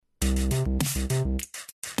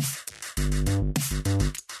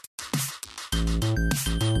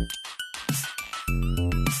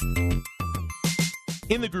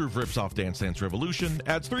In the Groove rips off Dance Dance Revolution,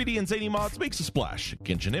 adds 3D and zany mods, makes a splash.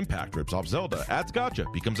 Genshin Impact rips off Zelda, adds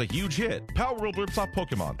Gacha, becomes a huge hit. Power World rips off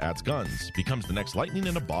Pokemon, adds guns, becomes the next lightning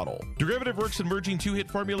in a bottle. Derivative works in merging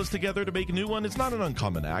two-hit formulas together to make a new one is not an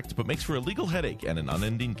uncommon act, but makes for a legal headache and an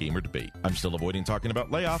unending gamer debate. I'm still avoiding talking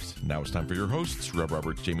about layoffs. Now it's time for your hosts, Rob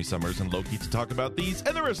Roberts, Jamie Summers, and Loki to talk about these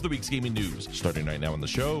and the rest of the week's gaming news. Starting right now on the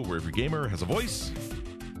show, where every gamer has a voice.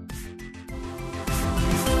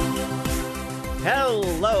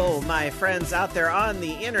 Hello, my friends out there on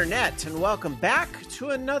the internet, and welcome back to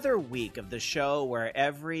another week of the show where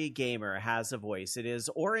every gamer has a voice. It is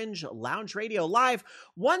Orange Lounge Radio live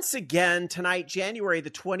once again tonight, January the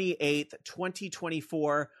 28th,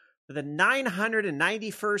 2024, for the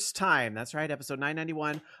 991st time. That's right, episode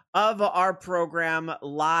 991 of our program,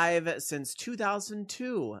 live since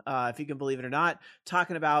 2002, if you can believe it or not,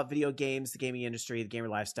 talking about video games, the gaming industry, the gamer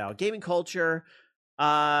lifestyle, gaming culture.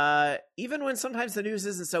 Even when sometimes the news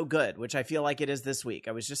isn't so good, which I feel like it is this week.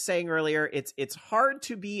 I was just saying earlier, it's hard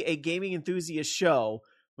to be a gaming enthusiast show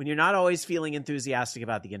when you're not always feeling enthusiastic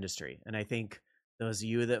about the industry. And I think those of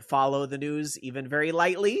you that follow the news even very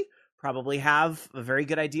lightly probably have a very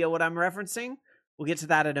good idea what I'm referencing. We'll get to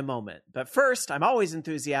that in a moment. But first, I'm always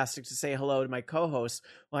enthusiastic to say hello to my co-host.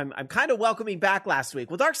 Well, I'm kind of welcoming back last week.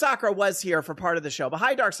 Well, Dark Sakura was here for part of the show, but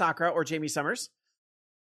hi, Dark Sakura, or Jamie Summers.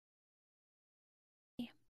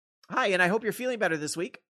 Hi, and I hope you're feeling better this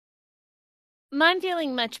week. I'm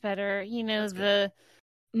feeling much better. You know,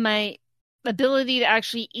 my ability to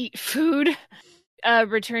actually eat food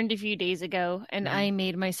returned a few days ago, and I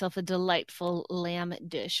made myself a delightful lamb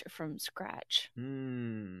dish from scratch.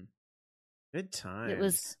 Good times. It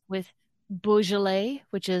was with Beaujolais,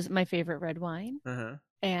 which is my favorite red wine,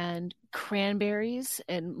 and cranberries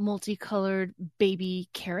and multicolored baby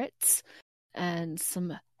carrots and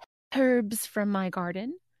some herbs from my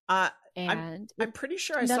garden. I'm pretty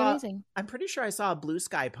sure I saw. Amazing. I'm pretty sure I saw a Blue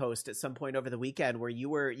Sky post at some point over the weekend where you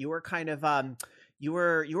were kind of you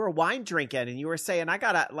were wine drinking and you were saying I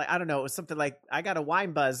got it was something like I got a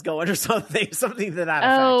wine buzz going or something to that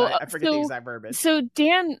effect. I forget the exact verbiage. So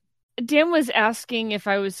Dan was asking if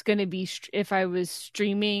I was going to be if I was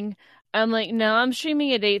streaming. I'm like, no, I'm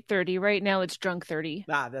streaming at 8:30 right now. It's drunk 30.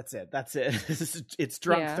 That's it. It's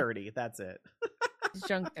drunk 30. That's it. It's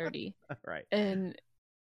drunk 30. Right. And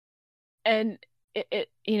it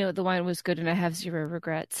the wine was good and I have zero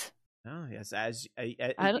regrets. Oh, yes. As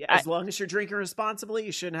long as you're drinking responsibly,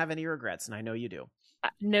 you shouldn't have any regrets. And I know you do.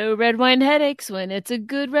 No red wine headaches when it's a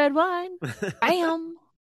good red wine. I am.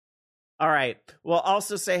 All right. Well,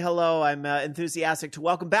 also say hello. I'm enthusiastic to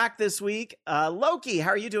welcome back this week. Loki,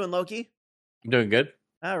 how are you doing, Loki? I'm doing good.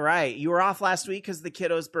 All right. You were off last week because of the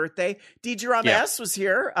kiddo's birthday. DJ Rama S was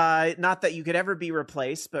here. Not that you could ever be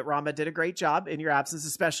replaced, but Rama did a great job in your absence,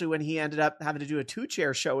 especially when he ended up having to do a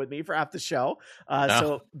 2-chair show with me for half the show.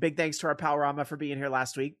 So big thanks to our pal Rama for being here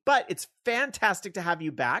last week. But it's fantastic to have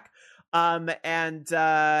you back. And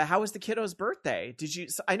how was the kiddo's birthday?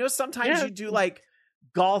 I know sometimes you do like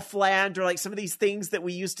Golfland or like some of these things that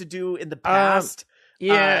we used to do in the past.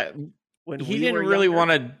 When he didn't really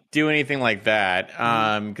want to do anything like that,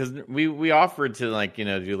 because we offered to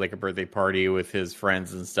do like a birthday party with his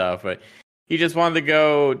friends and stuff, but he just wanted to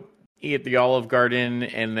go eat at the Olive Garden,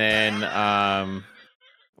 and then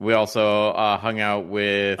we also hung out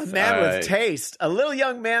with a man with taste, a little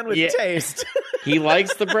young man with taste. He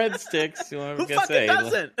likes the breadsticks. Who fucking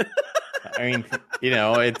doesn't? I mean,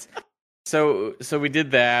 it's so we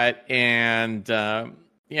did that, and I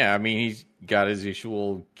mean he's got his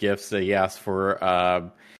usual gifts that he asked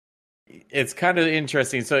for. It's kind of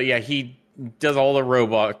interesting. So he does all the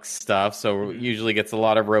Robux stuff. So usually gets a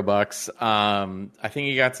lot of Robux. I think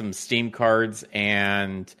he got some Steam cards,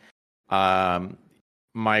 and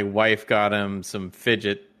my wife got him some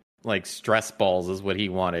fidget stress balls is what he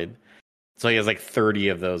wanted. So he has 30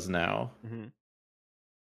 of those now. Mm-hmm.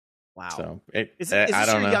 Wow. So is this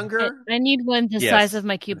your younger? I need one the size of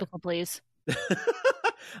my cubicle, please.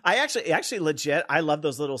 I actually legit, I love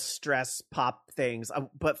those little stress pop things.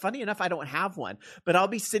 But funny enough, I don't have one. But I'll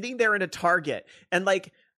be sitting there in a Target and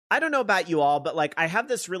I don't know about you all, but I have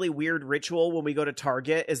this really weird ritual when we go to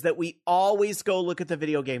Target is that we always go look at the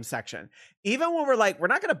video game section. Even when we're we're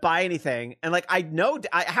not going to buy anything. And I know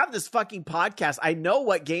I have this fucking podcast. I know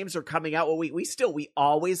what games are coming out. Well, we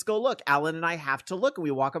always go look. Alan and I have to look and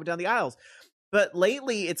we walk up and down the aisles. But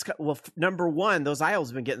lately, number one, those aisles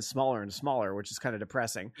have been getting smaller and smaller, which is kind of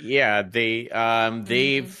depressing. Yeah, they've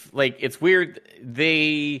it's weird.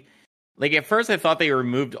 They Like at first I thought they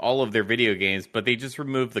removed all of their video games, but they just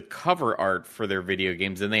removed the cover art for their video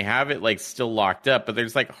games and they have it like still locked up, but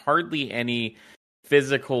there's like hardly any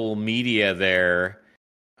physical media there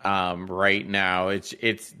right now. It's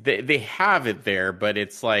they have it there, but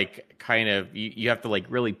it's like kind of you have to like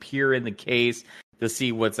really peer in the case to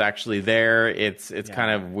see what's actually there. It's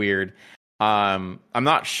kind of weird. I'm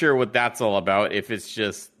not sure what that's all about, if it's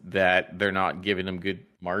just that they're not giving them good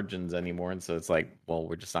margins anymore, and so it's like, well,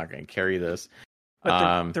 we're just not going to carry this.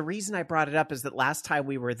 But the reason I brought it up is that last time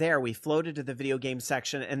we were there, we floated to the video game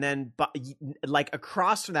section, and then like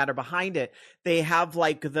across from that or behind it, they have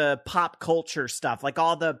like the pop culture stuff, like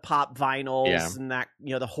all the pop vinyls and that,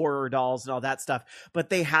 you know, the horror dolls and all that stuff.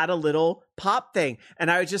 But they had a little pop thing,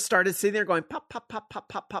 and I just started sitting there going pop, pop, pop, pop,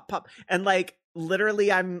 pop, pop, pop, and like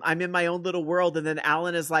literally, I'm in my own little world, and then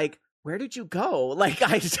Alan is like, where did you go? Like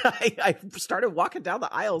I started walking down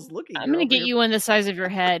the aisles looking. I'm going to get you one the size of your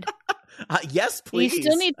head. Yes, please. You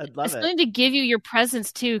still need, I'd love I still need to give you your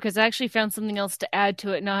presents too, because I actually found something else to add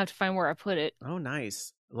to it. Now I have to find where I put it. Oh,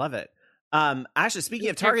 nice. Love it. Actually, speaking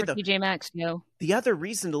of Target, though, TJ Maxx, the other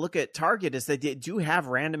reason to look at Target is that they do have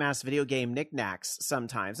random ass video game knickknacks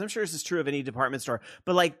sometimes. I'm sure this is true of any department store,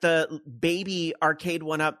 but like the baby arcade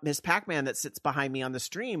 1-up Miss Pac-Man that sits behind me on the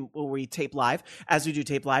stream where we tape live, as we do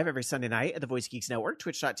tape live every Sunday night at the Voice Geeks Network,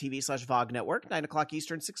 twitch.tv/VOG Network, 9:00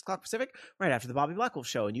 Eastern, 6:00 Pacific, right after the Bobby Blackwolf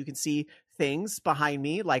Show. And you can see things behind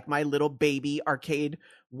me like my little baby arcade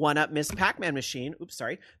 1-up Miss Pac-Man machine,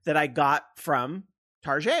 that I got from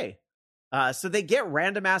Target. So they get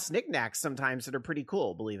random ass knickknacks sometimes that are pretty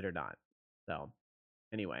cool, believe it or not. So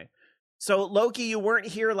anyway, so Loki, you weren't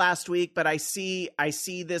here last week, but I see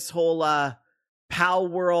this whole Pal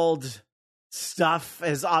World stuff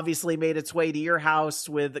has obviously made its way to your house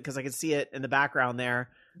because I can see it in the background there.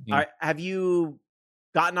 Mm-hmm. Have you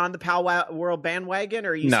gotten on the Pal World bandwagon,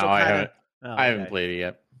 or are you still kind of? I haven't. I haven't played it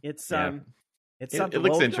yet. It's something. It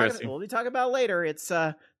looks interesting. We'll be talking about later. It's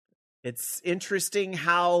interesting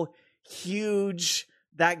how huge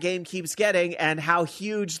that game keeps getting and how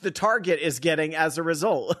huge the target is getting as a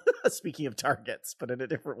result. Speaking of targets, but in a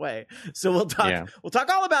different way. So we'll talk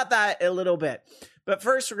all about that a little bit. But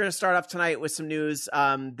first, we're going to start off tonight with some news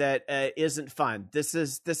that isn't fun. This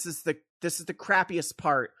is the crappiest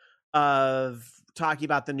part of talking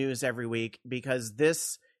about the news every week, because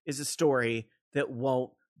this is a story that won't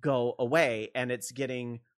go away, and it's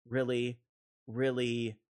getting really,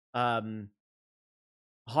 really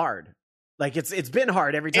hard. Like it's been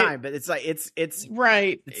hard every time, but it's like it's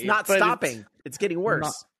right. It's not stopping. It's getting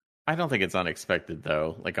worse. I don't think it's unexpected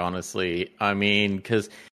though. Like honestly, I mean, because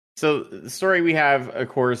so the story we have, of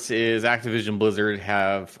course, is Activision Blizzard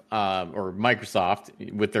have or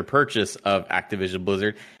Microsoft, with their purchase of Activision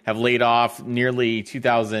Blizzard, have laid off nearly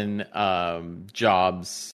 2,000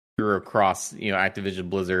 jobs across Activision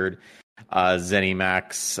Blizzard,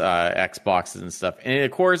 ZeniMax, Xboxes and stuff, and of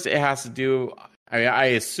course it has to do. I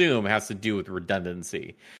assume it has to do with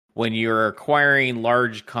redundancy. When you're acquiring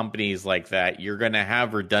large companies like that, you're going to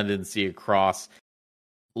have redundancy across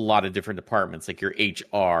a lot of different departments, like your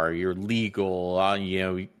HR, your legal,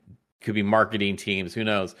 could be marketing teams, who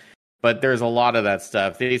knows? But there's a lot of that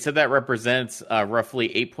stuff. They said that represents roughly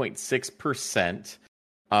 8.6%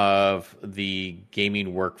 of the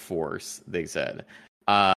gaming workforce, they said.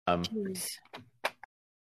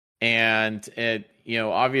 And it,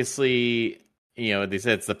 obviously, they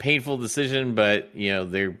said it's a painful decision, but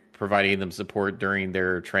they're providing them support during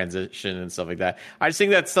their transition and stuff like that. I just think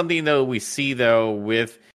that's something though we see though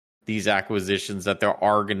with these acquisitions, that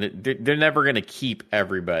they're never gonna keep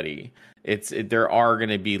everybody. There are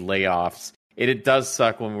gonna be layoffs. It does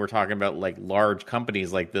suck when we're talking about like large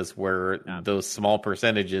companies like this, where those small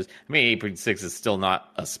percentages. I mean, 8.6 is still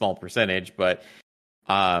not a small percentage, but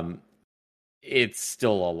it's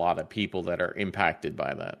still a lot of people that are impacted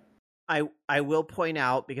by that. I will point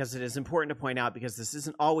out, because it is important to point out, because this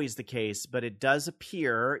isn't always the case, but it does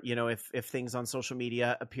appear, if things on social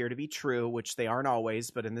media appear to be true, which they aren't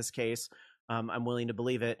always, but in this case, I'm willing to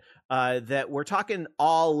believe it, that we're talking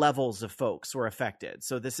all levels of folks were affected.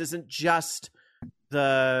 So this isn't just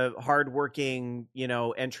the hardworking,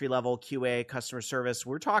 entry-level QA customer service.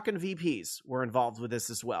 We're talking VPs were involved with this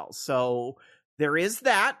as well. So there is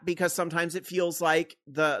that, because sometimes it feels like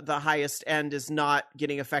the highest end is not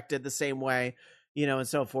getting affected the same way, and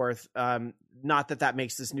so forth. Not that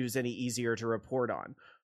makes this news any easier to report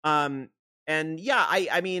on. And yeah,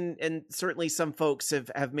 I mean, and certainly some folks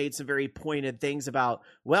have made some very pointed things about,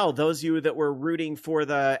 well, those of you that were rooting for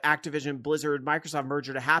the Activision Blizzard Microsoft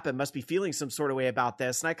merger to happen must be feeling some sort of way about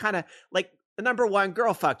this. And I kind of like, number one,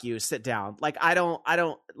 girl, fuck you, sit down. Like, I don't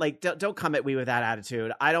like, don't come at me with that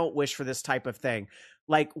attitude. I don't wish for this type of thing.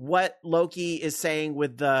 Like what Loki is saying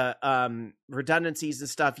with the redundancies and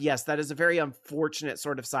stuff. Yes, that is a very unfortunate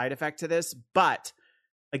sort of side effect to this. But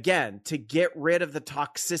again, to get rid of the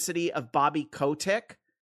toxicity of Bobby Kotick,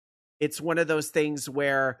 it's one of those things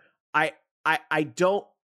where I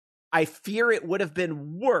fear it would have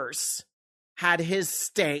been worse had his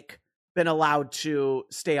stank been allowed to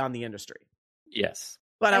stay on the industry. Yes.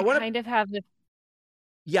 But I want to kind of have the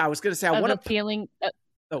I was going to say I want to feeling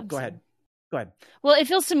go ahead. Go ahead. Well, it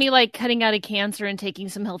feels to me like cutting out a cancer and taking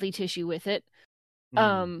some healthy tissue with it.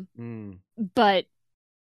 But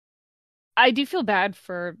I do feel bad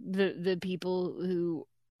for the people who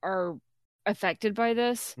are affected by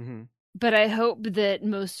this. Mm-hmm. But I hope that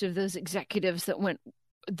most of those executives that went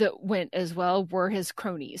as well were his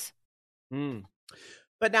cronies. Mm.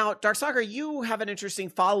 But now, Darkstalker, you have an interesting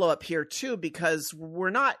follow-up here, too, because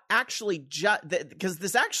we're not actually because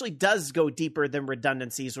this actually does go deeper than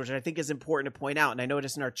redundancies, which I think is important to point out. And I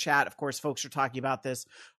noticed in our chat, of course, folks are talking about this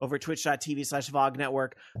over twitch.tv/VOG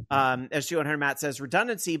Network. SG100 Matt says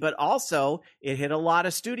redundancy, but also it hit a lot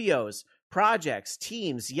of studios, projects,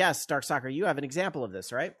 teams. Yes, Darkstalker, you have an example of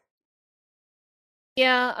this, right?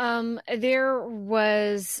 Yeah, there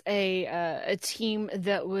was a team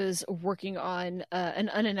that was working on an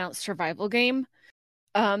unannounced survival game.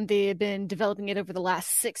 They had been developing it over the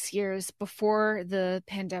last 6 years before the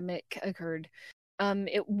pandemic occurred.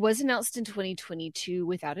 It was announced in 2022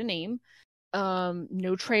 without a name,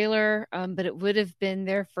 no trailer, but it would have been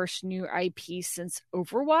their first new IP since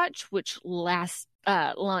Overwatch, which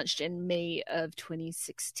launched in May of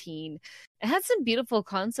 2016. It had some beautiful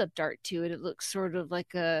concept art to it. It looks sort of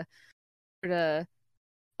like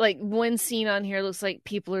like one scene on here looks like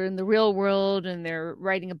people are in the real world and they're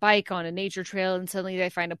riding a bike on a nature trail and suddenly they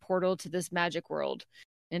find a portal to this magic world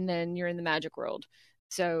and then you're in the magic world.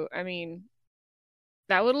 So, I mean,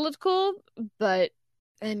 that would have looked cool, but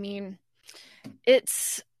I mean,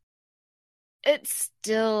 it's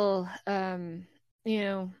still,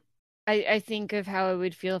 I think of how I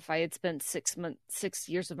would feel if I had spent 6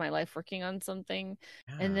 years of my life working on something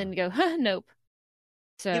and then go, nope.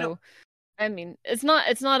 So, I mean, it's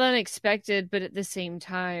not unexpected, but at the same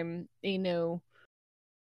time, I don't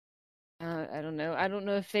know. I don't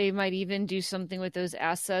know if they might even do something with those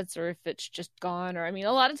assets or if it's just gone. Or, I mean,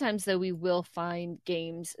 a lot of times though, we will find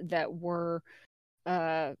games that were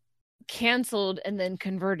canceled and then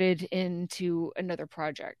converted into another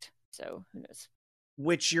project. So who knows?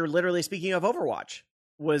 Which you're literally speaking of Overwatch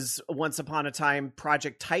was once upon a time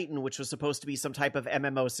Project Titan, which was supposed to be some type of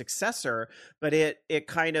MMO successor, but it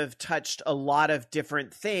kind of touched a lot of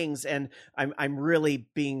different things. And I'm really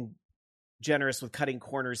being generous with cutting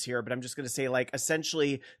corners here, but I'm just going to say, like,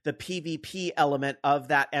 essentially the PvP element of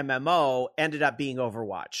that MMO ended up being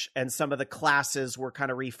Overwatch, and some of the classes were kind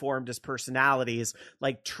of reformed as personalities.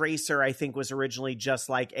 Like Tracer, I think, was originally just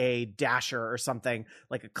like a dasher or something,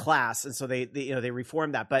 like a class, and so they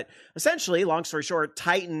reformed that. But essentially, long story short,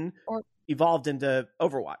 Titan evolved into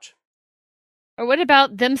Overwatch. Or what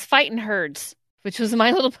about Them's Fightin' Herds, which was a My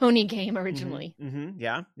Little Pony game originally?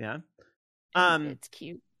 Yeah. It's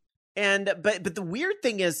cute. And but the weird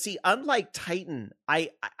thing is, see, unlike Titan,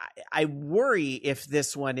 I worry if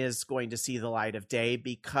this one is going to see the light of day,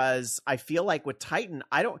 because I feel like with Titan,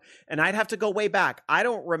 I'd have to go way back. I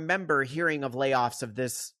don't remember hearing of layoffs of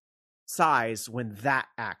this size when that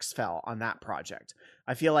axe fell on that project.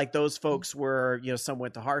 I feel like those folks were, some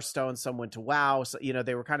went to Hearthstone, some went to WoW, so,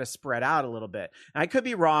 they were kind of spread out a little bit. And I could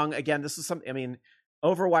be wrong. Again, this is something, I mean,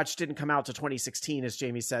 Overwatch didn't come out to 2016, as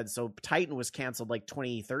Jamie said. So Titan was canceled like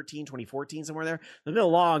 2013, 2014, somewhere there. It's been a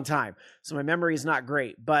long time. So my memory is not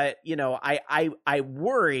great, but I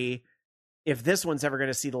worry if this one's ever going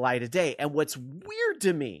to see the light of day. And what's weird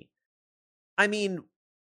to me, I mean,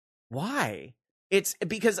 why? It's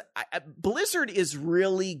because Blizzard is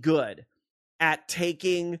really good at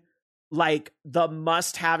taking like the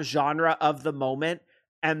must-have genre of the moment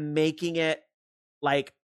and making it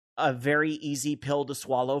like a very easy pill to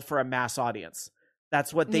swallow for a mass audience.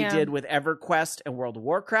 That's what they did with EverQuest and World of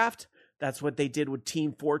Warcraft. That's what they did with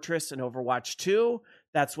Team Fortress and Overwatch 2.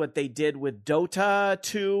 That's what they did with Dota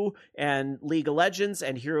 2 and League of Legends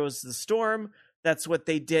and Heroes of the Storm. That's what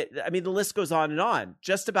they did. I mean, the list goes on and on.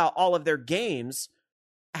 Just about all of their games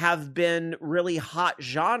have been really hot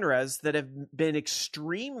genres that have been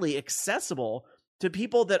extremely accessible to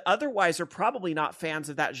people that otherwise are probably not fans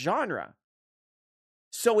of that genre.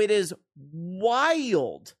 So it is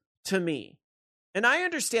wild to me And I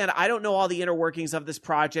understand, I don't know all the inner workings of this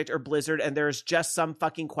project or Blizzard, and there's just some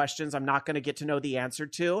fucking questions I'm not going to get to know the answer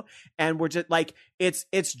to. And we're just like, it's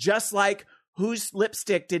just like, whose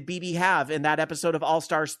lipstick did BB have in that episode of All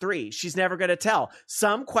Stars 3? She's never going to tell.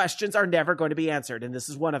 Some questions are never going to be answered, and this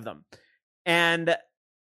is one of them. And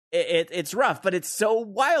it's rough, but it's so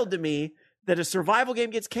wild to me that a survival game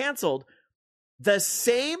gets canceled the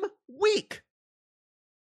same week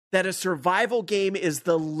that a survival game is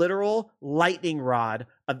the literal lightning rod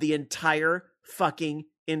of the entire fucking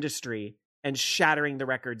industry and shattering the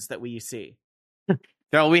records that we see.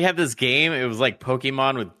 No, we had this game. It was like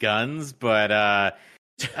Pokemon with guns, but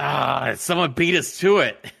someone beat us to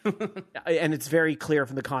it. And it's very clear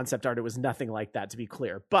from the concept art, it was nothing like that, to be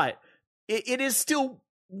clear. But it is still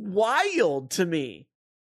wild to me.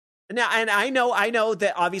 Now, and I know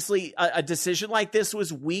that obviously a decision like this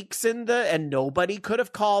was weeks and nobody could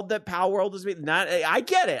have called that Power World was not. I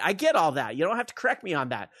get it. I get all that. You don't have to correct me on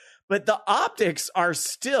that. But the optics are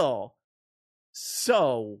still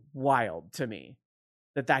so wild to me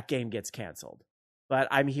that game gets canceled. But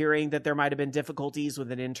I'm hearing that there might have been difficulties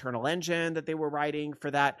with an internal engine that they were writing for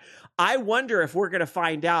that. I wonder if we're going to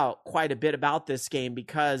find out quite a bit about this game,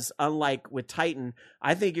 because unlike with Titan,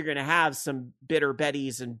 I think you're going to have some bitter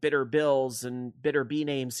Bettys and bitter Bills and bitter B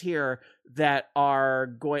names here that are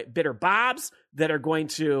bitter Bobs that are going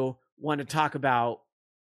to want to talk about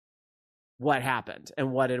what happened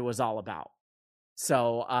and what it was all about.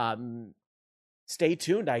 So, stay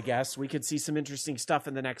tuned, I guess. We could see some interesting stuff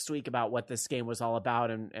in the next week about what this game was all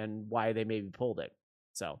about and why they maybe pulled it.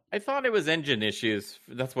 So I thought it was engine issues.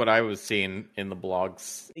 That's what I was seeing in the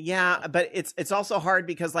blogs. Yeah, but it's also hard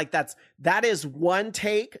because like that is one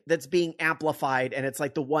take that's being amplified, and it's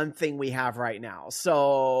like the one thing we have right now.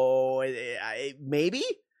 So maybe,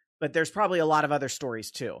 but there's probably a lot of other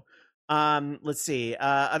stories too. Let's see.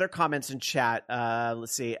 Other comments in chat.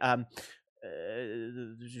 Let's see.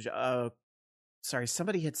 Sorry,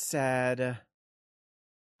 somebody had said...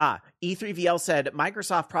 E3VL said,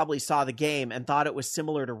 Microsoft probably saw the game and thought it was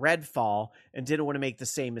similar to Redfall and didn't want to make the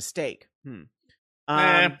same mistake.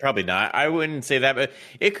 Probably not. I wouldn't say that, but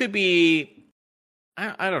it could be...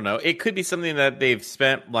 I don't know. It could be something that they've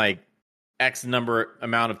spent like X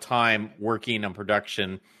amount of time working on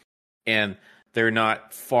production, and they're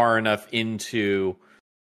not far enough into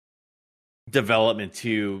development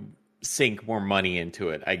to sink more money into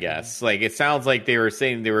it, I guess. Like, it sounds like they were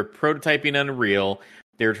saying they were prototyping Unreal.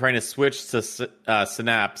 They were trying to switch to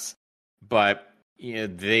Synapse, but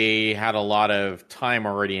they had a lot of time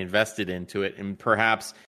already invested into it, and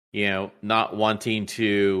perhaps not wanting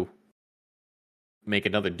to make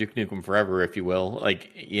another Duke Nukem Forever, if you will. Like,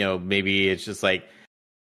 maybe it's just like,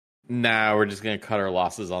 nah, we're just going to cut our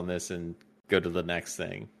losses on this and go to the next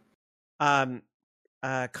thing.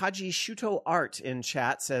 Kaji Shuto Art in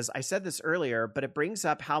chat says, I said this earlier, but it brings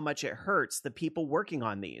up how much it hurts the people working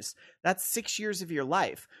on these. That's 6 years of your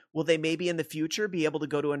life. Will they maybe in the future be able to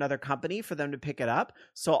go to another company for them to pick it up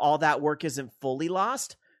so all that work isn't fully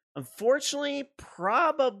lost? Unfortunately,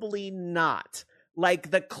 probably not.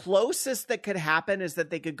 Like, the closest that could happen is that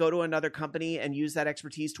they could go to another company and use that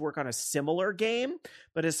expertise to work on a similar game.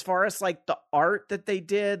 But as far as like the art that they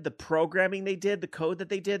did, the programming they did, the code that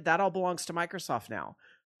they did, that all belongs to Microsoft now.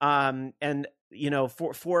 And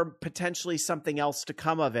for potentially something else to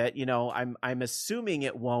come of it, I'm assuming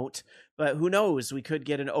it won't, but who knows? We could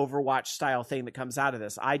get an Overwatch style thing that comes out of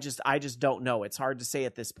this. I just don't know. It's hard to say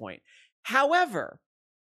at this point. However,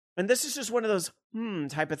 and this is just one of those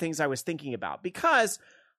type of things I was thinking about, because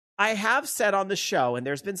I have said on the show, and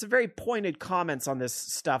there's been some very pointed comments on this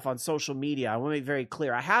stuff on social media. I want to be very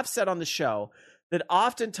clear. I have said on the show that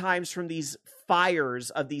oftentimes from these fires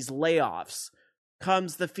of these layoffs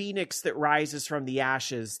comes the phoenix that rises from the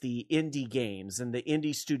ashes, the indie games and the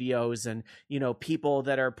indie studios and, people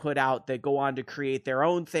that are put out that go on to create their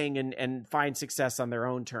own thing and find success on their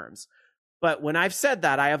own terms. But when I've said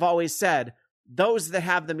that, I have always said, those that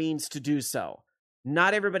have the means to do so.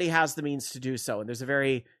 Not everybody has the means to do so. And there's a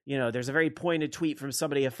very pointed tweet from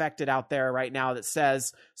somebody affected out there right now that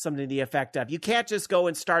says something to the effect of, you can't just go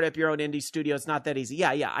and start up your own indie studio. It's not that easy.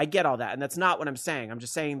 Yeah, I get all that. And that's not what I'm saying. I'm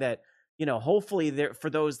just saying that, hopefully for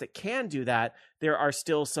those that can do that, there are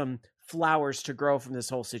still some flowers to grow from this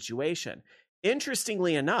whole situation.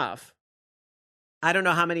 Interestingly enough, I don't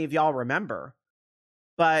know how many of y'all remember,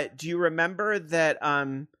 but do you remember that,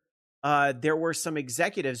 there were some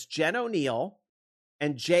executives, Jen O'Neill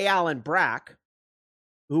and J. Allen Brack,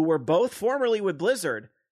 who were both formerly with Blizzard.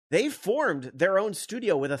 They formed their own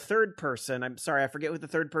studio with a third person. I'm sorry, I forget who the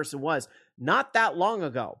third person was, not that long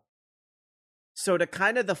ago. So to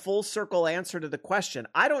kind of the full circle answer to the question,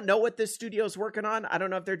 I don't know what this studio is working on. I don't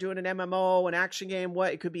know if they're doing an MMO, an action game,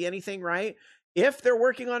 what, it could be anything, right? If they're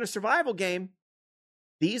working on a survival game,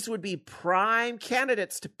 these would be prime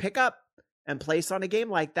candidates to pick up and place on a game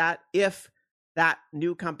like that if that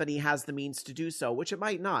new company has the means to do so, which it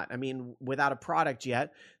might not. I mean, without a product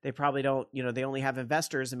yet, they probably don't, they only have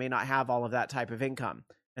investors and may not have all of that type of income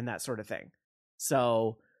and that sort of thing.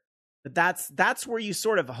 So that's where you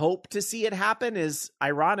sort of hope to see it happen, is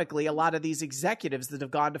ironically a lot of these executives that have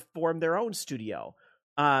gone to form their own studio.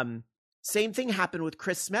 Same thing happened with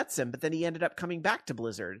Chris Metzen, but then he ended up coming back to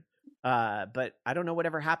Blizzard. But I don't know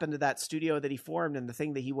whatever happened to that studio that he formed and the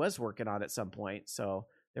thing that he was working on at some point. So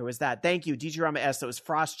there was that. Thank you, DJ Rama S. That was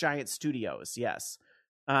Frost Giant Studios. Yes.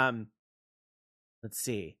 Let's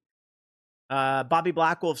see. Bobby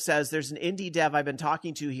Blackwolf says, there's an indie dev I've been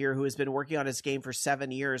talking to here who has been working on his game for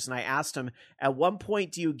 7 years. And I asked him, at one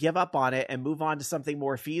point, do you give up on it and move on to something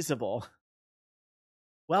more feasible?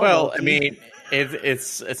 Well, I mean,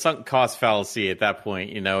 it's sunk cost fallacy at that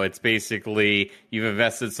point. It's basically you've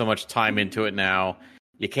invested so much time into it now,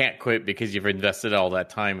 you can't quit because you've invested all that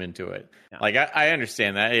time into it. Yeah. Like, I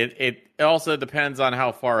understand that. It also depends on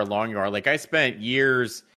how far along you are. Like, I spent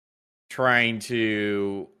years trying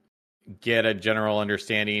to get a general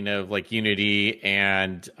understanding of like Unity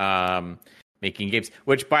and making games,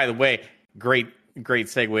 which, by the way, great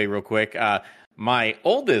segue real quick. My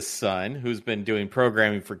oldest son, who's been doing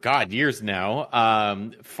programming for years now,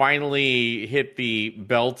 finally hit the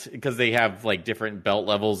belt, because they have like different belt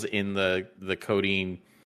levels in the coding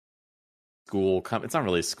school. It's not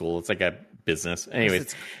really a school; it's like a business.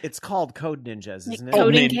 Anyways, it's called Code Ninjas, isn't it?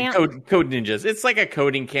 Coding camp. Code Ninjas. It's like a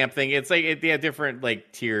coding camp thing. It's like they have different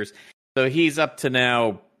like tiers. So he's up to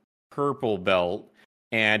now purple belt,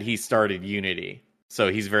 and he started Unity.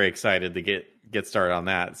 So he's very excited to get started on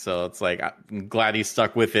that. So it's like, I'm glad he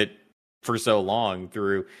stuck with it for so long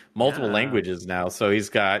through multiple languages now. So he's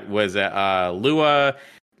got, Lua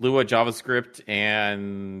JavaScript,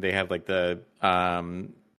 and they have like the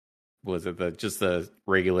the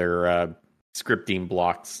regular scripting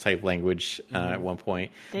blocks type language at one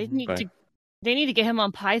point. They need to get him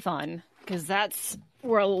on Python, because that's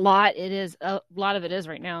where a lot of it is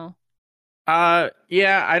right now.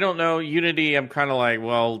 Yeah, I don't know. Unity, I'm kind of like,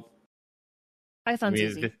 well, Python's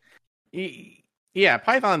easy. Yeah,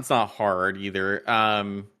 Python's not hard either.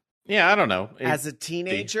 Yeah, I don't know. As a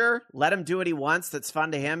teenager, let him do what he wants. That's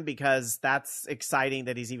fun to him, because that's exciting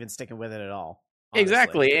that he's even sticking with it at all. Honestly.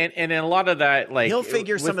 Exactly, and a lot of that, like, he'll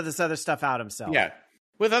figure some of this other stuff out himself. Yeah,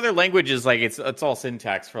 with other languages, like it's all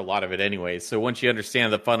syntax for a lot of it anyway. So once you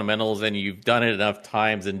understand the fundamentals and you've done it enough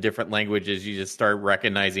times in different languages, you just start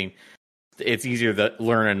recognizing it's easier to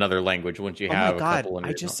learn another language once you have a couple.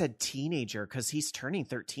 I just said teenager because he's turning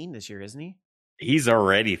 13 this year, isn't he? He's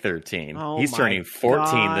already 13. He's turning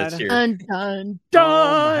 14 this year. Dun.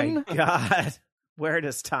 Oh my God. Where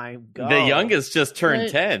does time go? The youngest just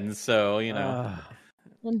turned 10, so,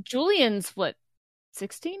 Well, Julian's, what,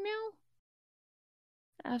 16 now?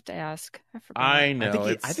 I have to ask. I forgot. I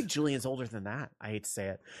know. I think Julian's older than that. I hate to say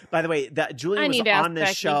it. By the way, that Julian was on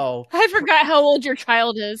this show. I forgot how old your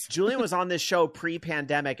child is. Julian was on this show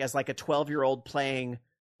pre-pandemic as like a 12-year-old playing.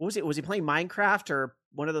 What was it? Was he playing Minecraft or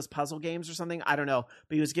one of those puzzle games or something? I don't know.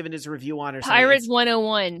 But he was giving his review on or something. Pirates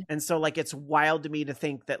 101. And so like it's wild to me to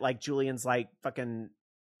think that like Julian's like fucking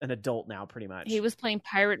an adult now, pretty much. He was playing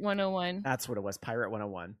Pirate 101. That's what it was. Pirate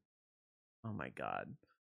 101. Oh my God.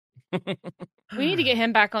 We need to get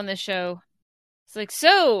him back on this show. It's like,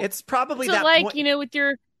 so it's probably that like point, with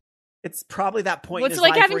your. It's probably that point. What's in his it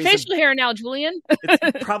like life having facial hair now, Julian?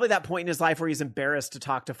 It's probably that point in his life where he's embarrassed to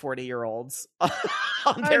talk to 40-year-olds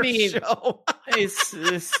on their show.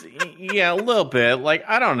 Yeah, a little bit. Like,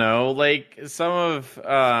 I don't know. Like, some of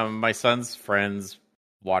my son's friends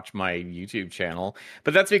watch my YouTube channel,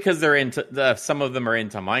 but that's because they're into some of them are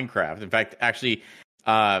into Minecraft. In fact, actually,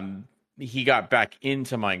 he got back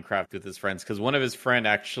into Minecraft with his friends because one of his friend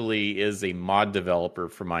actually is a mod developer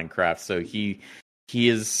for Minecraft. So he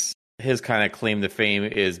is, his kind of claim to fame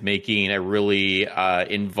is making a really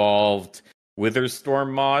involved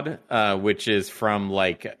Witherstorm mod, which is from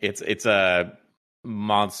like it's a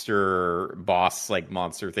monster boss like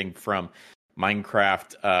monster thing from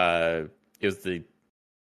Minecraft. It was the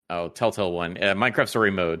Telltale one, Minecraft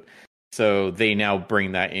Story Mode. So they now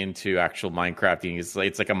bring that into actual Minecrafting.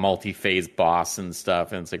 It's like a multi-phase boss and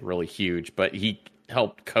stuff, and it's like really huge. But he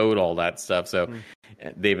helped code all that stuff, so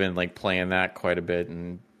they've been like playing that quite a bit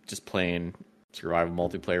and just playing survival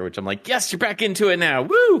multiplayer. Which I'm like, yes, you're back into it now.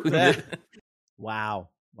 Woo! Wow.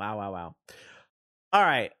 All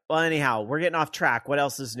right. Well, anyhow, we're getting off track. What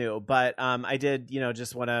else is new? But I did,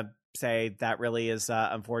 just want to say that really is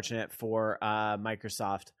unfortunate for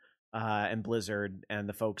Microsoft and Blizzard and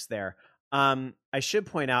the folks there. I should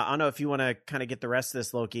point out, I don't know if you want to kind of get the rest of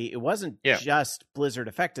this, Loki. It wasn't just Blizzard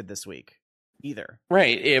affected this week either.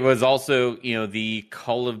 Right. It was also, the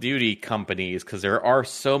Call of Duty companies, because there are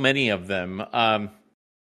so many of them.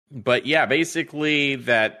 But yeah, basically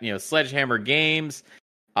that, Sledgehammer Games,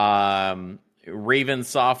 Raven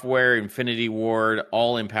Software, Infinity Ward,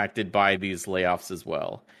 all impacted by these layoffs as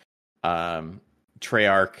well.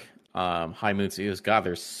 Treyarch, High Moon Studios. God,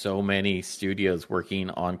 there's so many studios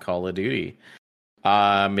working on Call of Duty.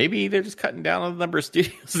 Maybe they're just cutting down on the number of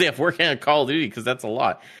studios they have working on Call of Duty, because that's a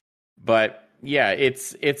lot. But yeah,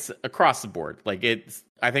 it's across the board. Like,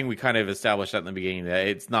 I think we kind of established that in the beginning, that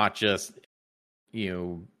it's not just,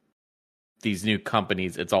 these new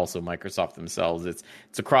companies, it's also Microsoft themselves. It's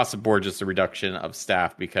across the board, just a reduction of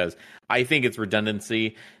staff, because I think it's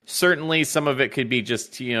redundancy. Certainly some of it could be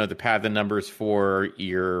just, to pad the numbers for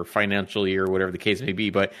your financial year, whatever the case may be.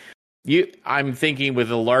 But I'm thinking with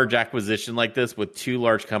a large acquisition like this, with two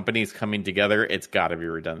large companies coming together, it's got to be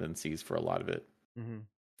redundancies for a lot of it. Mm-hmm.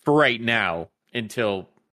 For right now, until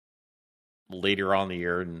later on in the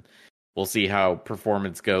year, and we'll see how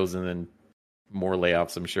performance goes, and then more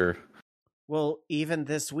layoffs, I'm sure. Well, even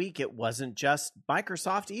this week, it wasn't just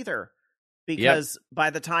Microsoft either, because by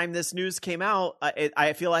the time this news came out,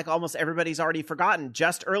 I feel like almost everybody's already forgotten.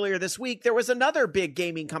 Just earlier this week, there was another big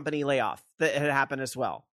gaming company layoff that had happened as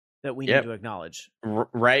well that we need to acknowledge.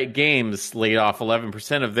 Riot Games laid off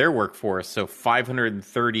 11% of their workforce, so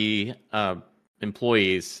 530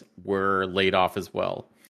 employees were laid off as well.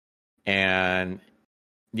 And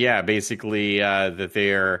yeah, basically that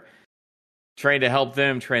they're trying to help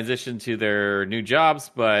them transition to their new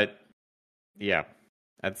jobs, but yeah,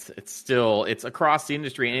 it's across the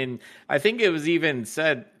industry. And I think it was even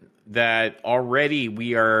said that already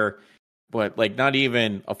we are not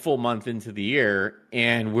even a full month into the year,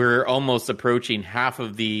 and we're almost approaching half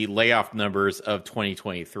of the layoff numbers of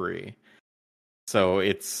 2023. So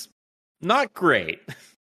it's not great.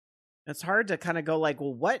 It's hard to kind of go like,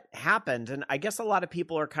 well, what happened? And I guess a lot of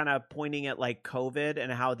people are kind of pointing at like COVID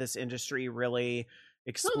and how this industry really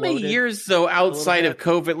exploded. How many years though outside of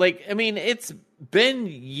COVID? Like, I mean, it's been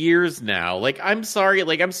years now. Like, I'm sorry.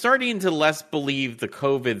 Like, I'm starting to less believe the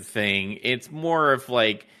COVID thing. It's more of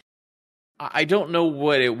like, I don't know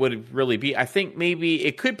what it would really be. I think maybe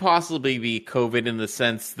it could possibly be COVID in the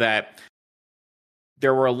sense that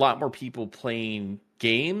there were a lot more people playing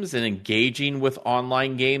games and engaging with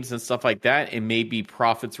online games and stuff like that, and maybe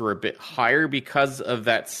profits were a bit higher because of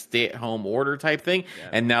that stay-at-home order type thing. Yeah.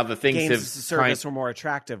 And now the things games service were more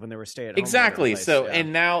attractive when they were stay-at-home. Exactly. So,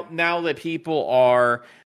 and now that people are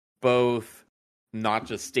both not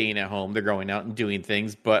just staying at home, they're going out and doing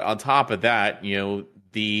things, but on top of that,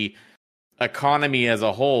 the economy as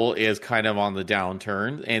a whole is kind of on the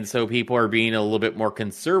downturn, and so people are being a little bit more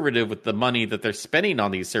conservative with the money that they're spending on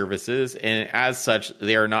these services, and as such,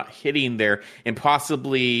 they are not hitting their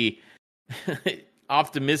impossibly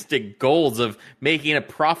optimistic goals of making a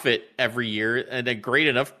profit every year, and a great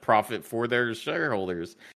enough profit for their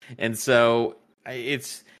shareholders. And so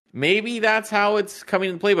it's maybe that's how it's coming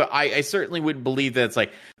into play, but I certainly wouldn't believe that it's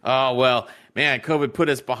like, oh, well, man, COVID put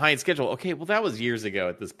us behind schedule. Okay, well, that was years ago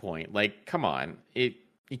at this point. Like, come on. You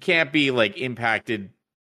can't be, like, impacted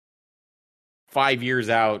 5 years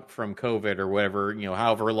out from COVID or whatever,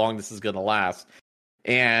 however long this is going to last.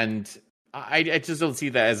 And I just don't see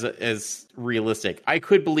that as realistic. I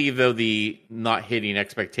could believe, though, the not hitting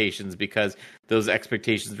expectations, because those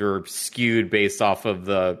expectations were skewed based off of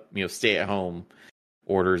the, stay-at-home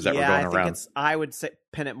orders that were going around. I would say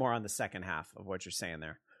pin it more on the second half of what you're saying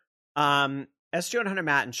there. SG100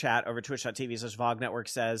 Matt in chat over twitch.tv/VOG Network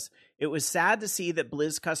says, it was sad to see that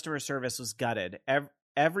Blizz customer service was gutted.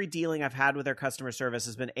 Every dealing I've had with their customer service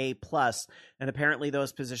has been A+, and apparently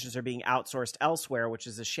those positions are being outsourced elsewhere, which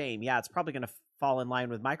is a shame. Yeah, it's probably going to fall in line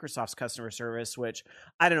with Microsoft's customer service, which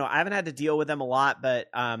I don't know. I haven't had to deal with them a lot, but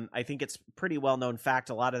I think it's pretty well-known fact.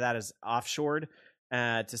 A lot of that is offshored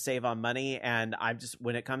to save on money. And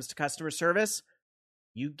when it comes to customer service,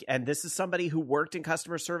 and this is somebody who worked in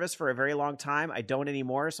customer service for a very long time. I don't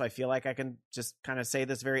anymore, so I feel like I can just kind of say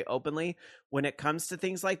this very openly. When it comes to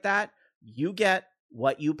things like that, you get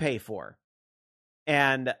what you pay for.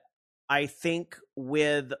 And I think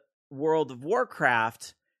with World of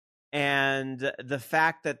Warcraft and the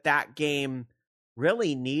fact that game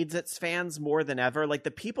really needs its fans more than ever. Like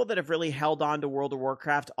the people that have really held on to World of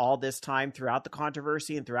Warcraft all this time throughout the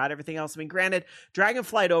controversy and throughout everything else. I mean, granted,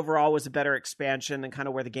 Dragonflight overall was a better expansion than kind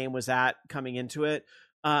of where the game was at coming into it.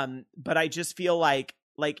 But I just feel like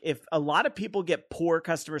if a lot of people get poor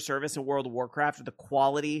customer service in World of Warcraft, the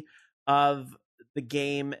quality of the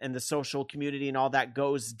game and the social community and all that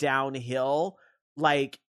goes downhill,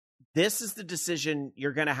 like this is the decision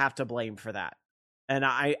you're going to have to blame for that. And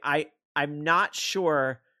I'm not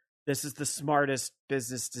sure this is the smartest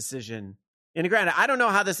business decision. And granted, I don't know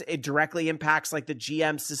how it directly impacts like the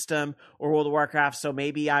GM system or World of Warcraft. So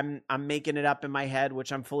maybe I'm making it up in my head,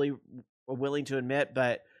 which I'm fully willing to admit,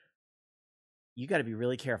 but you got to be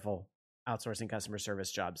really careful outsourcing customer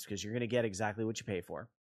service jobs because you're going to get exactly what you pay for.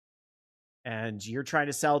 And you're trying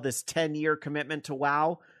to sell this 10-year commitment to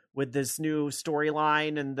WoW with this new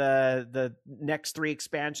storyline and the next 3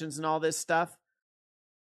 expansions and all this stuff.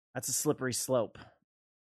 That's a slippery slope,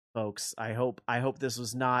 folks. I hope this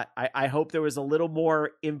was not. I hope there was a little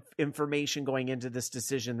more information going into this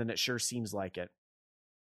decision than it sure seems like it.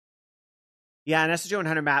 Yeah, and SSJ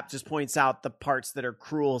 100 Map just points out the parts that are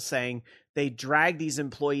cruel, saying they drag these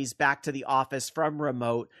employees back to the office from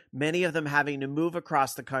remote, many of them having to move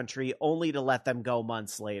across the country only to let them go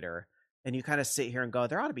months later. And you kind of sit here and go,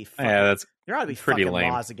 there ought to be fucking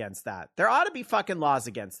laws against that. There ought to be fucking laws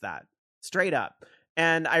against that. Straight up.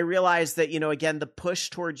 And I realized that, again, the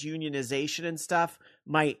push towards unionization and stuff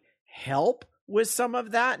might help with some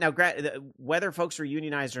of that. Now, whether folks were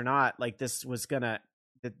unionized or not, like this was gonna,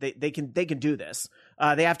 they can do this.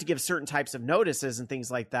 They have to give certain types of notices and things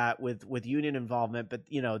like that with union involvement. But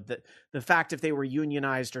the fact if they were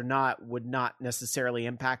unionized or not would not necessarily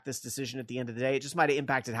impact this decision at the end of the day. It just might have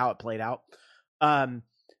impacted how it played out.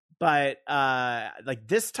 But like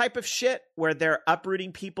this type of shit where they're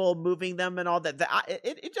uprooting people, moving them and all that, it ought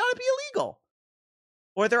to be illegal.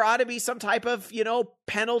 Or there ought to be some type of,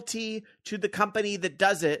 penalty to the company that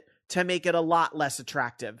does it to make it a lot less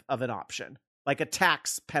attractive of an option. Like a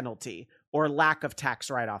tax penalty or lack of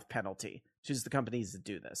tax write-off penalty. Choose the companies that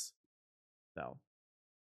do this. So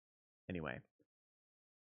anyway,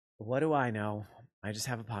 what do I know? I just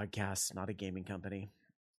have a podcast, not a gaming company.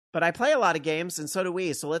 But I play a lot of games, and so do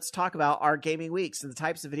we. So let's talk about our gaming weeks and the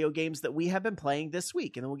types of video games that we have been playing this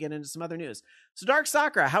week, and then we'll get into some other news. So Dark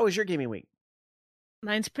Sakura, how was your gaming week?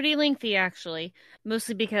 Mine's pretty lengthy, actually,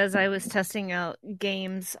 mostly because I was testing out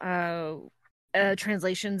games,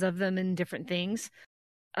 translations of them in different things.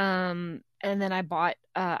 And then I bought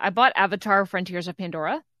Avatar: Frontiers of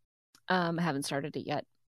Pandora. I haven't started it yet,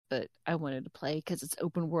 but I wanted to play because it's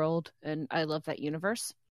open world, and I love that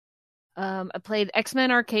universe. I played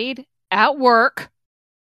X-Men Arcade at work.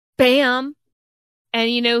 Bam!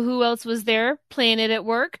 And you know who else was there playing it at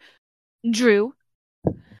work? Drew.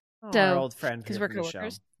 Our old friend, because we're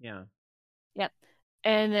coworkers. Yeah. Yep.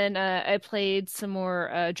 And then I played some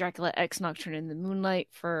more Dracula X Nocturne in the Moonlight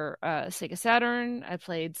for Sega Saturn. I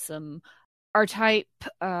played some R-Type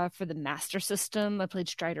for the Master System. I played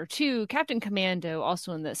Strider 2, Captain Commando,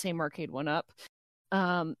 also in the same arcade one-up.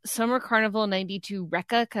 Summer Carnival 92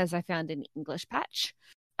 Rekka, because I found an English patch.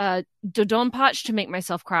 Dodon patch to make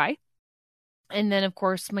myself cry. And then, of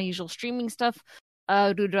course, my usual streaming stuff.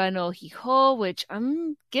 Rurouni no Hiho, which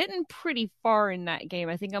I'm getting pretty far in that game.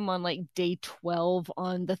 I think I'm on like day 12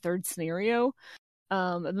 on the 3rd scenario.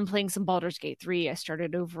 I've been playing some Baldur's Gate 3. I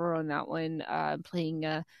started over on that one.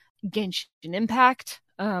 Playing Genshin Impact,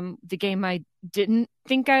 the game I didn't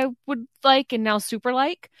think I would like and now super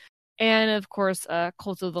like. And of course,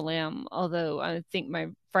 Cult of the Lamb, although I think my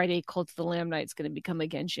Friday Cult of the Lamb night is going to become a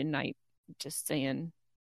Genshin night. Just saying.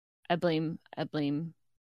 I blame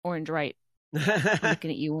Orange Right. I'm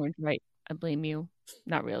looking at you, Orange Right. I blame you.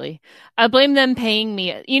 Not really. I blame them paying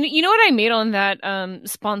me. You know what I made on that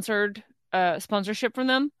sponsorship from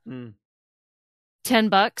them?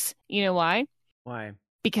 $10. You know why? Why?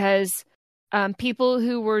 Because people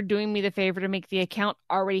who were doing me the favor to make the account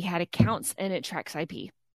already had accounts, and it tracks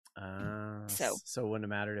IP. So it wouldn't have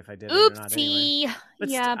mattered if I did it Oopsie. or not anyway. But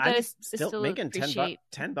yeah, but I still making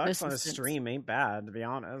 $10 on a stream ain't bad, to be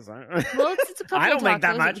honest. Well, it's a couple I don't of make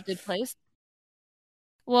that tacos much. at a good place.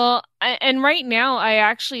 Well, and right now I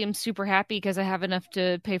actually am super happy because I have enough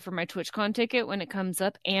to pay for my TwitchCon ticket when it comes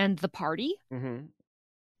up and the party.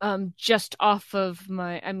 Mm-hmm. Just off of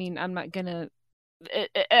my, I'm not gonna.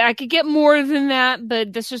 I could get more than that,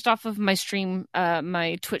 but that's just off of my stream,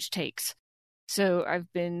 my Twitch takes. So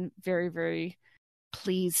I've been very, very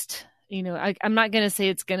pleased. I'm not going to say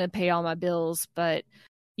it's going to pay all my bills, but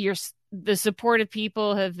the support of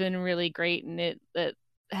people have been really great, and it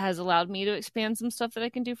has allowed me to expand some stuff that I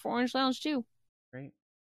can do for Orange Lounge too. Great.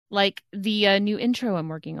 like the new intro I'm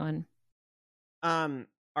working on.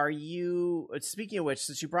 Are you, speaking of which,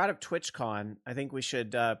 since you brought up TwitchCon, I think we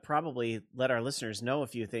should probably let our listeners know a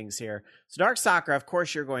few things here. So Dark Sakura, of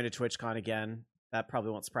course you're going to TwitchCon again. That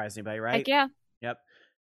probably won't surprise anybody, right? Heck yeah. Yep.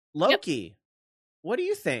 Loki, what do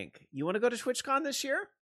you think? You want to go to TwitchCon this year?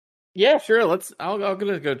 Yeah, sure. I'll go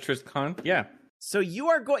to TwitchCon. Yeah. So you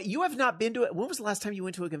are going. You have not been to it. When was the last time you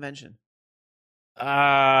went to a convention?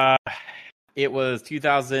 It was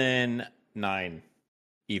 2009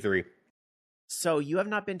 E3. So you have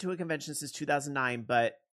not been to a convention since 2009.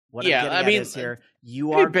 But what Yeah, I'm getting I at mean, is here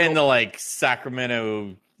you are I've been to like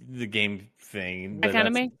Sacramento, the game thing. but that's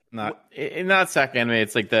Anime? not Sac Anime.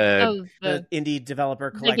 It's like the the indie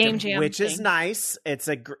developer collective, Game Jam which is thing. nice. It's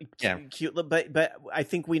a cute, but I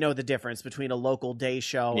think we know the difference between a local day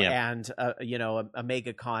show and a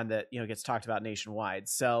mega con that gets talked about nationwide.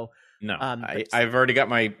 So no, I've already got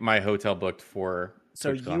my hotel booked for.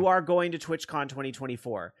 So TwitchCon. you are going to TwitchCon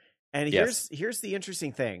 2024, and Yes. here's the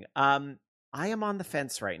interesting thing. I am on the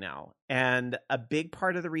fence right now, and a big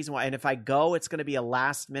part of the reason why, and if I go, it's going to be a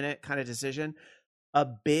last minute kind of decision. A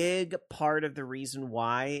big part of the reason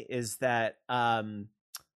why is that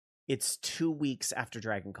it's 2 weeks after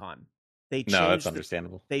Dragon Con. That's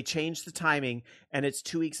understandable. They changed the timing, and it's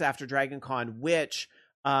 2 weeks after Dragon Con, which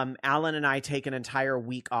Alan and I take an entire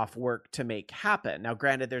week off work to make happen. Now,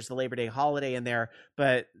 granted, there's the Labor Day holiday in there,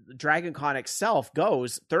 but Dragon Con itself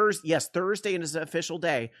goes Thursday. Yes, Thursday is an official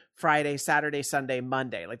day. Friday, Saturday, Sunday,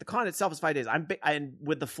 Monday. Like the con itself is 5 days. And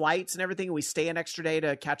with the flights and everything, we stay an extra day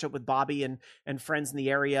to catch up with Bobby and friends in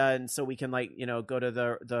the area, and so we can go to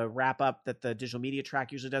the wrap up that the digital media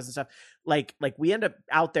track usually does and stuff. Like we end up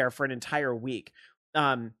out there for an entire week.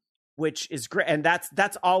 Which is great, and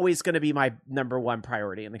that's always going to be my number one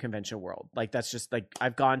priority in the convention world. Like that's just like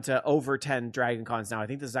I've gone to over 10 Dragon Cons now. I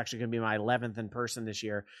think this is actually going to be my 11th in person this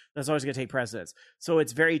year. That's always going to take precedence. So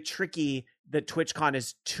it's very tricky that TwitchCon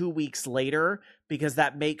is 2 weeks later, because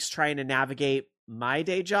that makes trying to navigate my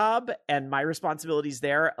day job and my responsibilities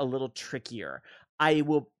there a little trickier.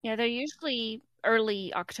 Yeah, they're usually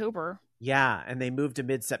early October. Yeah, and they moved to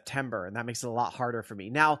mid-September, and that makes it a lot harder for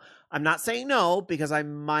me. Now, I'm not saying no, because I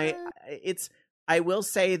will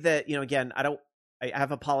say that, again, I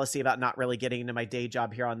have a policy about not really getting into my day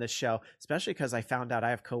job here on this show, especially because I found out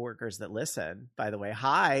I have coworkers that listen, by the way.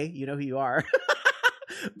 Hi, you know who you are.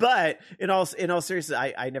 But in all seriousness,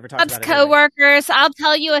 I never talked about it. Coworkers, anyway. I'll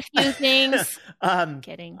tell you a few things.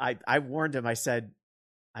 Kidding. I warned him. I said,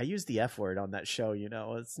 I use the F word on that show,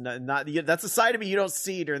 it's not that's a side of me you don't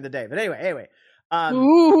see during the day. But anyway,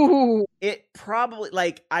 it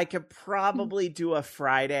probably I could probably do a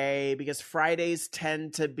Friday, because Fridays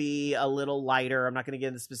tend to be a little lighter. I'm not going to get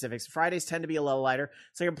into specifics. Fridays tend to be a little lighter.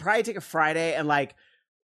 So I can probably take a Friday and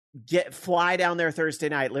fly down there Thursday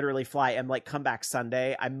night, literally fly, and come back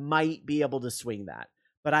Sunday. I might be able to swing that.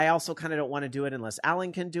 But I also kind of don't want to do it unless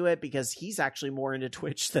Alan can do it, because he's actually more into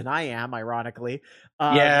Twitch than I am, ironically.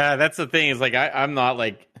 Yeah, that's the thing. Is I'm not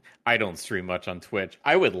I don't stream much on Twitch.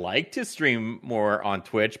 I would like to stream more on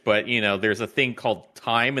Twitch, but there's a thing called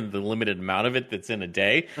time and the limited amount of it that's in a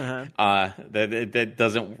day. That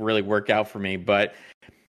doesn't really work out for me. But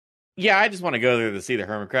yeah, I just want to go there to see the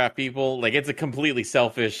Hermitcraft people. It's a completely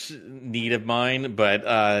selfish need of mine, but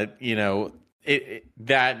that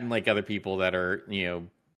and other people that are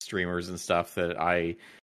streamers and stuff that I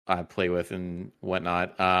play with and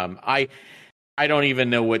whatnot. I don't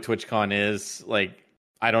even know what TwitchCon is.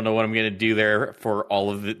 I don't know what I'm gonna do there for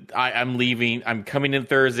all of it. I'm leaving. I'm coming in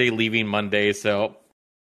Thursday, leaving Monday. So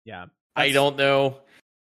yeah, I don't know.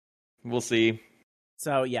 We'll see.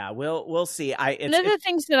 So yeah, we'll see. One of the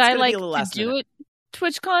things that I like to do at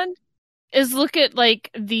TwitchCon is look at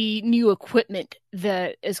the new equipment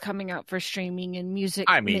that is coming out for streaming and music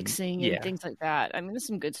mixing and things like that. I mean, there's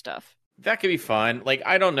some good stuff. That could be fun.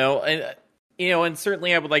 I don't know. And and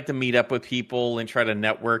certainly I would like to meet up with people and try to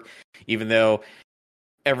network, even though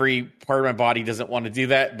every part of my body doesn't want to do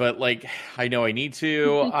that, but I know I need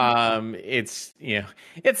to. It's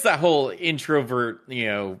it's that whole introvert,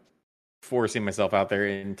 forcing myself out there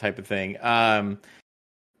and type of thing.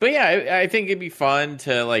 But yeah, I think it'd be fun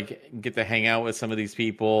to get to hang out with some of these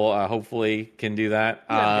people. Hopefully, can do that.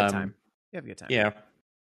 You have a good time. Yeah.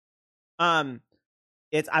 I'm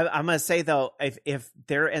gonna say though, if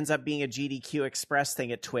there ends up being a GDQ Express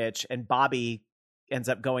thing at Twitch, and Bobby ends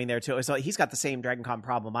up going there too, so he's got the same Dragon Con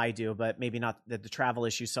problem I do, but maybe not the travel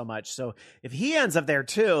issue so much. So if he ends up there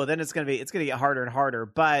too, then it's gonna get harder and harder.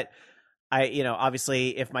 But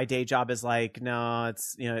obviously, if my day job is no,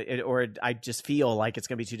 it's, or I just feel like it's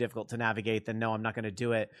going to be too difficult to navigate, then no, I'm not going to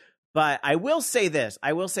do it. But I will say this.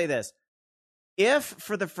 if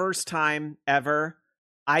for the first time ever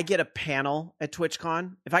I get a panel at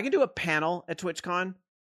TwitchCon, if I can do a panel at TwitchCon,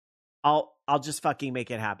 I'll just fucking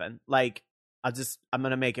make it happen. Like I'm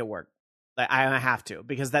gonna make it work. Like I have to,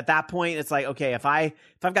 because at that point it's like, okay, if I've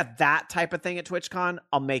got that type of thing at TwitchCon,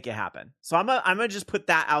 I'll make it happen. So I'm gonna just put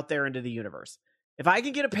that out there into the universe. If I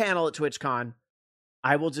can get a panel at TwitchCon,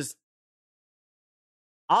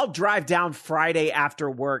 I'll drive down Friday after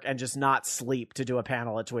work and just not sleep to do a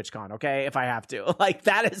panel at TwitchCon, okay? If I have to. Like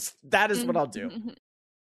that is what I'll do.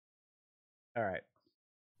 All right.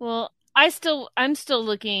 Well, I'm still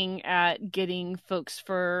looking at getting folks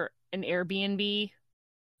for an Airbnb.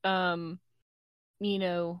 You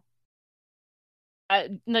know, I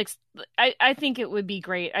think it would be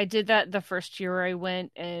great. I did that the first year I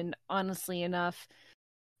went, and honestly enough,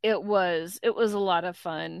 it was a lot of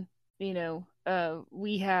fun. You know,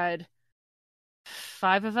 we had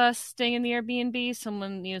 5 of us staying in the Airbnb.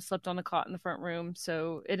 Someone, you know, slept on a cot in the front room,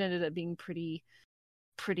 so it ended up being pretty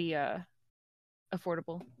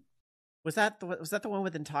affordable. Was that the one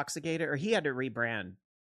with Intoxicated, or he had to rebrand?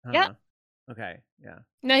 Yeah. Okay. Yeah.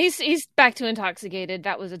 No, he's back to Intoxicated.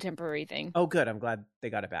 That was a temporary thing. Oh, good. I'm glad they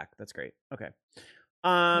got it back. That's great. Okay.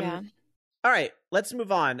 Yeah. All right, let's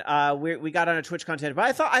move on. We got on a Twitch content,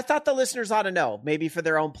 but I thought the listeners ought to know, maybe for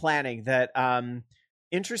their own planning, that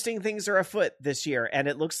interesting things are afoot this year, and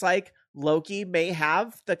it looks like Loki may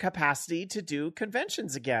have the capacity to do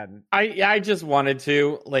conventions again. I just wanted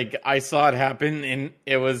to, like, I saw it happen, and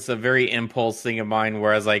it was a very impulse thing of mine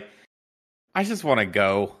where I was like, I just want to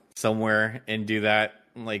go somewhere and do that.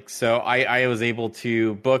 Like, so I was able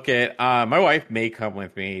to book it. My wife may come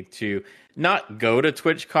with me to not go to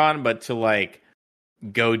TwitchCon, but to like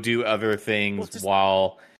go do other things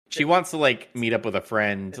while she wants to like meet up with a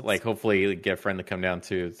friend, like hopefully get a friend to come down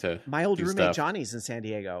to my old roommate stuff. Johnny's in San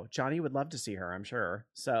Diego. Johnny would love to see her, I'm sure.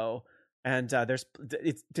 So, and there's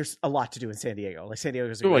a lot to do in San Diego. Like San Diego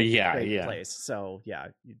is a great place. So yeah,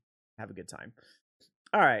 you have a good time.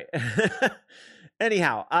 All right.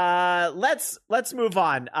 Anyhow, let's move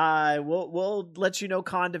on. We'll let you know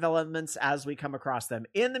con developments as we come across them.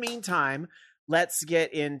 In the meantime, let's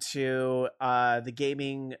get into the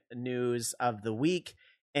gaming news of the week.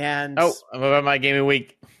 And about my gaming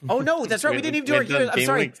week. Oh no, that's right. We didn't even do our. I'm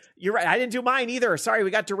sorry. Weeks. You're right. I didn't do mine either. Sorry,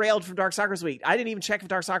 we got derailed from Dark Sakura's week. I didn't even check if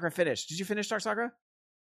Dark Sakura finished. Did you finish Dark Sakura?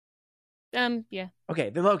 Yeah.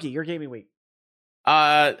 Okay, then Loki, your gaming week.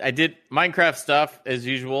 I did Minecraft stuff as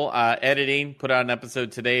usual. Editing, put out an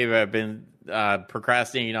episode today that I've been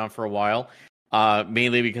procrastinating on for a while.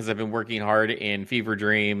 Mainly because I've been working hard in Fever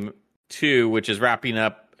Dream 2, which is wrapping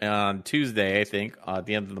up on Tuesday, I think, at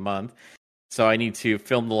the end of the month. So I need to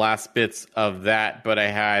film the last bits of that. But I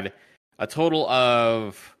had a total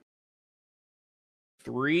of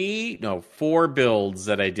 4 builds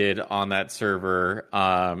that I did on that server.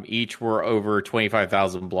 Each were over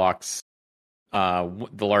 25,000 blocks. The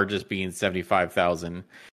largest being 75,000.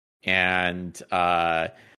 And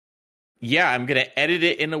I'm going to edit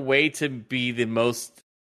it in a way to be the most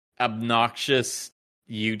obnoxious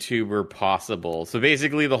YouTuber possible. So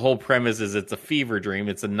basically the whole premise is it's a fever dream.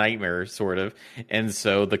 It's a nightmare, sort of. And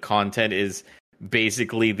so the content is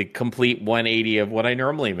basically the complete 180 of what I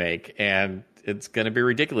normally make. And it's going to be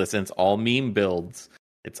ridiculous. And it's all meme builds.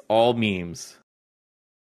 It's all memes.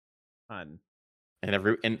 Fun. And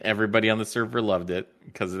everybody on the server loved it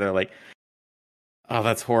because they're like, "Oh,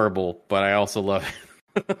 that's horrible," but I also love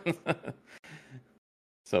it.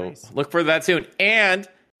 So nice. Look for that soon. And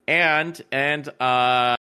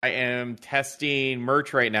I am testing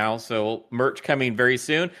merch right now, so merch coming very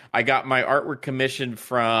soon. I got my artwork commissioned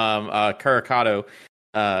from Caricato,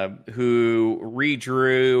 who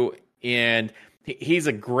redrew, and he's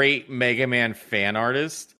a great Mega Man fan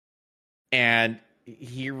artist, and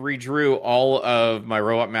he redrew all of my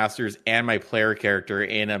Robot Masters and my player character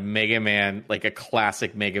in a Mega Man, like a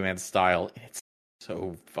classic Mega Man style. It's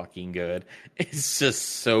so fucking good. It's just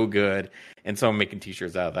so good. And so I'm making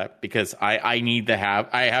t-shirts out of that because I need to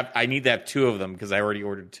have 2 of them because I already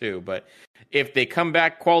ordered 2. But if they come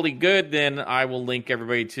back quality good, then I will link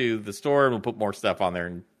everybody to the store and we'll put more stuff on there.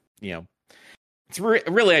 And, you know, it's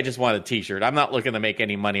really, I just want a t-shirt. I'm not looking to make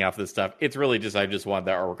any money off this stuff. It's really just, I just want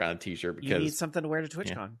the artwork on a t-shirt because you need something to wear to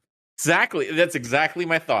TwitchCon. Yeah. Exactly. That's exactly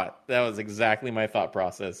my thought. That was exactly my thought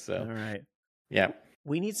process. So, all right. Yeah.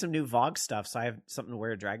 We need some new Vogue stuff, so I have something to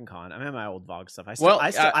wear at Dragon Con. I'm in my old Vogue stuff. I love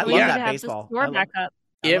that baseball.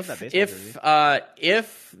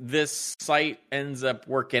 If this site ends up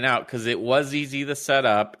working out, because it was easy to set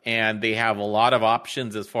up, and they have a lot of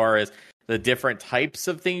options as far as the different types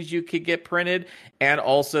of things you could get printed, and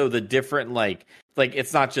also the different like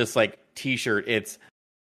it's not just like t-shirt, it's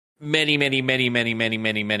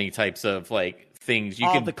many types of like things. You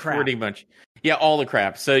All can the crap. pretty much, all the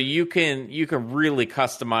crap. So you can really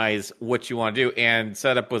customize what you want to do, and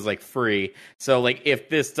setup was like free. So like if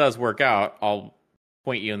this does work out, I'll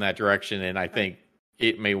point you in that direction, and I think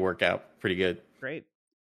it may work out pretty good. Great.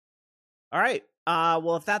 All right.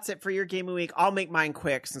 Well, if that's it for your gaming week, I'll make mine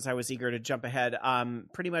quick since I was eager to jump ahead.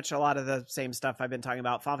 Pretty much a lot of the same stuff I've been talking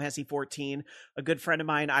about. Final Fantasy 14, a good friend of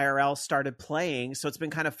mine, IRL, started playing. So it's been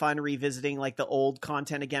kind of fun revisiting like the old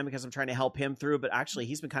content again because I'm trying to help him through. But actually,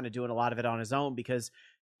 he's been kind of doing a lot of it on his own because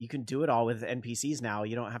you can do it all with NPCs now.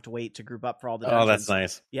 You don't have to wait to group up for all the dungeons. Oh, that's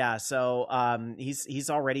nice. Yeah, so he's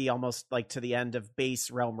already almost like to the end of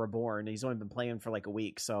base Realm Reborn. He's only been playing for like a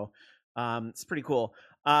week, so it's pretty cool.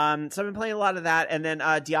 So I've been playing a lot of that, and then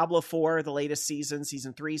Diablo 4, the latest season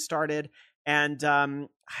 3 started, and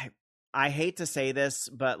I hate to say this,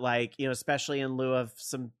 but like, you know, especially in lieu of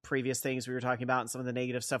some previous things we were talking about and some of the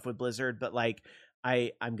negative stuff with Blizzard, but like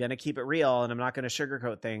I'm going to keep it real and I'm not going to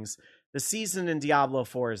sugarcoat things. The season in Diablo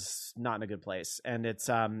 4 is not in a good place, and it's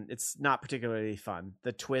not particularly fun.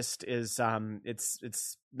 The twist is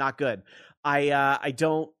it's not good. I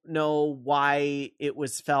don't know why it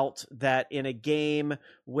was felt that in a game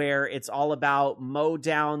where it's all about mow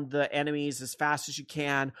down the enemies as fast as you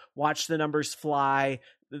can, watch the numbers fly,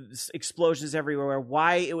 explosions everywhere,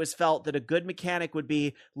 why it was felt that a good mechanic would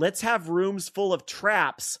be, let's have rooms full of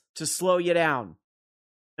traps to slow you down.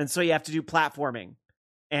 And so you have to do platforming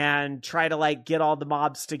and try to like get all the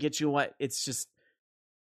mobs to get you what it's just,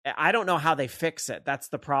 I don't know how they fix it. That's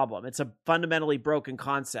the problem. It's a fundamentally broken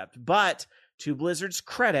concept, but to Blizzard's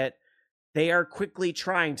credit, they are quickly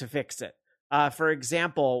trying to fix it. For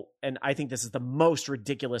example, and I think this is the most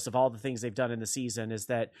ridiculous of all the things they've done in the season, is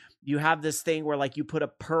that you have this thing where like you put a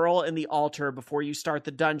pearl in the altar before you start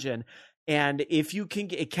the dungeon. And if you can,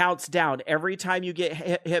 it counts down every time you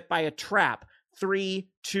get hit by a trap. 3,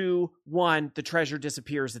 2, 1, the treasure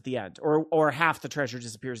disappears at the end, or half the treasure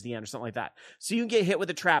disappears at the end, or something like that. So you can get hit with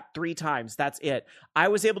a trap 3 times. That's it. I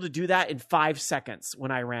was able to do that in 5 seconds when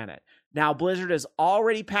I ran it. Now Blizzard has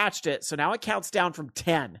already patched it, so now it counts down from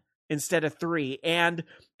 10 instead of 3, and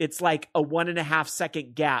it's like a 1.5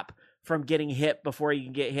 second gap from getting hit before you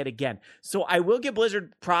can get hit again. So I will give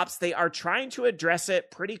Blizzard props. They are trying to address it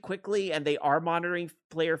pretty quickly, and they are monitoring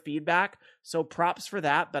player feedback. So props for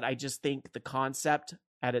that. But I just think the concept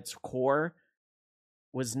at its core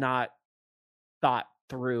was not thought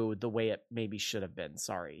through the way it maybe should have been.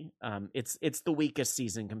 Sorry. It's the weakest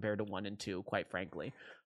season compared to 1 and 2, quite frankly.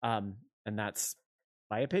 And that's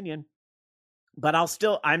my opinion. But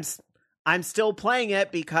I'm still playing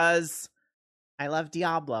it because I love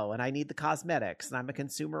Diablo and I need the cosmetics and I'm a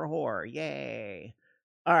consumer whore. Yay.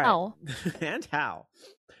 All right. Oh. And how?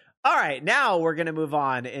 All right. Now we're going to move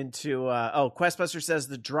on into, Questbuster says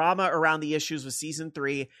the drama around the issues with season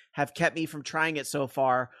 3 have kept me from trying it so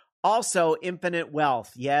far. Also, Infinite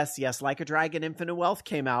Wealth. Yes. Like a Dragon, Infinite Wealth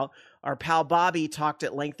came out. Our pal Bobby talked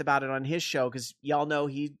at length about it on his show because y'all know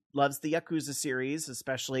he loves the Yakuza series,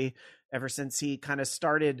 especially ever since he kind of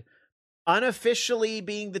started unofficially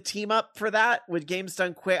being the team up for that with games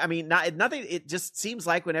done quick. I mean, nothing. It just seems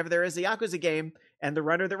like whenever there is a Yakuza game and the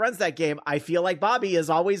runner that runs that game, I feel like Bobby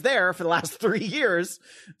is always there for the last 3 years.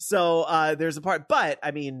 So there's a part, but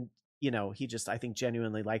I mean, you know, he just, I think,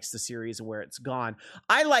 genuinely likes the series and where it's gone.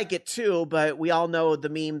 I like it too, but we all know the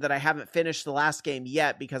meme that I haven't finished the last game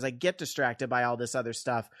yet because I get distracted by all this other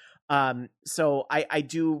stuff. So I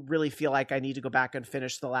do really feel like I need to go back and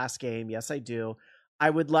finish the last game. Yes, I do. I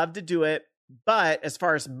would love to do it, but as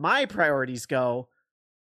far as my priorities go,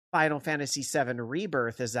 Final Fantasy VII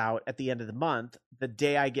Rebirth is out at the end of the month, the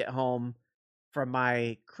day I get home from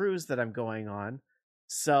my cruise that I'm going on.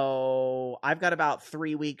 So I've got about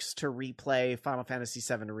 3 weeks to replay Final Fantasy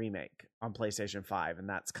VII Remake on PlayStation 5, and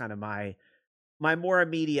that's kind of my more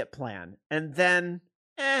immediate plan. And then,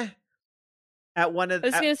 at one of I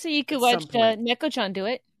was going to say you could watch Neko-chan do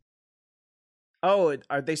it. Oh,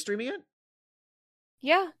 are they streaming it?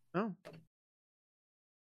 Yeah. Oh.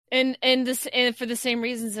 And for the same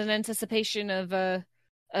reasons, in anticipation of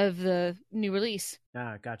the new release.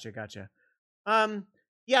 Ah, gotcha.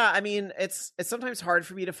 Yeah, I mean, it's sometimes hard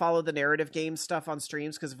for me to follow the narrative game stuff on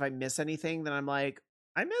streams because if I miss anything, then I'm like,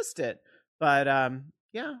 I missed it. But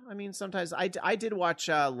yeah, I mean, sometimes I did watch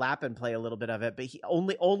Lappin play a little bit of it, but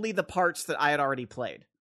only the parts that I had already played.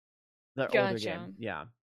 The older game, yeah.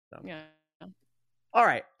 So. Yeah. All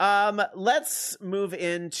right, let's move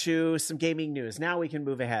into some gaming news. Now we can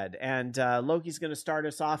move ahead, and Loki's going to start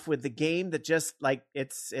us off with the game that just like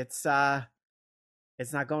it's not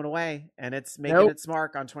going away, and it's making its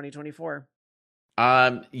mark on 2024.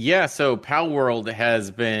 Yeah, so Pal World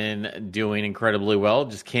has been doing incredibly well.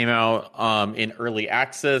 Just came out in early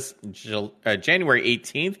access January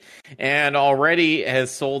 18th, and already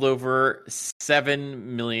has sold over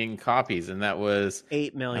 7 million copies, and that was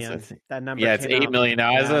 8 million. That number, yeah, it's 8 million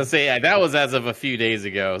now. I was gonna say that was as of a few days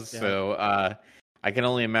ago. Yeah. So I can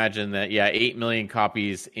only imagine that. Yeah, 8 million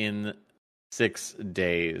copies in 6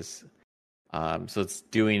 days. So it's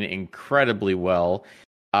doing incredibly well.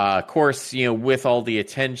 Of course, with all the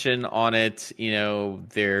attention on it,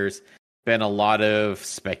 there's been a lot of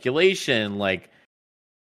speculation. Like,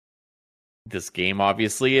 this game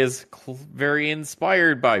obviously is very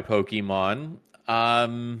inspired by Pokemon.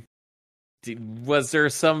 Was there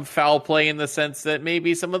some foul play in the sense that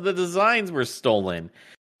maybe some of the designs were stolen?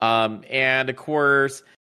 And of course,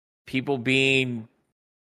 people being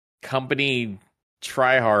company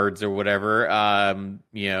tryhards or whatever,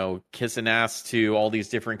 kissing ass to all these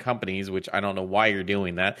different companies, which I don't know why you're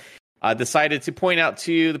doing that, decided to point out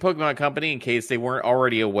to the Pokemon Company, in case they weren't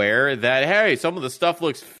already aware, that, hey, some of the stuff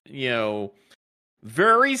looks,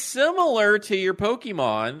 very similar to your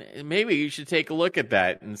Pokemon. Maybe you should take a look at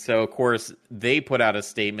that. And so, of course, they put out a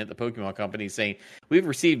statement, the Pokemon Company, saying, we've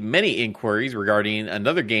received many inquiries regarding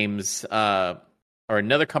another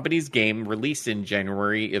company's game released in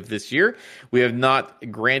January of this year. We have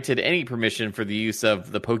not granted any permission for the use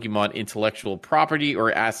of the Pokemon intellectual property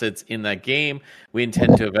or assets in that game. We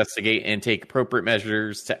intend to investigate and take appropriate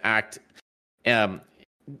measures to act,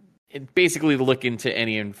 basically look into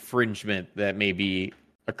any infringement that may be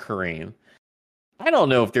occurring. I don't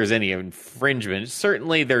know if there's any infringement.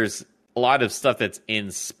 Certainly there's a lot of stuff that's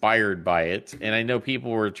inspired by it. And I know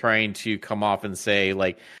people were trying to come off and say,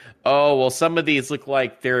 like, oh, well, some of these look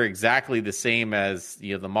like they're exactly the same as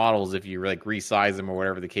the models if you like resize them or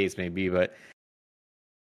whatever the case may be. But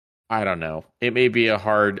I don't know. It may be a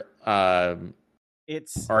hard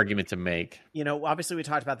argument to make. Obviously we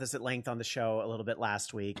talked about this at length on the show a little bit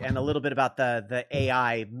last week, and a little bit about the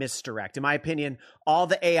AI misdirect. In my opinion, all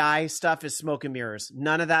the AI stuff is smoke and mirrors.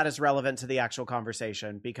 None of that is relevant to the actual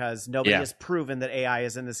conversation, because nobody has proven that AI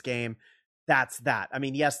is in this game. That's that. I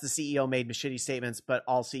mean, yes, the CEO made shitty statements, but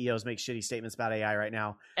all CEOs make shitty statements about AI right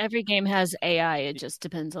now. Every game has AI. It just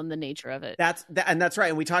depends on the nature of it. That's right.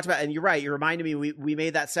 And we talked about, and you're right. You reminded me, we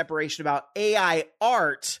made that separation about AI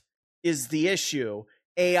art is the issue.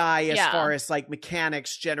 AI as far as like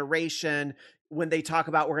mechanics, generation, when they talk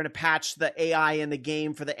about we're going to patch the AI in the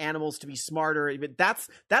game for the animals to be smarter. That's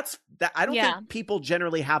I don't think people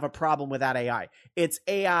generally have a problem with that AI. It's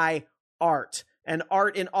AI art, and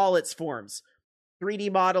art in all its forms.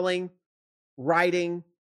 3D modeling, writing,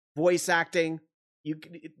 voice acting,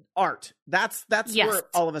 art. That's where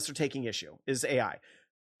all of us are taking issue, is AI.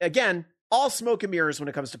 Again, all smoke and mirrors when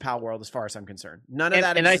it comes to Pal World, as far as I'm concerned. None of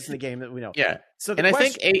that exists in the game that we know. Yeah. So I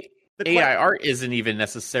think AI art isn't even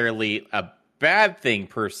necessarily a bad thing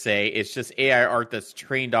per se. It's just AI art that's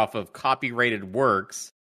trained off of copyrighted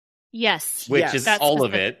works. Yes. Which is all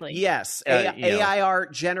of it. Yes. AI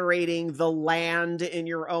art generating the land in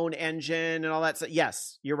your own engine and all that stuff.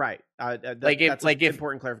 Yes, you're right. That's an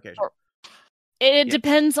important clarification. It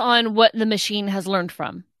depends on what the machine has learned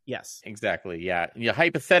from. Yes, exactly. Yeah.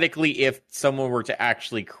 Hypothetically, if someone were to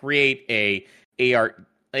actually create a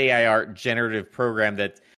AI art generative program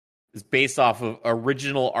that is based off of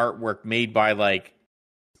original artwork made by like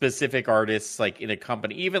specific artists, like in a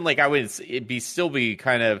company, even like I would still be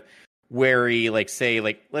kind of wary. Like, say,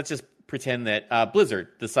 like, let's just pretend that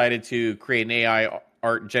Blizzard decided to create an AI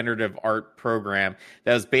generative art program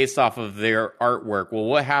that was based off of their artwork. Well,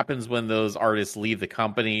 what happens when those artists leave the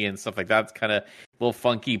company and stuff like that? It's kind of a little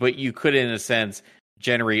funky, but you could, in a sense,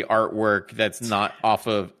 generate artwork that's not off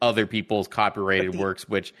of other people's copyrighted works,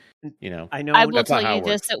 which, I know. I will tell you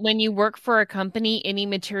this, that when you work for a company, any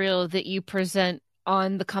material that you present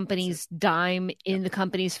on the company's dime, in the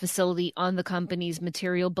company's facility, on the company's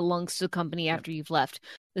material, belongs to the company after you've left.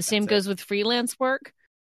 The same goes with freelance work.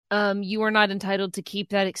 You are not entitled to keep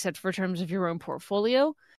that except for terms of your own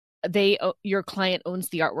portfolio. Your client owns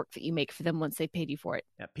the artwork that you make for them once they paid you for it.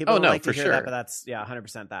 Yeah, people don't like to hear that, but that's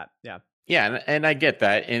 100% that. Yeah. Yeah, and I get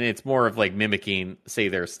that, and it's more of like mimicking, say,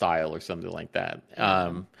 their style or something like that.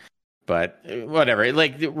 But whatever.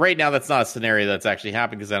 Like right now, that's not a scenario that's actually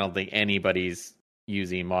happening, because I don't think anybody's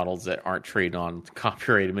using models that aren't trained on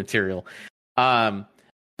copyrighted material.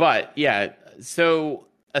 But yeah, so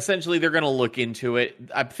essentially they're going to look into it.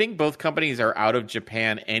 I think both companies are out of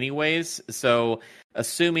Japan anyways, so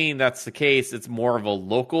assuming that's the case, it's more of a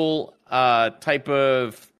local type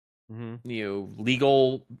of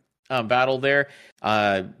legal battle there.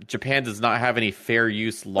 Japan does not have any fair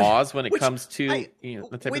use laws when it comes to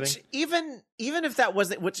that type of thing. Even if that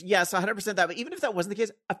wasn't, which yes, 100% that, but even if that wasn't the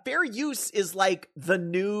case, a fair use is like the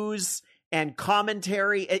news and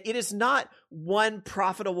commentary. It is not one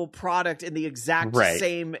profitable product in the exact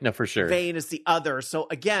same for sure. vein as the other. So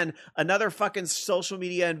again, another fucking social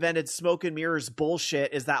media invented smoke and mirrors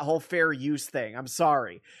bullshit is that whole fair use thing. I'm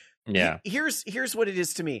sorry. Yeah. Here's what it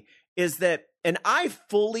is to me is that, and I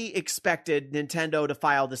fully expected Nintendo to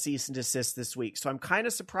file the cease and desist this week. So I'm kind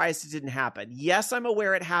of surprised it didn't happen. Yes, I'm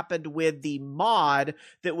aware it happened with the mod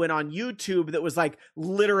that went on YouTube that was like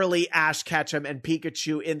literally Ash Ketchum and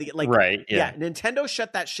Pikachu in the Yeah, Nintendo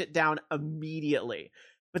shut that shit down immediately.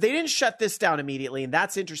 But they didn't shut this down immediately, and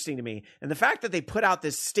that's interesting to me. And the fact that they put out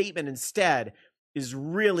this statement instead is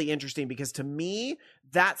really interesting because to me,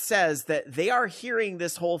 that says that they are hearing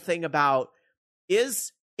this whole thing about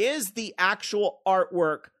is the actual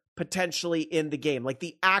artwork potentially in the game? Like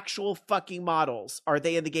the actual fucking models, are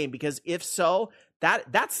they in the game? Because if so,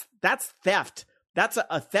 that's theft. That's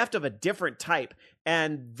a theft of a different type.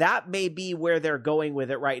 And that may be where they're going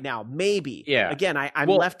with it right now. Maybe. Yeah. Again, I'm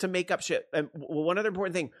left to make up shit. And one other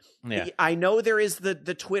important thing. Yeah. I know there is the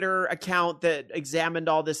Twitter account that examined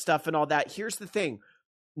all this stuff and all that. Here's the thing.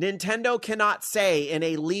 Nintendo cannot say in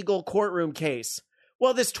a legal courtroom case,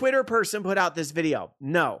 well, this Twitter person put out this video.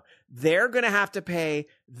 No, they're going to have to pay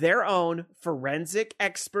their own forensic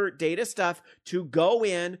expert data stuff to go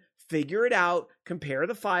in, figure it out, compare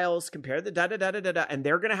the files, compare the da-da-da-da-da-da, and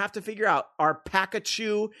they're going to have to figure out, are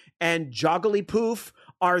Pikachu and Jogglypoof,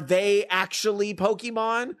 are they actually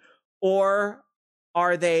Pokemon? Or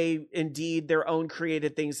are they indeed their own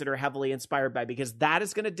created things that are heavily inspired by? Because that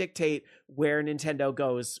is going to dictate where Nintendo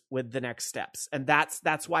goes with the next steps. And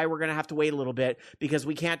that's why we're going to have to wait a little bit, because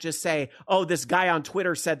we can't just say, oh, this guy on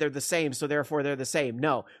Twitter said they're the same, so therefore they're the same.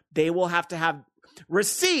 No, they will have to have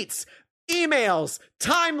receipts, emails,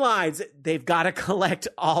 timelines. They've got to collect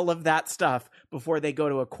all of that stuff before they go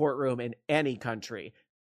to a courtroom in any country.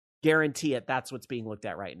 Guarantee it. That's what's being looked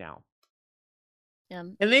at right now.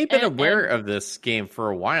 And they've been aware of this game for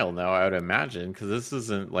a while now, I would imagine, because this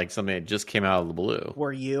isn't like something that just came out of the blue.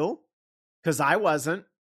 Were you? Because I wasn't.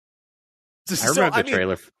 I remember the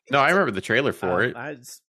trailer. I remember the trailer for it.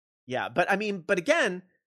 But again,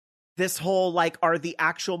 this whole like, are the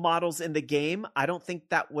actual models in the game? I don't think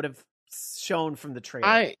that would have shown from the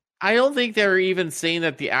trailer. I don't think they're even saying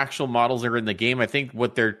that the actual models are in the game. I think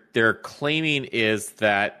what they're claiming is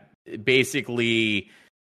that basically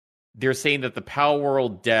they're saying that the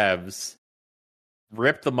Palworld devs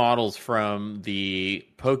ripped the models from the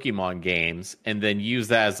Pokemon games and then use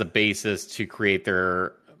that as a basis to create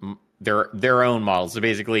their own models. So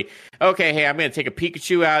basically, okay, hey, I'm going to take a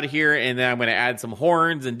Pikachu out of here and then I'm going to add some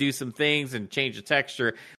horns and do some things and change the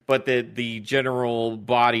texture, but the general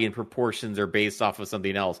body and proportions are based off of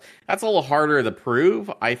something else. That's a little harder to prove,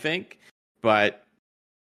 I think, but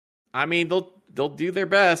I mean, they'll do their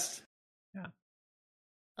best.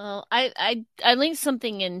 Well, I linked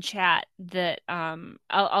something in chat that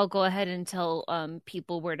I'll go ahead and tell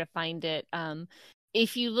people where to find it.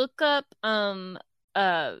 If you look up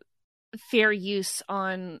fair use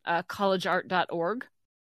on collegeart.org,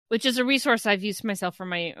 which is a resource I've used myself for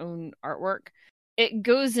my own artwork, it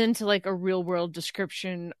goes into like a real world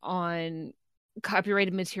description on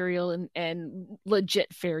copyrighted material and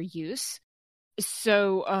legit fair use.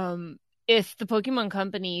 So if the Pokemon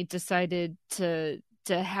Company decided to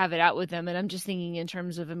have it out with them, and I'm just thinking in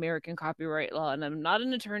terms of American copyright law, and I'm not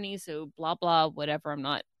an attorney, so blah blah whatever, I'm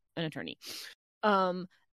not an attorney.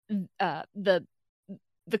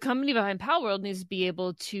 The company behind Palworld needs to be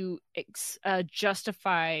able to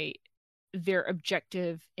justify their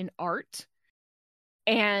objective in art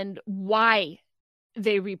and why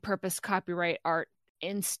they repurpose copyright art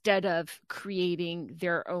instead of creating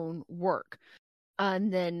their own work.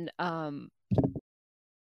 And then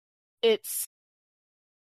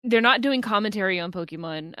they're not doing commentary on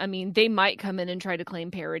Pokemon. I mean, they might come in and try to claim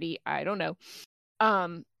parody. I don't know.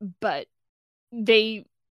 But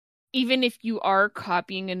even if you are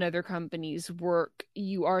copying another company's work,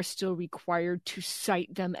 you are still required to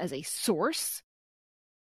cite them as a source,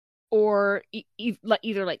 or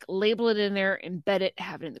either like label it in there, embed it,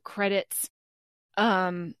 have it in the credits,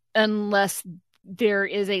 unless there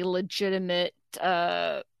is a legitimate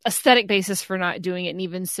aesthetic basis for not doing it. And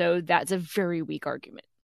even so, that's a very weak argument.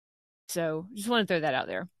 So just want to throw that out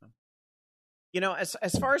there. You know, as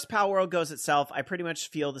far as Palworld goes itself, I pretty much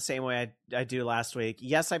feel the same way I do last week.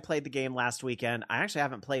 Yes, I played the game last weekend. I actually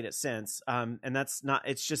haven't played it since. And that's not,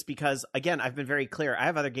 it's just because, again, I've been very clear. I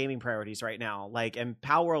have other gaming priorities right now. And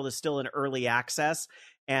Palworld is still in early access.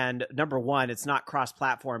 And number one, it's not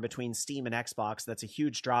cross-platform between Steam and Xbox. That's a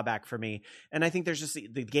huge drawback for me. And I think there's just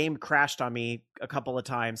the game crashed on me a couple of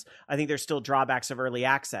times. I think there's still drawbacks of early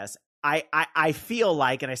access. I feel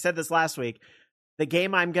like, and I said this last week, the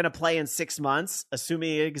game I'm going to play in 6 months,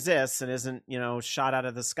 assuming it exists and isn't, shot out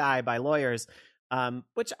of the sky by lawyers,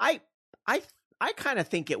 which I kind of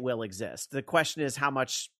think it will exist. The question is, how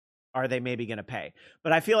much are they maybe going to pay?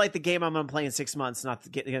 But I feel like the game I'm going to play in 6 months is not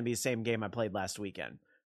going to be the same game I played last weekend.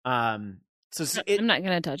 I'm not going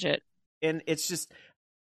to touch it. And it's just,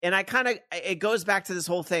 and it goes back to this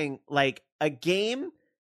whole thing, like a game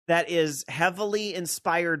that is heavily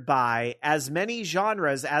inspired by as many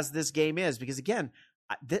genres as this game is, because again,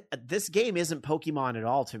 this game isn't Pokemon at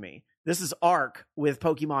all to me. This is Ark with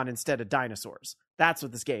Pokemon instead of dinosaurs. That's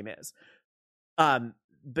what this game is.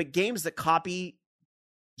 But games that copy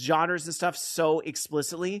genres and stuff so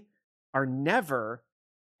explicitly are never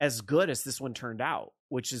as good as this one turned out,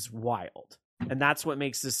 which is wild. And that's what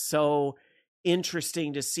makes this so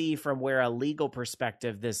interesting to see from where a legal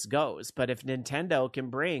perspective this goes. But if Nintendo can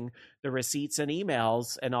bring the receipts and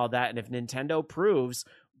emails and all that, and if Nintendo proves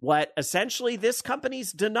what essentially this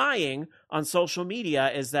company's denying on social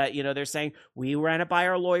media is that, they're saying, we ran it by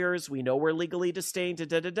our lawyers, we know we're legally distinct,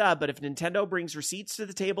 but if Nintendo brings receipts to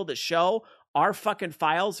the table that show our fucking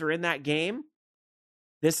files are in that game,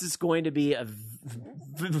 this is going to be a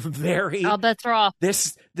very... All bets are off.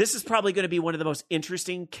 This is probably going to be one of the most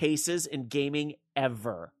interesting cases in gaming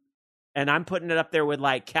ever. And I'm putting it up there with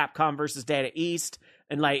like Capcom versus Data East.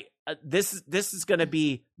 And like, this is going to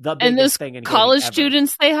be the biggest thing in gaming college ever.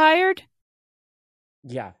 Students they hired?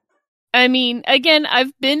 Yeah. I mean, again,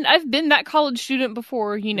 I've been that college student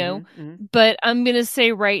before, but I'm going to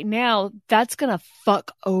say right now, that's going to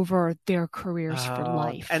fuck over their careers for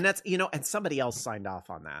life. And that's, and somebody else signed off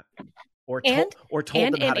on that or told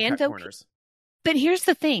them how to cut corners. But here's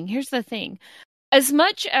the thing. As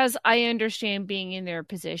much as I understand being in their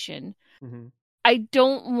position, I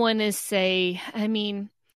don't want to say,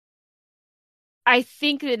 I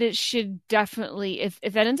think that it should definitely, if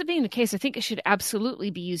that ends up being the case, I think it should absolutely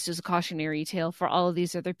be used as a cautionary tale for all of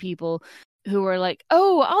these other people who are like,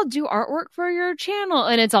 oh, I'll do artwork for your channel.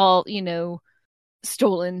 And it's all,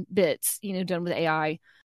 stolen bits, done with AI.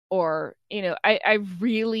 Or, I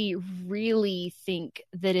really, really think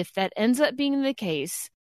that if that ends up being the case,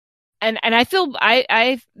 and I feel,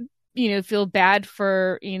 I feel bad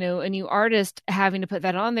for, a new artist having to put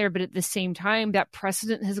that on there. But at the same time, that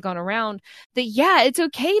precedent has gone around that, yeah, it's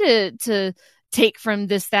okay to take from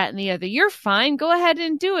this, that, and the other. You're fine. Go ahead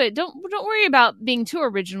and do it. Don't worry about being too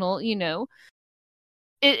original.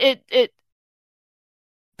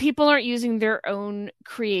 People aren't using their own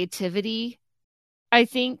creativity, I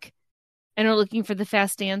think, and are looking for the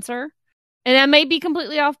fast answer. And that may be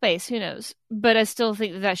completely off base. Who knows? But I still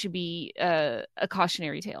think that should be a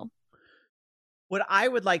cautionary tale. What I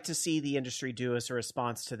would like to see the industry do as a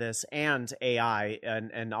response to this and AI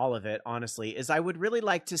and all of it, honestly, is I would really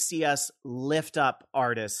like to see us lift up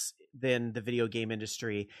artists in the video game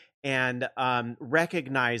industry and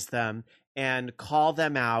recognize them and call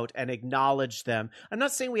them out and acknowledge them. I'm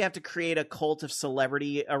not saying we have to create a cult of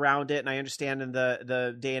celebrity around it, and I understand in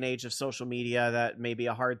the day and age of social media that may be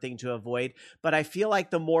a hard thing to avoid, but I feel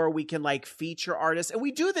like the more we can like feature artists, and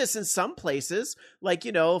we do this in some places, like,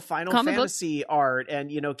 Final Fantasy art and,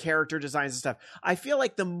 character designs and stuff. I feel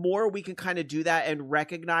like the more we can kind of do that and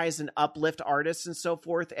recognize and uplift artists and so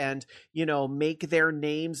forth and, make their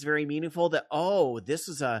names very meaningful, that, oh, this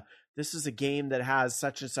is a game that has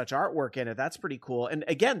such and such artwork in it. That's pretty cool. And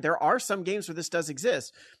again, there are some games where this does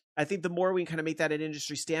exist. I think the more we kind of make that an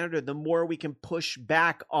industry standard, the more we can push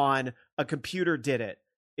back on a computer did it.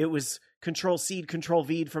 It was Control-C,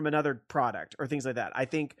 Control-V from another product or things like that. I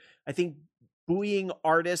think buoying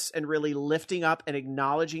artists and really lifting up and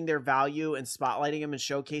acknowledging their value and spotlighting them and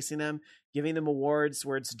showcasing them, giving them awards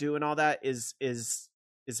where it's due and all that is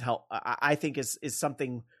help. I think is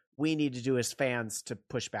something we need to do as fans to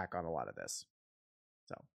push back on a lot of this.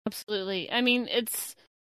 So absolutely. It's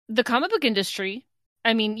the comic book industry.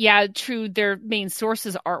 Yeah, true. Their main source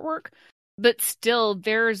is artwork, but still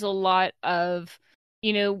there's a lot of,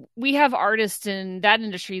 we have artists in that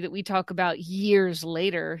industry that we talk about years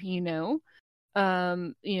later, we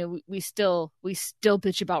still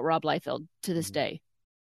bitch about Rob Liefeld to this day,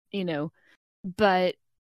 but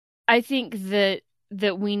I think that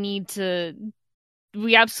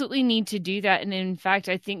we absolutely need to do that. And in fact,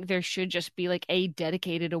 I think there should just be like a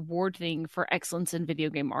dedicated award thing for excellence in video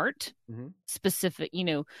game art, specific,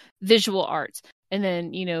 visual arts. And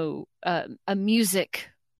then, a music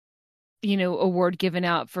award given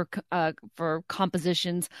out for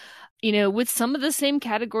compositions, with some of the same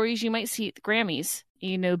categories you might see at the Grammys,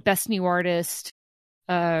 best new artist,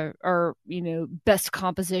 or best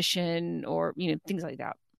composition, or things like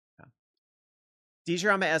that.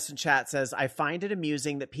 Djrama S in chat says, I find it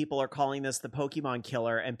amusing that people are calling this the Pokemon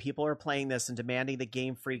killer, and people are playing this and demanding that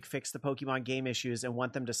Game Freak fix the Pokemon game issues and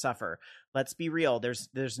want them to suffer. Let's be real.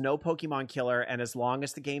 There's no Pokemon killer, and as long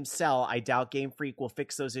as the games sell, I doubt Game Freak will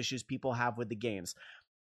fix those issues people have with the games.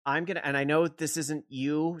 And I know this isn't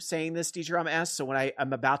you saying this, Djrama S, so when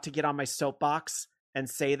I'm about to get on my soapbox and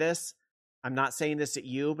say this, I'm not saying this at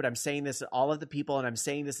you, but I'm saying this at all of the people, and I'm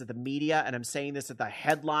saying this at the media, and I'm saying this at the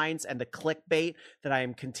headlines and the clickbait that I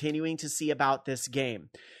am continuing to see about this game.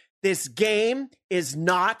 This game is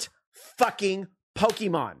not fucking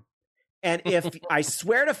Pokemon. And if I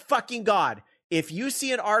swear to fucking God, if you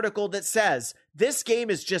see an article that says this game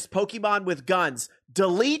is just Pokemon with guns,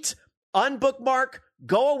 delete, unbookmark,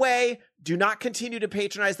 go away. Do not continue to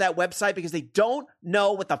patronize that website because they don't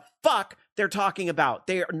know what the fuck they're talking about.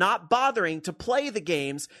 They are not bothering to play the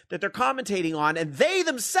games that they're commentating on, and they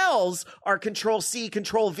themselves are Control-C,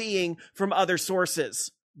 Control-Ving from other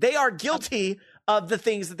sources. They are guilty of the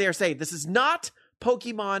things that they're saying. This is not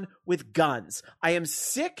Pokemon with guns. I am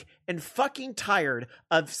sick and fucking tired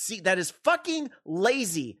of that is fucking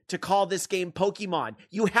lazy to call this game Pokemon.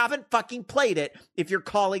 You haven't fucking played it if you're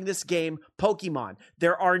calling this game Pokemon.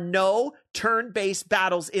 There are no turn-based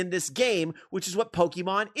battles in this game, which is what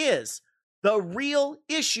Pokemon is. The real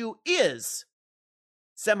issue is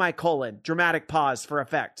semicolon, dramatic pause for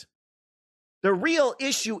effect. The real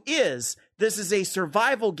issue is this is a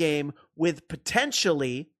survival game with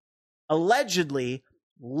potentially, allegedly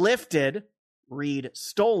lifted, read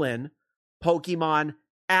stolen, Pokemon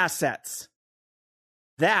assets.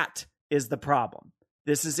 That is the problem.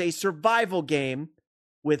 This is a survival game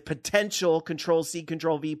with potential Control-C,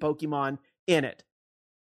 Control-V Pokemon in it.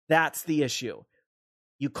 That's the issue.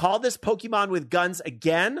 You call this Pokemon with guns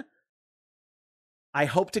again, I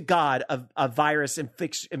hope to God a virus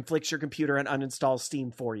inflicts your computer and uninstalls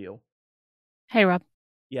Steam for you. Hey, Rob.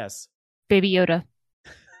 Yes. Baby Yoda.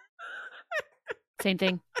 Same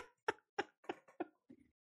thing.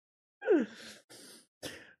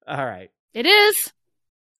 All right. It is.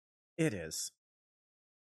 It is.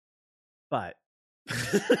 But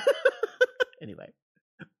anyway.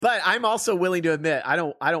 But I'm also willing to admit I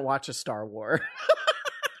don't watch a Star War.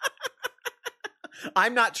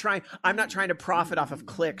 I'm not trying to profit off of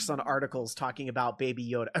clicks on articles talking about Baby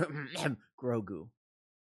Yoda Grogu.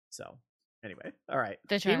 So anyway, all right.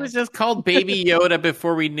 He was just called Baby Yoda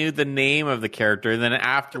before we knew the name of the character. And then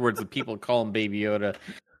afterwards, the people call him Baby Yoda.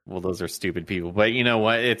 Well, those are stupid people. But you know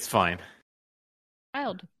what? It's fine.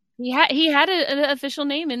 Child. He had an official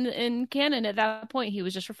name in canon at that point. He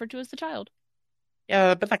was just referred to as the child.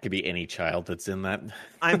 Yeah, but that could be any child that's in that.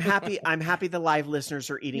 I'm happy the live listeners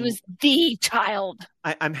are eating. He was the child.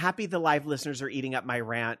 I'm happy the live listeners are eating up my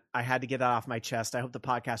rant. I had to get that off my chest. I hope the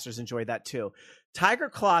podcasters enjoyed that too. Tiger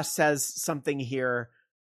Claw says something here.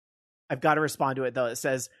 I've got to respond to it though. It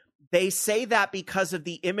says, they say that because of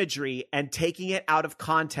the imagery and taking it out of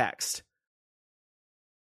context.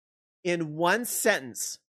 In one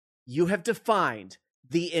sentence, you have defined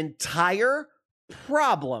the entire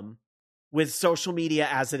problem with social media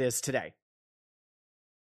as it is today.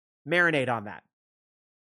 Marinate on that.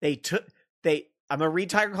 I'm going to read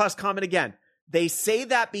Tiger Claw's comment again. They say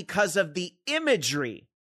that because of the imagery,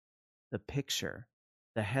 the picture,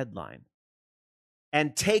 the headline,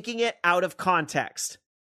 and taking it out of context.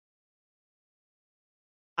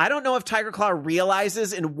 I don't know if Tiger Claw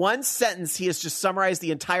realizes in one sentence he has just summarized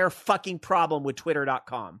the entire fucking problem with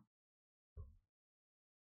Twitter.com.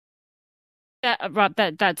 Rob,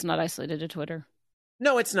 that's not isolated to Twitter.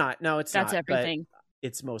 No, it's not. No, it's that's not. Everything.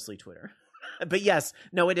 It's mostly Twitter. But yes,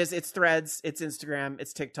 no, it is. It's Threads. It's Instagram.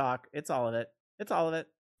 It's TikTok. It's all of it. It's all of it.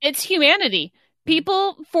 It's humanity.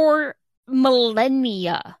 People for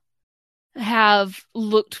millennia have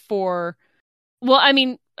looked for. Well, I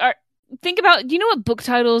mean, think about. Do you know what book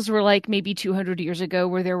titles were like maybe 200 years ago,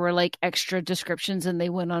 where there were like extra descriptions and they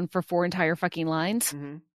went on for 4 entire fucking lines?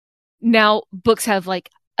 Mm-hmm. Now books have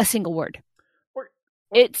like a single word.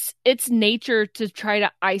 It's nature to try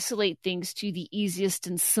to isolate things to the easiest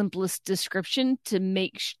and simplest description to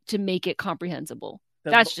make it comprehensible.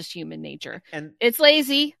 That's just human nature, and it's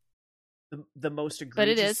lazy. The most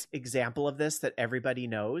egregious example of this that everybody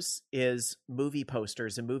knows is movie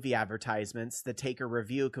posters and movie advertisements that take a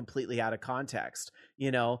review completely out of context.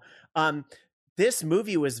 You know, this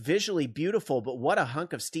movie was visually beautiful, but what a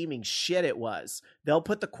hunk of steaming shit it was. They'll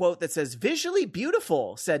put the quote that says "visually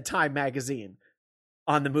beautiful," said Time magazine.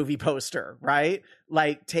 on the movie poster, right?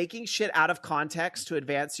 Like taking shit out of context to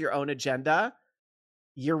advance your own agenda.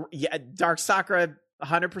 Dark Sakura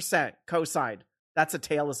 100% co-signed. That's a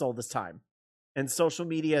tale as old as time. And social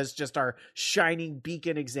media is just our shining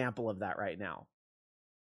beacon example of that right now.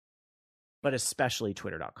 But especially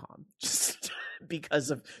twitter.com. Just because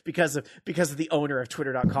of the owner of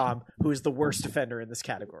twitter.com, who is the worst offender in this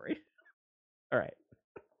category. All right.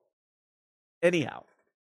 Anyhow,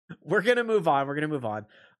 we're going to move on.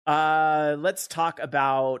 Let's talk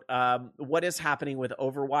about what is happening with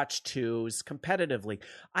Overwatch 2's competitively.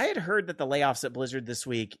 I had heard that the layoffs at Blizzard this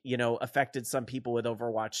week, affected some people with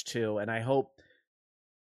Overwatch 2, and I hope,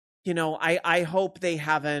 I hope they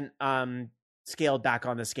haven't scaled back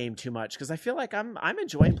on this game too much, because I feel like I'm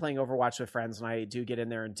enjoying playing Overwatch with friends when I do get in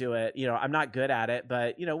there and do it. I'm not good at it,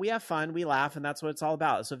 but we have fun, we laugh, and that's what it's all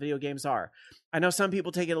about. That's what video games are. I know some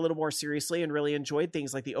people take it a little more seriously and really enjoyed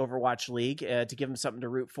things like the Overwatch League to give them something to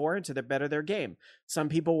root for and to better their game. Some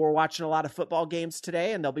people were watching a lot of football games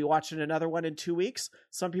today, and they'll be watching another one in 2 weeks.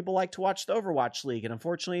 Some people like to watch the Overwatch League, and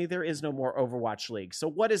unfortunately there is no more Overwatch League. So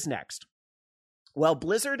what is next? Well,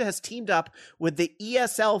 Blizzard has teamed up with the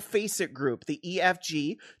ESL Faceit Group, the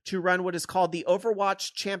EFG, to run what is called the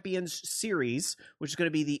Overwatch Champions Series, which is going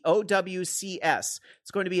to be the OWCS.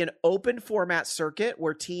 It's going to be an open format circuit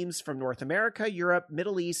where teams from North America, Europe,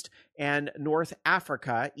 Middle East, and North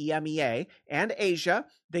Africa, EMEA, and Asia,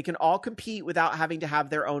 they can all compete without having to have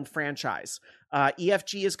their own franchise.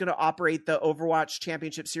 EFG is going to operate the Overwatch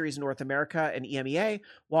Championship Series in North America and EMEA,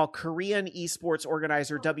 while Korean esports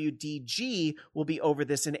organizer WDG will be over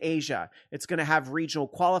this in Asia. It's going to have regional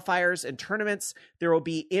qualifiers and tournaments. There will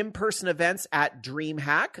be in-person events at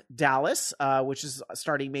DreamHack Dallas, which is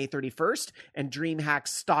starting May 31st, and DreamHack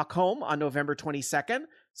Stockholm on November 22nd.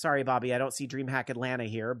 Sorry, Bobby, I don't see DreamHack Atlanta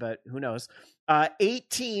here, but who knows? 8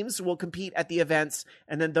 teams will compete at the events,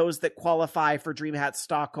 and then those that qualify for DreamHack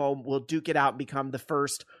Stockholm will duke it out and become the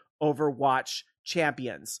first Overwatch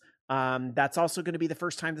champions. That's also going to be the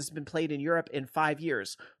first time this has been played in Europe in 5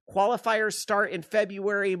 years. Qualifiers start in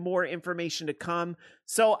February, more information to come.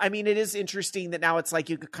 So, I mean, it is interesting that now it's like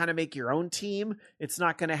you could kind of make your own team. It's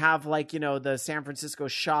not going to have like, the San Francisco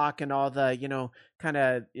Shock and all the, kind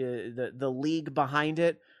of the league behind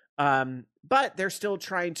it. But they're still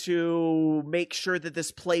trying to make sure that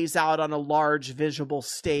this plays out on a large visible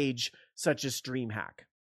stage such as DreamHack.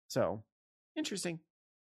 So, interesting.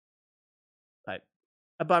 But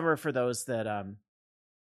a bummer for those that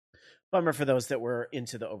were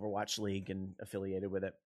into the Overwatch League and affiliated with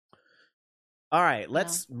it. All right,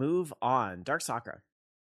 let's move on. Dark Sakura.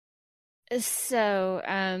 So,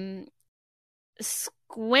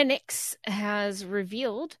 Squenix has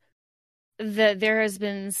revealed that there has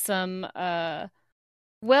been some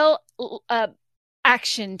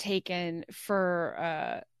action taken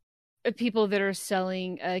for people that are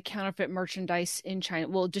selling counterfeit merchandise in China.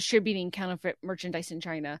 Well, distributing counterfeit merchandise in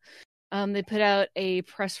China. They put out a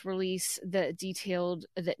press release that detailed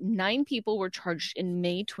that 9 people were charged in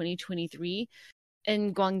May 2023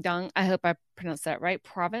 in Guangdong, I hope I pronounced that right,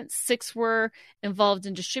 province. 6 were involved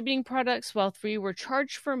in distributing products, while 3 were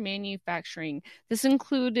charged for manufacturing. This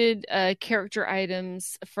included character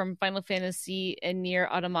items from Final Fantasy and Nier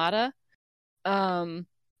Automata.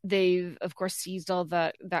 They've, of course, seized all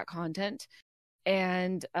that content.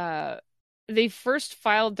 And they first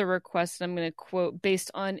filed the request, and I'm going to quote,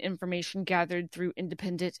 based on information gathered through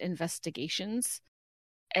independent investigations.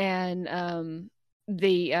 And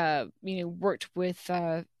they worked with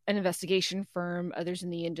an investigation firm, others in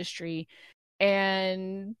the industry,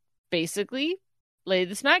 and basically laid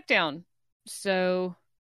the smackdown. So,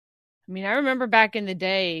 I mean, I remember back in the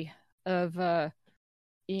day of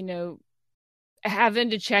having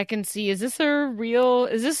to check and see, is this a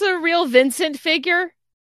real Vincent figure?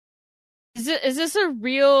 Is this a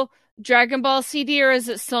real Dragon Ball CD, or is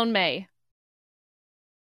it Sonmei?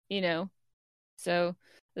 So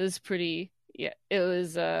it was pretty. Yeah, it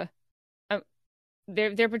was.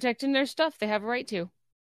 They're protecting their stuff. They have a right to.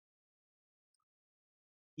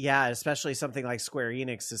 Yeah, especially something like Square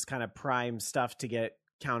Enix is kind of prime stuff to get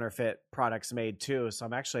counterfeit products made too. So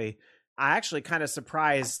I actually kind of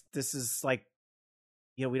surprised. This is like,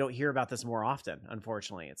 we don't hear about this more often.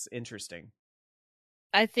 Unfortunately, it's interesting.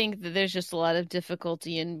 I think that there's just a lot of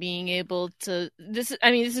difficulty in being able to. This is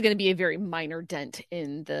going to be a very minor dent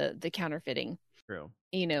in the counterfeiting. True.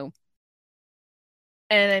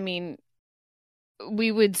 And I mean,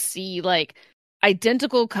 we would see like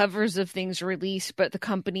identical covers of things released, but the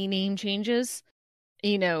company name changes.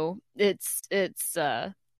 It's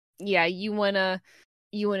you wanna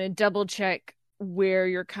double check where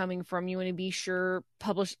you're coming from. You want to be sure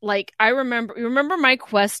publish. Like I remember my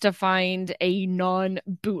quest to find a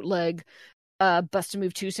non-bootleg Bust a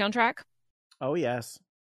Move 2 soundtrack. Oh yes.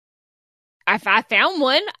 I found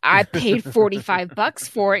one. I paid $45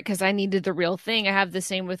 for it because I needed the real thing. I have the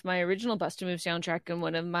same with my original Bust a Move soundtrack in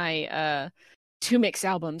one of my 2 mix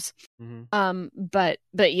albums. Mm-hmm. But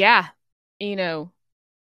yeah, you know,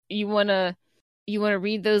 you wanna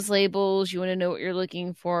read those labels. You want to know what you're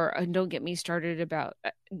looking for. And don't get me started about.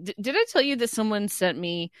 Did I tell you that someone sent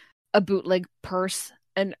me a bootleg purse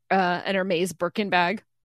and an Hermes Birkin bag?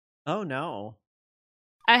 Oh no.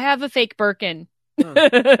 I have a fake Birkin.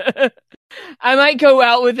 Huh. I might go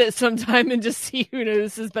out with it sometime and just see who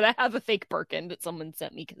notices, but I have a fake Birkin that someone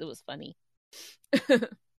sent me because it was funny. But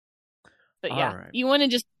yeah, right. You want to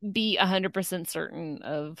just be 100% certain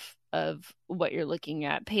of what you're looking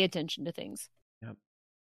at. Pay attention to things. Yep.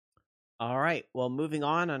 All right. Well, moving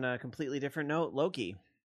on a completely different note, Loki.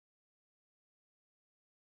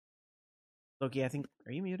 Loki, I think,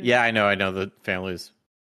 are you muted? Yeah, I know. The family's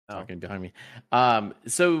talking behind me.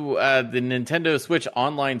 So the Nintendo Switch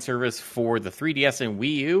online service for the 3DS and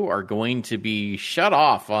Wii U are going to be shut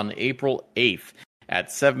off on April 8th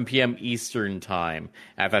at 7 p.m. Eastern Time.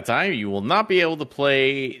 At that time, you will not be able to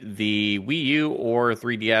play the Wii U or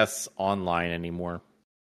 3DS online anymore.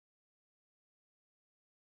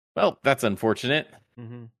 Well, that's unfortunate.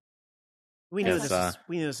 Mm-hmm. We knew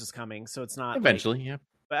this was coming, so it's not eventually. Yeah.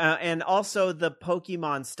 And also, the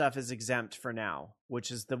Pokemon stuff is exempt for now,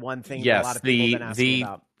 which is the one thing yes, a lot of people have been asking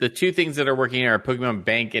about. The 2 things that are working are Pokemon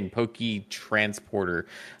Bank and Poke Transporter.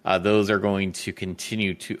 Those are going to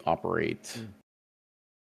continue to operate.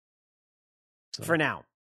 So, for now.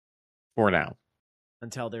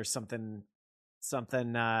 Until there's something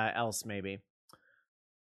else, maybe.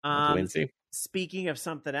 Wait and see. Speaking of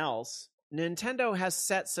something else, Nintendo has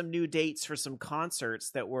set some new dates for some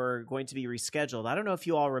concerts that were going to be rescheduled. I don't know if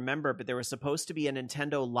you all remember, but there was supposed to be a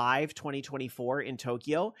Nintendo Live 2024 in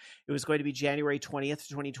Tokyo. It was going to be January 20th to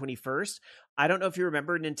 2021. I don't know if you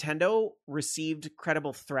remember, Nintendo received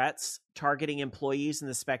credible threats targeting employees and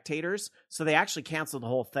the spectators, so they actually canceled the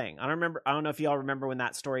whole thing. I don't know if you all remember when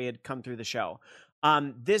that story had come through the show.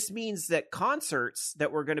 This means that concerts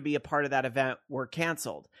that were going to be a part of that event were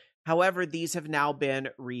canceled. However, these have now been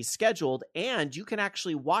rescheduled, and you can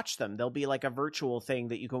actually watch them. They'll be like a virtual thing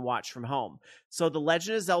that you can watch from home. So the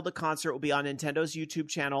Legend of Zelda concert will be on Nintendo's YouTube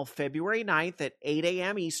channel February 9th at 8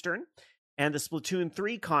 a.m. Eastern, and the Splatoon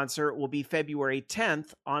 3 concert will be February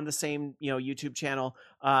 10th on the same YouTube channel,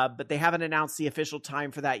 but they haven't announced the official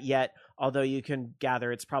time for that yet, although you can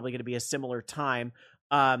gather it's probably going to be a similar time.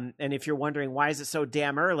 And if you're wondering why is it so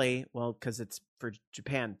damn early, well, because it's for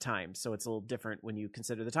Japan time, so it's a little different when you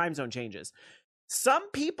consider the time zone changes. Some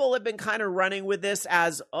people have been kind of running with this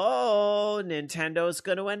as, Nintendo's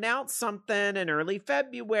going to announce something in early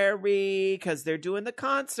February because they're doing the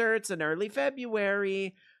concerts in early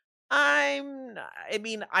February. I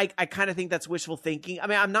kind of think that's wishful thinking. I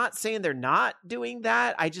mean, I'm not saying they're not doing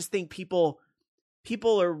that. I just think people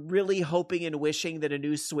are really hoping and wishing that a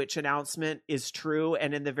new Switch announcement is true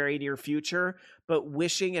and in the very near future, but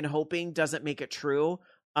wishing and hoping doesn't make it true.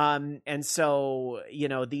 And so,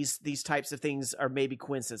 these types of things are maybe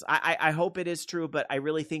coincidence. I hope it is true, but I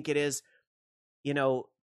really think it is,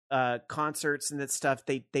 concerts and that stuff.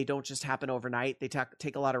 They don't just happen overnight. They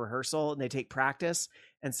take a lot of rehearsal and they take practice.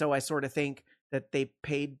 And so I sort of think that they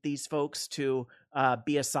paid these folks to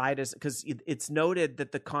be aside because it's noted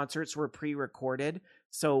that the concerts were pre-recorded.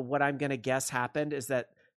 So what I'm going to guess happened is that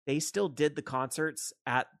they still did the concerts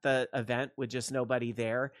at the event with just nobody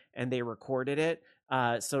there, and they recorded it.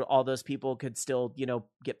 So all those people could still,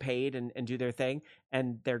 get paid and do their thing.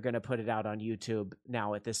 And they're going to put it out on YouTube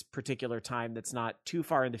now at this particular time. That's not too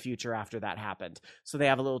far in the future after that happened. So they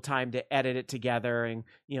have a little time to edit it together and,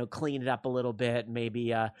 clean it up a little bit,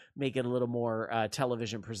 maybe make it a little more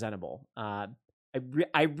television presentable.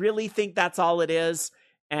 I really think that's all it is.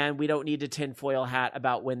 And we don't need a tinfoil hat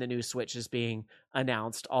about when the new Switch is being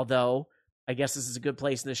announced. Although I guess this is a good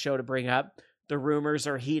place in the show to bring up the rumors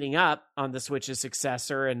are heating up on the Switch's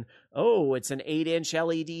successor, and it's an 8-inch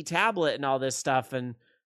LED tablet and all this stuff. And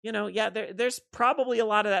there's probably a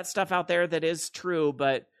lot of that stuff out there that is true,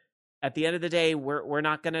 but at the end of the day, we're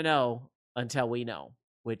not going to know until we know,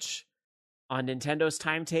 which on Nintendo's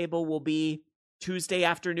timetable will be Tuesday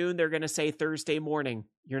afternoon. They're going to say Thursday morning.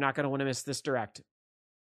 You're not going to want to miss this direct.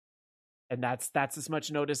 And that's as much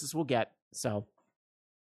notice as we'll get. So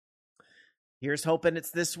here's hoping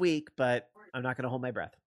it's this week, but I'm not going to hold my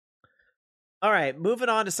breath. All right, moving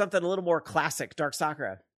on to something a little more classic. Dark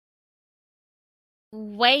Sakura.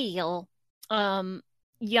 Well,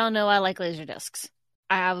 y'all know I like Laserdiscs.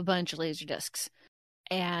 I have a bunch of Laserdiscs.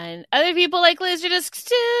 And other people like Laserdiscs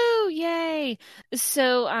too! Yay!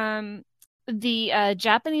 So, the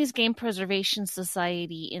Japanese Game Preservation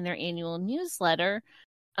Society, in their annual newsletter,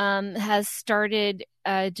 has started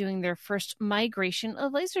doing their first migration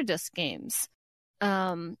of Laserdisc games.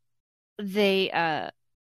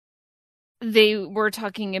 They were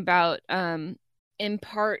talking about, in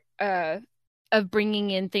part, of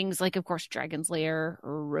bringing in things like, of course, Dragon's Lair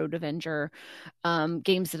or Road Avenger,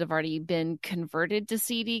 games that have already been converted to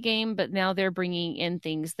CD game, but now they're bringing in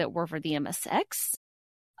things that were for the MSX.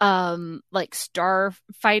 Like Star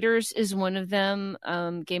Fighters is one of them,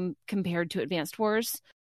 game compared to Advanced Wars.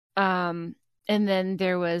 And then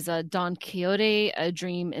there was Don Quixote, A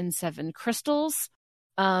Dream in Seven Crystals,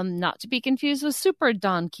 not to be confused with Super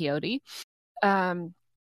Don Quixote. But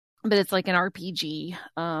it's like an RPG,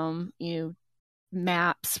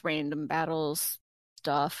 maps, random battles,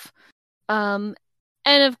 stuff. And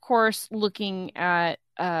of course, looking at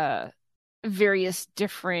various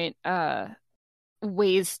different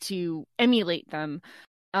ways to emulate them.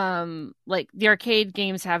 Like the arcade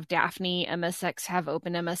games have Daphne, MSX have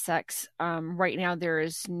OpenMSX. Right now there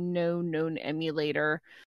is no known emulator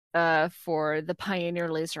for the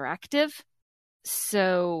Pioneer Laseractive.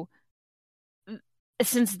 So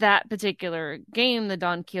since that particular game, the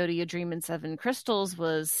Don Quixote, A Dream in Seven Crystals,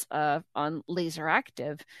 was on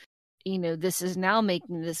Laseractive, this is now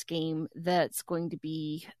making this game that's going to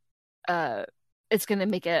be, it's going to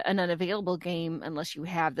make an unavailable game unless you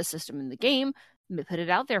have the system in the game. Put it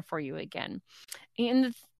out there for you again.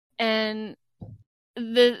 And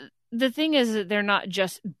the thing is that they're not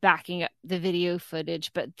just backing up the video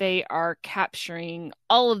footage, but they are capturing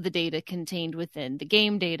all of the data contained within the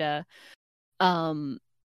game data.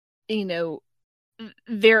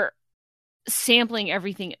 They're sampling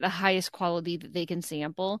everything at the highest quality that they can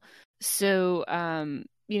sample. So,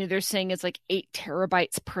 they're saying it's like 8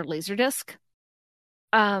 terabytes per Laserdisc.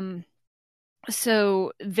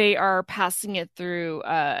 So they are passing it through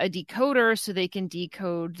a decoder so they can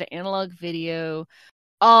decode the analog video,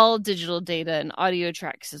 all digital data and audio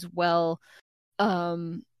tracks as well.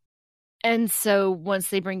 And so once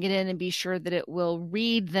they bring it in and be sure that it will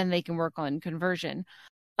read, then they can work on conversion.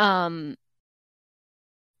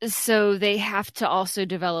 So they have to also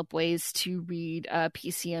develop ways to read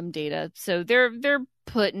PCM data. So they're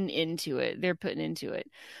putting into it.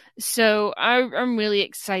 So I'm really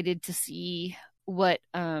excited to see what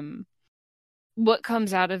comes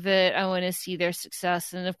out of it. I want to see their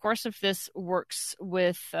success, and of course, if this works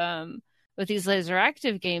with these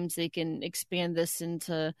Laseractive games, they can expand this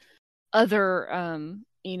into other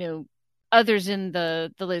others in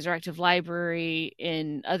the Laseractive library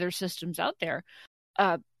in other systems out there.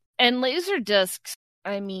 And Laserdiscs,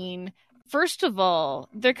 I mean, first of all,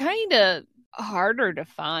 they're kind of harder to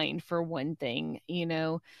find, for one thing.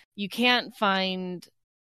 You can't find,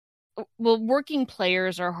 working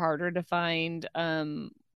players are harder to find.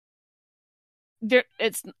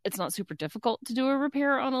 It's not super difficult to do a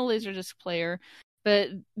repair on a Laserdisc player, but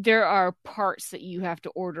there are parts that you have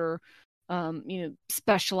to order,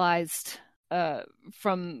 specialized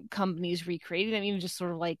from companies recreating them, just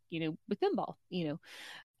sort of like, with pinball,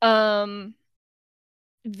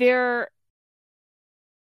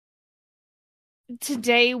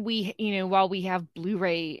 today while we have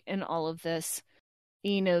Blu-ray and all of this,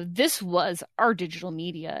 this was our digital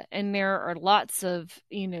media, and there are lots of,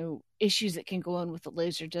 issues that can go on with the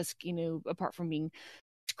Laserdisc, apart from being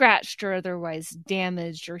scratched or otherwise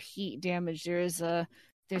damaged or heat damaged. There's a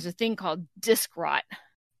thing called disc rot.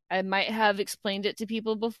 I might have explained it to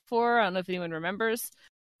people before. I don't know if anyone remembers.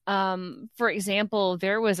 For example,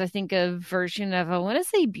 there was, I think, a version of, I want to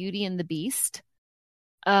say, Beauty and the Beast.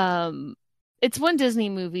 It's one Disney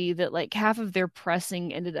movie that like half of their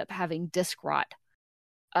pressing ended up having disc rot.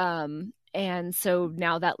 And so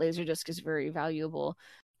now that Laserdisc is very valuable.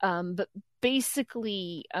 But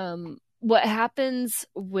basically, what happens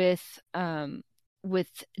with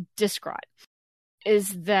disc rot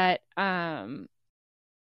is that,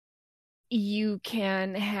 you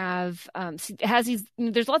can have, it has these,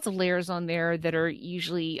 there's lots of layers on there that are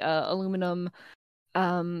usually aluminum.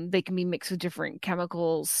 They can be mixed with different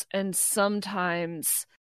chemicals, and sometimes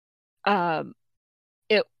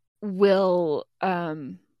it will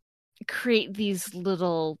create these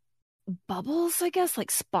little bubbles, I guess,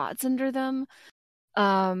 like spots under them.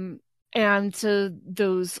 And so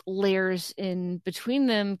those layers in between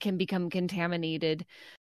them can become contaminated,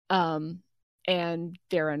 and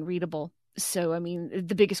they're unreadable. So, I mean,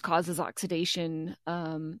 the biggest cause is oxidation,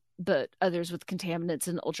 but others with contaminants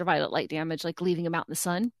and ultraviolet light damage, like leaving them out in the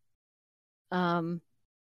sun.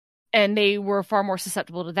 And they were far more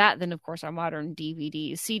susceptible to that than, of course, our modern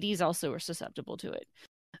DVDs. CDs also are susceptible to it.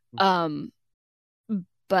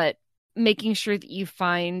 But making sure that you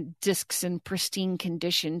find discs in pristine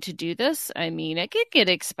condition to do this, I mean, it could get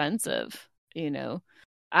expensive, you know.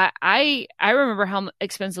 I remember how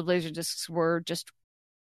expensive Laserdiscs were just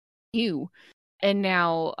new. And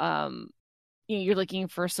now you're looking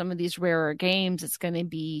for some of these rarer games. It's going to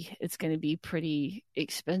be pretty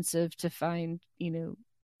expensive to find, you know,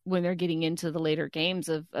 when they're getting into the later games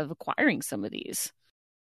of acquiring some of these.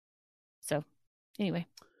 So anyway.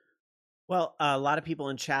 Well, a lot of people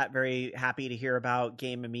in chat very happy to hear about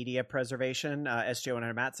game and media preservation.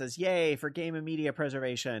 SJ100 Matt says, yay for game and media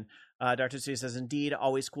preservation. Dr. Sue says, indeed,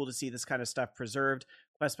 always cool to see this kind of stuff preserved.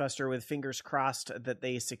 Questbuster with fingers crossed that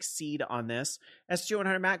they succeed on this.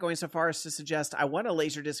 SJ100 Matt going so far as to suggest, I want a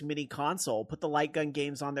Laserdisc mini console. Put the light gun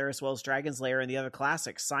games on there as well as Dragon's Lair and the other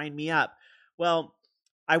classics. Sign me up. Well,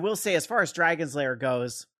 I will say, as far as Dragon's Lair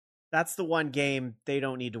goes, that's the one game they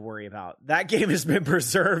don't need to worry about. That game has been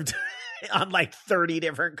preserved on like 30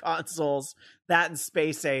 different consoles. That and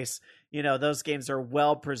Space Ace, you know, those games are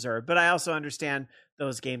well preserved. But I also understand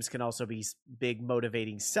those games can also be big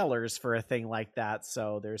motivating sellers for a thing like that.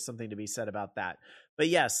 So there's something to be said about that. But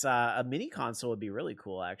yes, a mini console would be really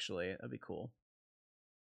cool, actually. That'd be cool.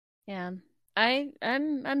 Yeah,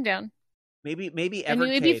 I'm down. Maybe Evercade. I mean,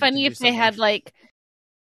 it'd be funny if they had like,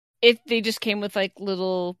 if they just came with like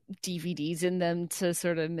little DVDs in them to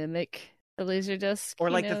sort of mimic the Laserdisc, or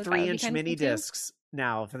like the 3-inch mini discs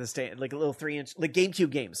now for the state, like a little 3-inch, like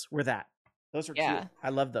GameCube games were that. Those were cute. I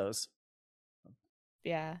love those.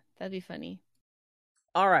 Yeah, that'd be funny.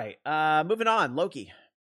 All right, moving on. Loki.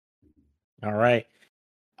 All right.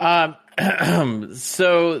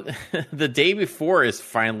 So the day before is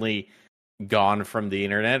finally gone from the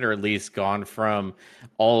internet, or at least gone from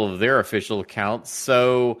all of their official accounts.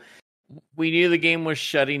 So we knew the game was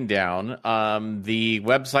shutting down. The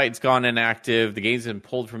website's gone inactive. The game's been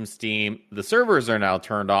pulled from Steam. The servers are now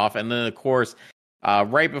turned off. And then, of course,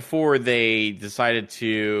 right before they decided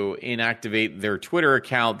to inactivate their Twitter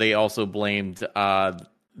account, they also blamed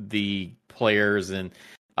the players and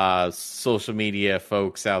social media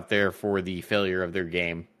folks out there for the failure of their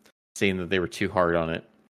game, saying that they were too hard on it.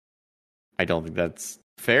 I don't think that's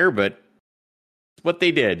fair, but what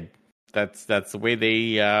they did. That's the way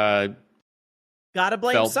they gotta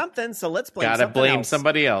blame something, so let's blame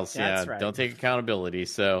somebody else. That's yeah, right. Don't take accountability.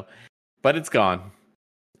 So, but it's gone,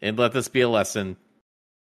 and let this be a lesson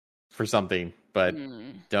for something. But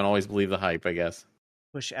don't always believe the hype, I guess.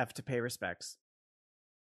 Push F to pay respects,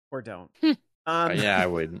 or don't. Yeah, I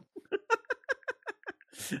wouldn't.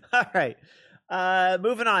 All right.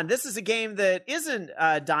 Moving on. This is a game that isn't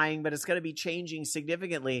dying, but it's going to be changing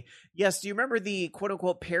significantly. Yes, do you remember the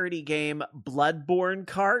quote-unquote parody game Bloodborne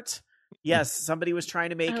Kart? Yes, somebody was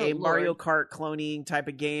trying to make a Mario Kart cloning type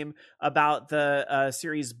of game about the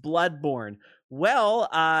series Bloodborne. Well,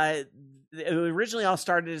 it originally all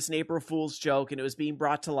started as an April Fool's joke, and it was being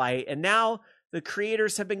brought to light. And now the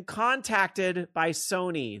creators have been contacted by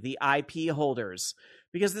Sony, the IP holders,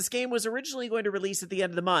 because this game was originally going to release at the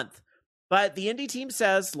end of the month. But the indie team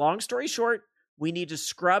says, long story short, we need to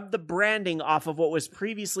scrub the branding off of what was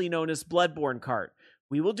previously known as Bloodborne Kart.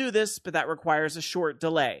 We will do this, but that requires a short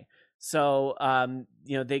delay. So,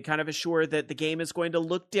 they kind of assure that the game is going to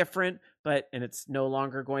look different, and it's no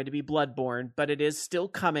longer going to be Bloodborne, but it is still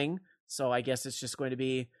coming. So I guess it's just going to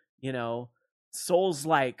be,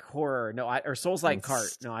 Souls-like horror. Or Souls-like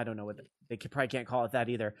Kart. No, I don't know what they probably can't call it that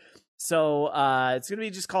either. So it's going to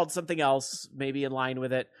be just called something else, maybe in line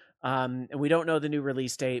with it. And we don't know the new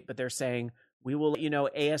release date, but they're saying we will let you know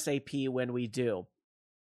ASAP when we do.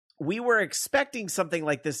 We were expecting something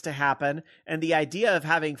like this to happen, and the idea of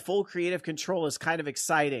having full creative control is kind of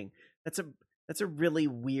exciting. That's a really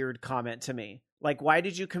weird comment to me. Like, why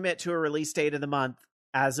did you commit to a release date of the month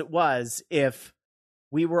as it was if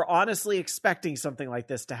we were honestly expecting something like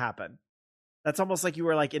this to happen? That's almost like you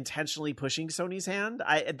were like intentionally pushing Sony's hand.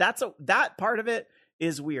 That part of it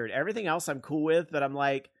is weird. Everything else I'm cool with, but I'm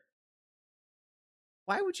like,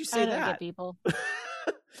 why would you say that? People.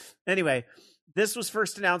 Anyway, this was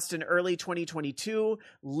first announced in early 2022.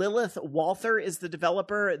 Lilith Walther is the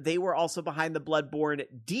developer. They were also behind the Bloodborne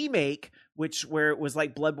demake, where it was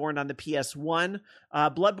like Bloodborne on the PS1.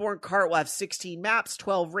 Bloodborne Kart will have 16 maps,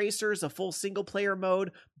 12 racers, a full single-player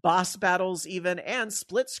mode, boss battles even, and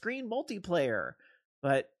split-screen multiplayer.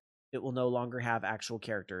 But it will no longer have actual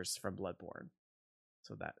characters from Bloodborne.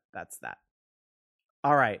 So that's that.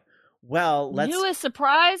 All right. Well, let's... Who is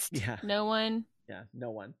surprised? Yeah. No one. Yeah, no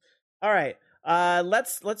one. All right.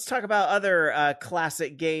 Let's talk about other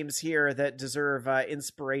classic games here that deserve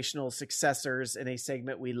inspirational successors in a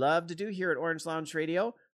segment we love to do here at Orange Lounge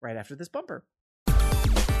Radio right after this bumper.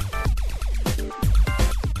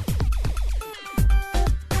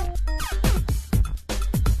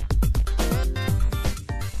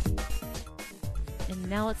 And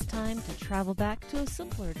now it's time to travel back to a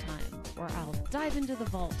simpler time where I'll dive into the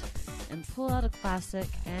vault and pull out a classic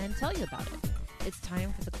and tell you about it. It's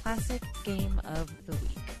time for the classic game of the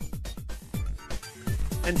week.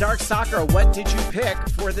 And Dark Soccer, what did you pick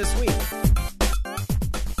for this week?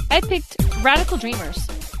 I picked Radical Dreamers,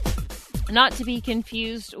 not to be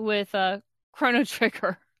confused with Chrono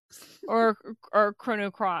Trigger or Chrono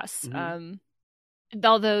Cross.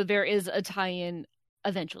 Although there is a tie-in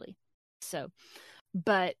eventually.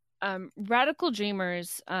 But Radical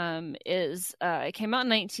Dreamers it came out in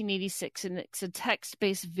 1986, and it's a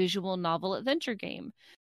text-based visual novel adventure game,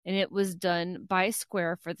 and it was done by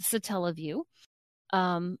Square for the Satellaview,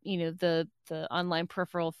 the online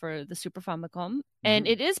peripheral for the Super Famicom, and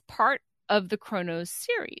it is part of the Chronos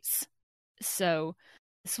series. So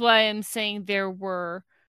that's why I'm saying there was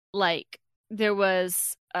the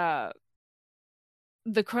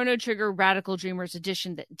Chrono Trigger Radical Dreamers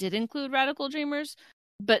edition that did include Radical Dreamers.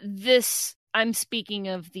 But this, I'm speaking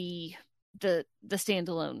of the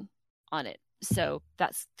standalone on it. So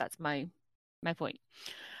that's my point.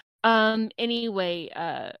 Anyway,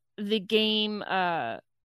 the game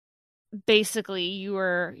basically you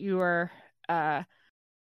are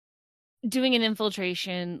doing an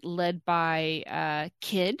infiltration led by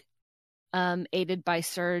Kid, aided by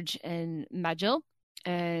Surge and Magil,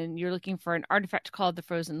 and you're looking for an artifact called the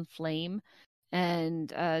Frozen Flame, and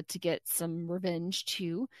to get some revenge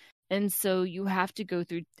too. And so you have to go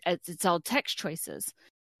through, it's all text choices.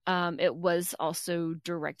 It was also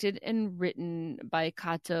directed and written by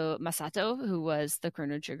Kato Masato, who was the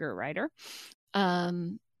Chrono Trigger writer.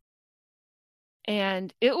 And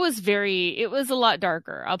it was a lot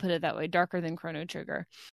darker. I'll put it that way, darker than Chrono Trigger.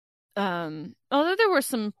 Although there were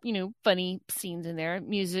some, funny scenes in there.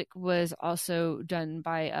 Music was also done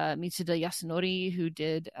by Mitsuda Yasunori, who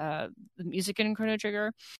did the music in Chrono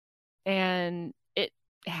Trigger. And it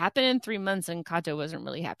happened in 3 months, and Kato wasn't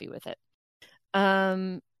really happy with it.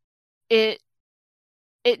 It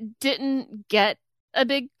didn't get a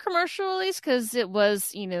big commercial release because it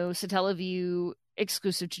was, Satellaview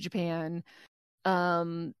exclusive to Japan.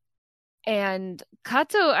 And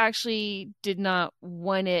Kato actually did not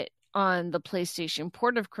want it on the PlayStation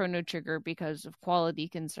port of Chrono Trigger because of quality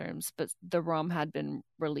concerns, but the ROM had been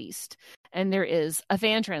released, and there is a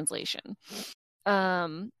fan translation.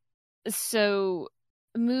 So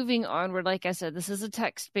moving onward, like I said, this is a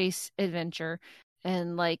text-based adventure,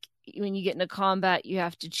 and like when you get into combat, you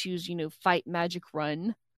have to choose, fight, magic,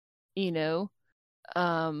 run, and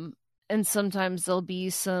sometimes there'll be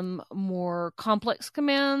some more complex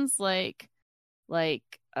commands like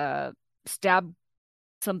stab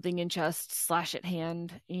something in chest, slash at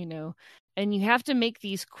hand, and you have to make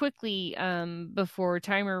these quickly before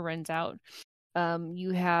timer runs out.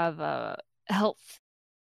 You have health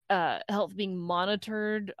being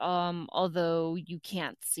monitored, although you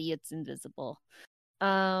can't see, it's invisible.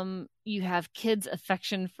 You have Kid's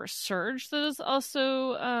affection for Surge that is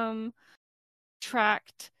also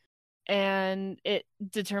tracked, and it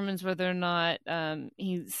determines whether or not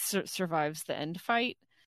he survives the end fight.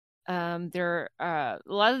 A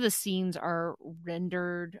lot of the scenes are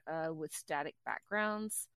rendered with static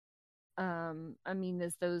backgrounds.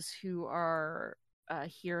 As those who are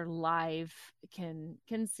here live can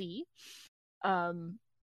see.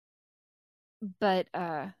 But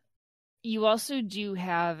you also do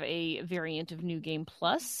have a variant of New Game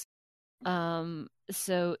Plus.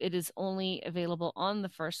 So it is only available on the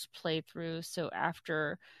first playthrough. So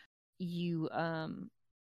after you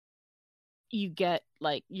get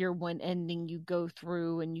like your one ending, you go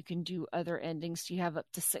through and you can do other endings. So you have up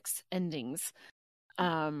to 6 endings.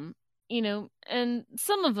 And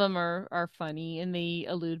some of them are funny and they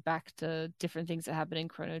allude back to different things that happen in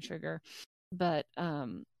Chrono Trigger. But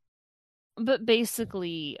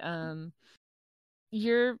basically,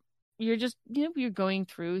 you're just, you're going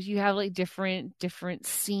through, you have like different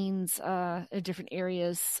scenes, different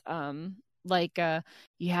areas.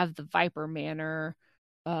 You have the Viper Manor.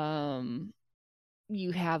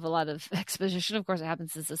 You have a lot of exposition. Of course, it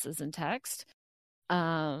happens since this isn't text.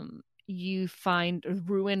 You find a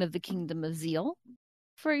ruin of the Kingdom of Zeal,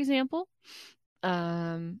 for example.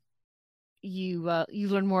 You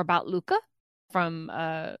learn more about Luca from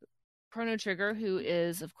Chrono Trigger, who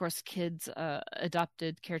is, of course, Kid's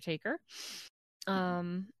adopted caretaker.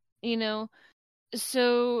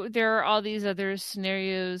 so there are all these other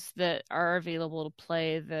scenarios that are available to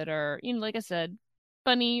play that are, like I said,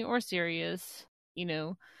 funny or serious,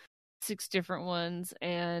 6 different ones.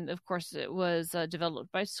 And of course, it was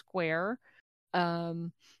developed by Square.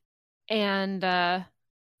 And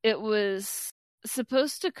it was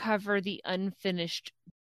supposed to cover the unfinished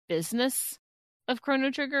business of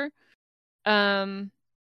Chrono Trigger. But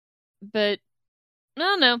I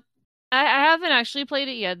don't know. I haven't actually played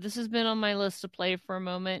it yet. This has been on my list to play for a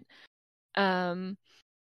moment.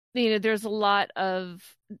 There's a lot of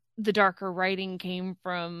the darker writing came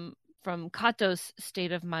from Kato's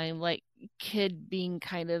state of mind, like Kid being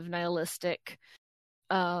kind of nihilistic.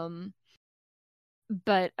 But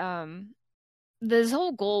this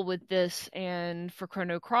whole goal with this and for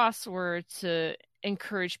Chrono Cross were to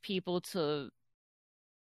encourage people to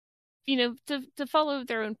follow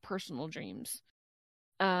their own personal dreams.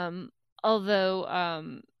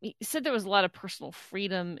 Although he said there was a lot of personal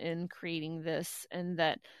freedom in creating this, and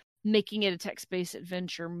that making it a text-based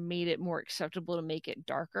adventure made it more acceptable to make it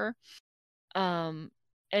darker. And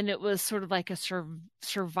it was sort of like a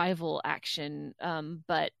survival action,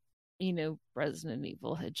 but Resident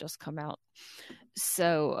Evil had just come out.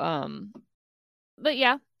 So, but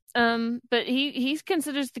yeah, but he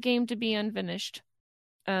considers the game to be unfinished,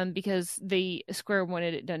 because the Square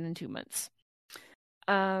wanted it done in 2 months.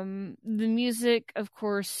 The music, of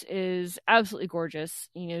course, is absolutely gorgeous,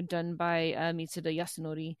 done by Mitsuda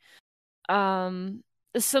Yasunori.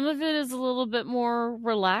 Some of it is a little bit more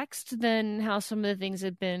relaxed than how some of the things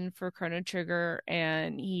had been for Chrono Trigger,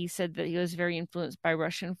 and he said that he was very influenced by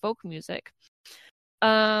Russian folk music.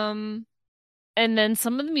 And then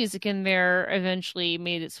some of the music in there eventually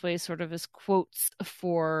made its way sort of as quotes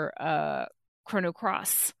for Chrono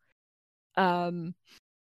Cross.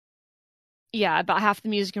 Yeah, about half the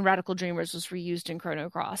music in Radical Dreamers was reused in Chrono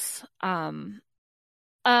Cross.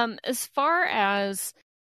 As far as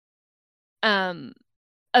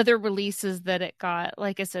other releases that it got,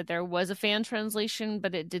 like I said, there was a fan translation,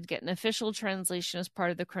 but it did get an official translation as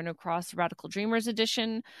part of the Chrono Cross Radical Dreamers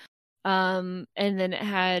edition. And then it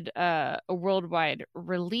had a worldwide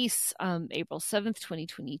release April 7th,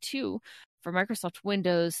 2022 for Microsoft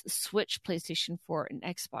Windows, Switch, PlayStation 4, and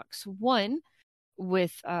Xbox One,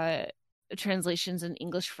 with translations in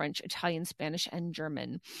English, French, Italian, Spanish, and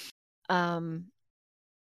German.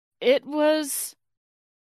 It was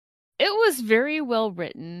very well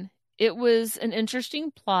written. It was an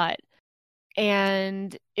interesting plot,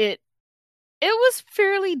 and it was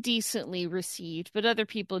fairly decently received, but other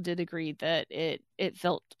people did agree that it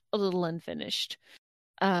felt a little unfinished.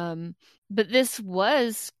 But this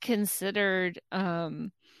was considered a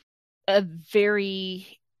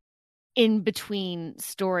very in-between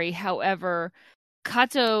story. However,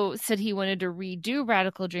 Kato said he wanted to redo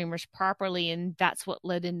Radical Dreamers properly, and that's what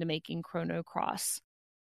led into making Chrono Cross.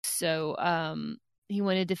 So he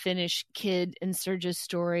wanted to finish Kid and Surge's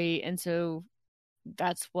story, and so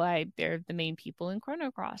that's why they're the main people in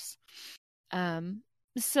Chrono Cross.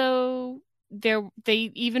 So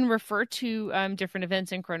they even refer to different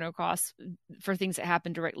events in Chrono Cross for things that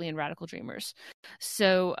happen directly in Radical Dreamers.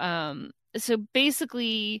 So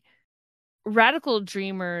basically, Radical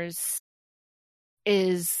Dreamers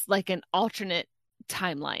is like an alternate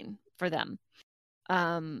timeline for them.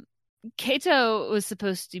 Kato was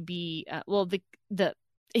supposed to be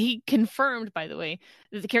he confirmed, by the way,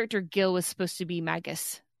 that the character Gil was supposed to be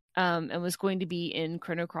Magus, and was going to be in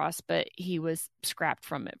Chrono Cross, but he was scrapped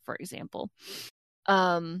from it, for example.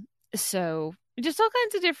 So just all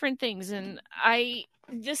kinds of different things, and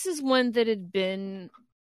this is one that had been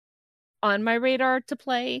on my radar to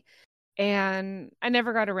play, and I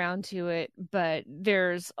never got around to it, but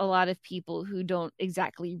there's a lot of people who don't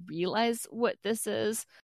exactly realize what this is,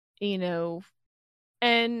 and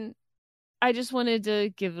I just wanted to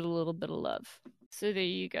give it a little bit of love. So there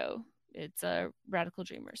you go. It's Radical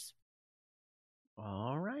Dreamers.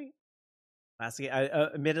 All right. Last game,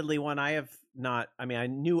 admittedly, one I have not. I mean, I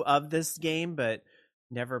knew of this game, but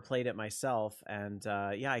never played it myself. And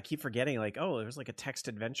I keep forgetting. Like, oh, there's like a text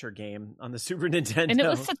adventure game on the Super Nintendo, and it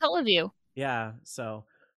was Satellaview. Yeah, so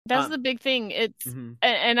that's the big thing. It's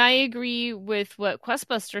and I agree with what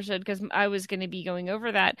Questbuster said, because I was going to be going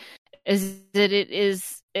over that. Is that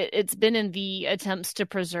it's been in the attempts to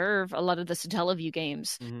preserve a lot of the Satellaview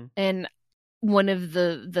games, and one of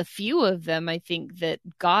the few of them, I think, that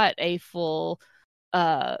got a full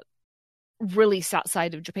release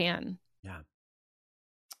outside of Japan. Yeah.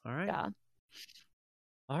 All right. Yeah.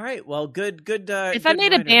 All right. Well, good. If I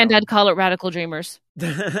made a band, I'd call it Radical Dreamers.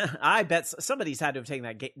 I bet somebody's had to have taken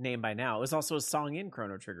that name by now. It was also a song in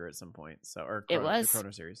Chrono Trigger at some point. It was the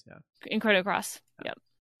Chrono series. Yeah. In Chrono Cross. Yep.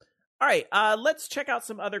 All right, let's check out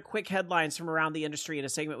some other quick headlines from around the industry in a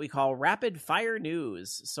segment we call Rapid Fire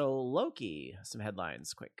News. So, Loki, some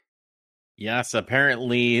headlines, quick. Yes,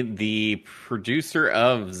 apparently the producer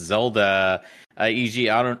of Zelda, Eiji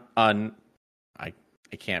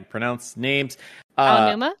I can't pronounce names.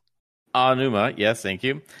 Aonuma, yes, thank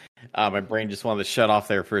you. My brain just wanted to shut off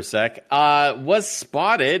there for a sec. Was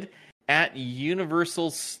spotted at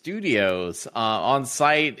Universal Studios on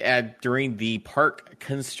site during the park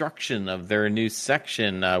construction of their new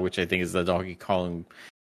section, which I think is the Donkey Kong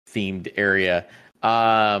themed area.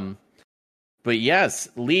 But yes,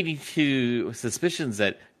 leading to suspicions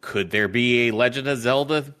that could there be a Legend of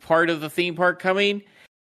Zelda part of the theme park coming?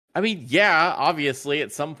 I mean, yeah, obviously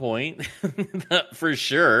at some point, for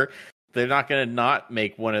sure. They're not going to not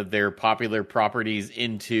make one of their popular properties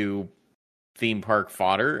into theme park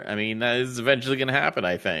fodder. I mean, that is eventually going to happen,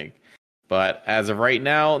 I think. But as of right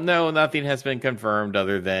now, no, nothing has been confirmed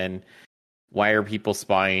other than why are people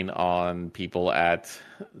spying on people at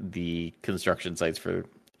the construction sites for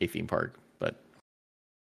a theme park? But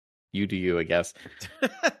you do you, I guess.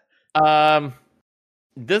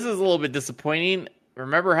 This is a little bit disappointing.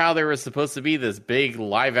 Remember how there was supposed to be this big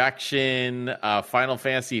live action Final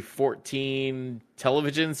Fantasy XIV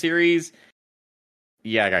television series?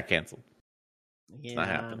 Yeah, it got canceled. It's not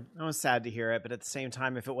happening. I was sad to hear it, but at the same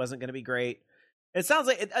time, if it wasn't going to be great, it sounds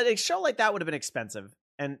like a show like that would have been expensive.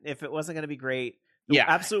 And if it wasn't going to be great, the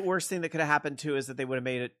absolute worst thing that could have happened too is that they would have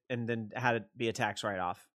made it and then had it be a tax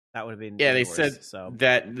write-off. That would have been they worse, said so.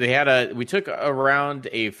 That they had we took around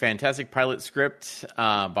a fantastic pilot script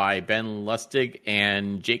by Ben Lustig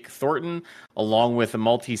and Jake Thornton, along with a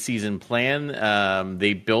multi-season plan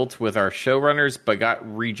they built with our showrunners, but got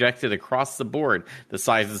rejected across the board. The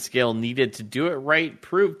size and scale needed to do it right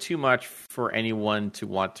proved too much for anyone to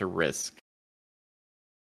want to risk.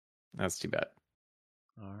 That's too bad.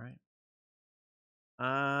 All right.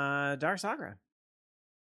 Dar Sagra.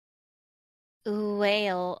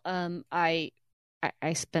 Well, I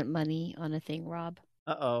spent money on a thing, Rob.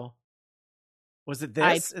 Uh-oh. Was it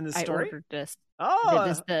this in the story? I ordered this.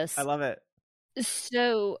 Oh, this. I love it.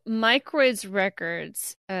 So, Microids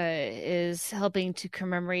Records is helping to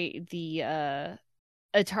commemorate the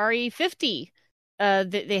Atari 50.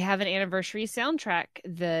 They have an anniversary soundtrack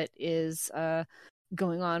that is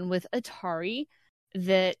going on with Atari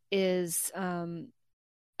that is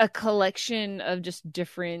a collection of just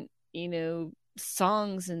different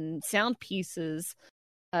songs and sound pieces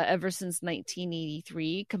ever since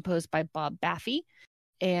 1983, composed by Bob Baffy.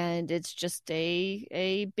 And it's just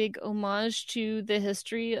a big homage to the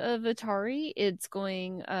history of Atari. It's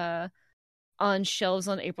going on shelves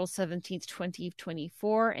on April 17th,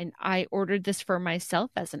 2024. And I ordered this for myself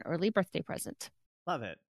as an early birthday present. Love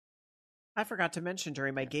it. I forgot to mention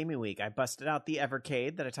during my gaming week, I busted out the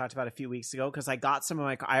Evercade that I talked about a few weeks ago because I got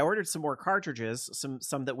I ordered some more cartridges,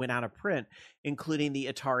 some that went out of print, including the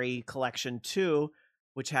Atari Collection 2,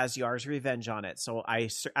 which has Yar's Revenge on it. So I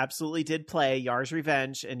absolutely did play Yar's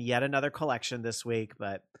Revenge and yet another collection this week,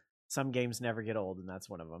 but some games never get old, and that's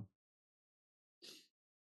one of them.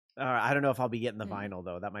 I don't know if I'll be getting the vinyl,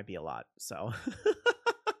 though. That might be a lot. So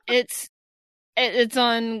it's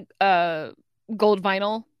on gold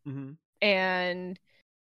vinyl. Mm-hmm. And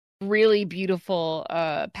really beautiful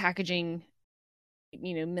packaging,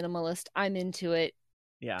 minimalist. I'm into it.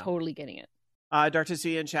 Yeah. Totally getting it.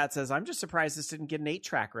 Dartusia in chat says, I'm just surprised this didn't get an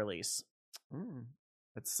 8-track release.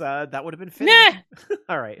 That would have been fitting. Nah.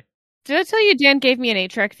 All right. Did I tell you Dan gave me an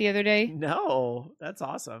 8-track the other day? No, that's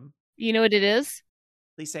awesome. You know what it is?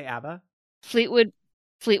 Please say ABBA. Fleetwood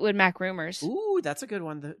Mac Rumors. Ooh, that's a good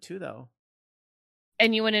one too, though.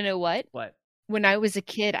 And you want to know what? What? When I was a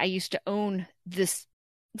kid, I used to own this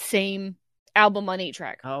same album on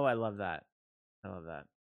 8-track. Oh, I love that.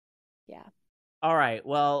 Yeah. All right.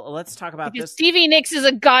 Well, let's talk about this. Stevie Nicks is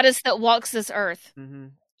a goddess that walks this earth. Mm-hmm.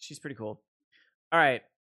 She's pretty cool. All right.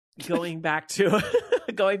 Going back to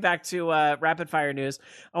rapid fire news.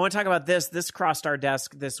 I want to talk about this. This crossed our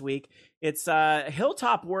desk this week. It's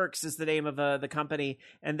Hilltop Works is the name of the company,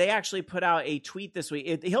 and they actually put out a tweet this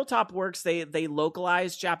week. Hilltop Works, they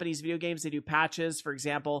localize Japanese video games. They do patches. For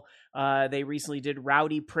example, they recently did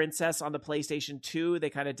Rowdy Princess on the PlayStation 2.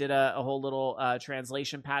 They kind of did a whole little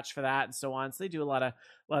translation patch for that and so on. So they do a lot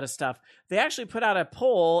of stuff. They actually put out a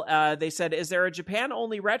poll. They said, is there a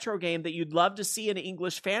Japan-only retro game that you'd love to see an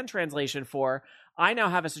English fan translation for? I now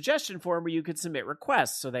have a suggestion form where you could submit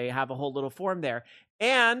requests. So they have a whole little form there.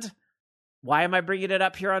 And Why am I bringing it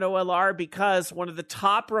up here on OLR? Because one of the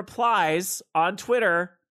top replies on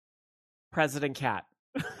Twitter, President Cat.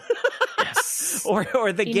 Yes.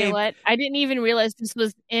 or the You game. know what? I didn't even realize this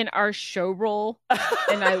was in our show roll,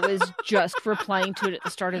 and I was just replying to it at the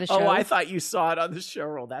start of the show. Oh, I thought you saw it on the show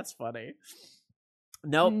roll. That's funny.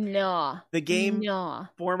 Nope. No. The game No.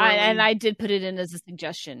 formerly... I did put it in as a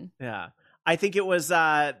suggestion. Yeah. I think it was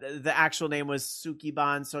the actual name was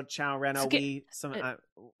Sukiban Sochao Renowi.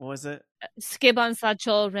 What was it? Skiban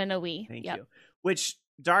Sacho Renowi. Thank you. Which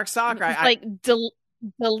Dark Soccer, like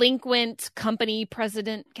delinquent company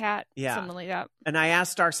president cat, something like that. And I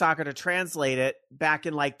asked Dark Soccer to translate it back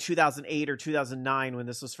in like 2008 or 2009 when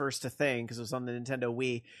this was first a thing because it was on the Nintendo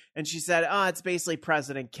Wii, and she said, "Oh, it's basically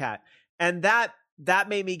President Cat," and that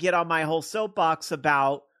made me get on my whole soapbox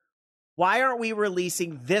about why aren't we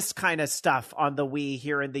releasing this kind of stuff on the Wii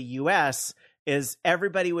here in the US? Is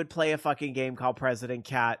everybody would play a fucking game called President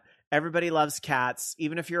Cat. Everybody loves cats.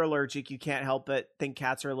 Even if you're allergic, you can't help but think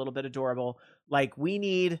cats are a little bit adorable. Like, we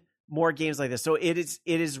need more games like this. So it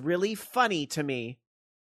is really funny to me.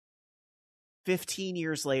 15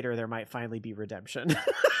 years later, there might finally be redemption.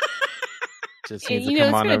 Just it's going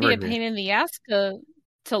to be a pain in the ass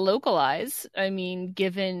to localize. I mean,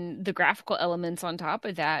 given the graphical elements on top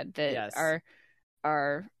of that yes. are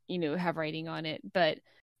have writing on it. But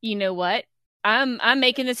you know what? I'm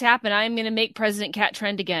making this happen. I'm going to make President Cat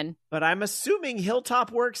trend again. But I'm assuming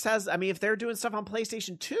Hilltop Works has. I mean, if they're doing stuff on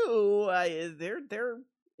PlayStation 2, they're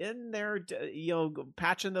in there,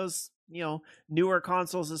 patching those newer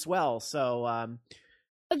consoles as well. So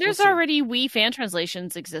there's already Wii fan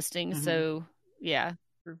translations existing. Mm-hmm. So yeah,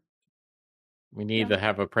 we need to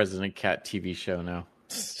have a President Cat TV show now.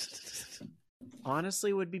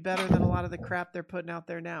 Honestly, would be better than a lot of the crap they're putting out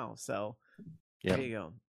there now. So There you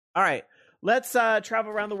go. All right. Let's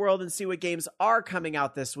travel around the world and see what games are coming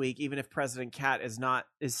out this week, even if President Cat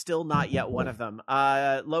is still not yet one of them.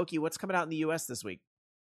 Loki, what's coming out in the US this week?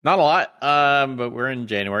 Not a lot, but we're in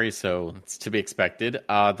January, so it's to be expected.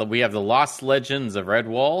 We have The Lost Legends of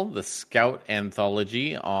Redwall, the Scout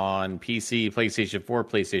Anthology on PC, PlayStation 4,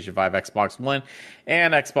 PlayStation 5, Xbox One,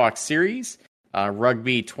 and Xbox Series.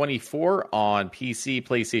 Rugby 24 on PC,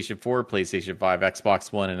 PlayStation 4, PlayStation 5,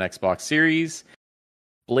 Xbox One, and Xbox Series.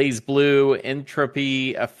 Blaze Blue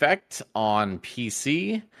Entropy Effect on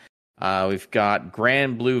PC. We've got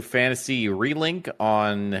Grand Blue Fantasy Relink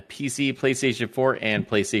on PC, PlayStation 4, and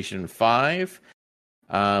PlayStation 5.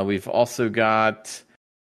 We've also got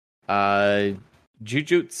Jujutsu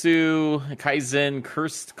Kaisen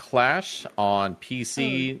Cursed Clash on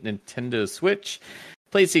PC, Nintendo Switch,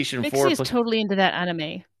 PlayStation 4. Mixie is totally into that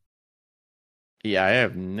anime. Yeah, I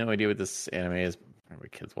have no idea what this anime is. My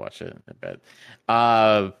kids watch it, I bet.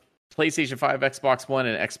 PlayStation 5, Xbox One,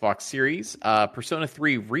 and Xbox Series. Persona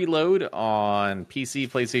 3 Reload on PC,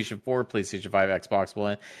 PlayStation 4, PlayStation 5, Xbox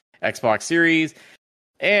One, Xbox Series.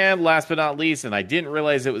 And last but not least, and I didn't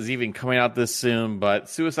realize it was even coming out this soon, but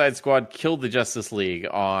Suicide Squad Killed the Justice League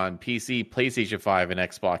on PC, PlayStation 5, and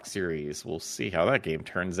Xbox Series. We'll see how that game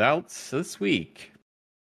turns out this week.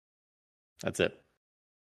 That's it.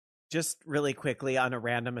 Just really quickly on a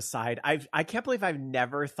random aside, I can't believe I've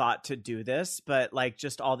never thought to do this, but like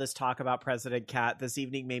just all this talk about President Cat this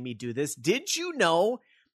evening made me do this. Did you know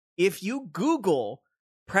if you Google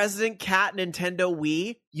President Cat Nintendo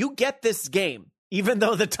Wii, you get this game, even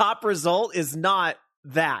though the top result is not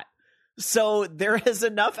that. So there is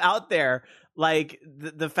enough out there. Like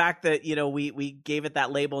the fact that, we gave it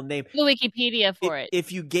that label name. The Wikipedia for it.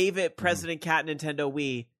 If you gave it President Cat Nintendo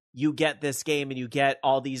Wii, you get this game and you get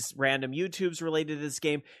all these random YouTubes related to this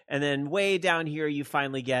game. And then way down here, you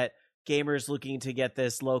finally get gamers looking to get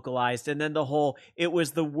this localized. And then it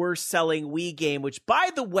was the worst selling Wii game, which by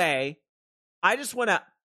the way, I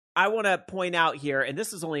want to point out here, and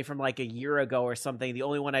this is only from like a year ago or something, the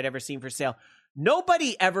only one I'd ever seen for sale.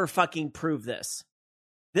 Nobody ever fucking proved this.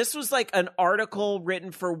 This was like an article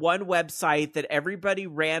written for one website that everybody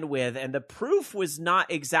ran with, and the proof was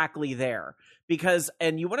not exactly there.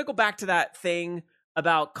 And you want to go back to that thing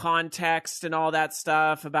about context and all that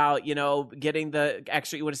stuff about, getting the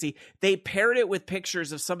extra you want to see. They paired it with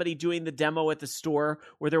pictures of somebody doing the demo at the store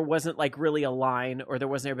where there wasn't like really a line or there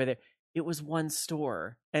wasn't everybody there. It was one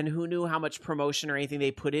store, and who knew how much promotion or anything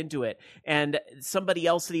they put into it. And somebody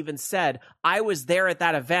else had even said, I was there at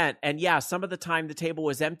that event, and yeah, some of the time the table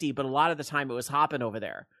was empty, but a lot of the time it was hopping over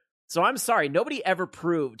there. So I'm sorry, nobody ever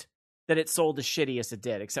proved that it sold the shittiest it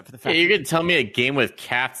did, except for the fact you're going to tell me a game with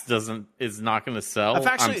cats is not going to sell?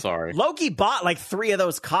 I'm sorry. Loki bought like 3 of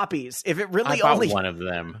those copies. If it really I bought one of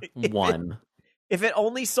them. One. If it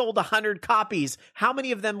only sold 100 copies, how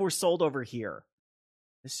many of them were sold over here?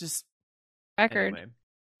 It's just... record. Anyway.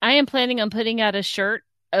 I am planning on putting out a shirt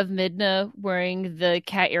of Midna wearing the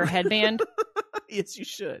cat ear headband. Yes, you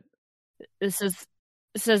should. It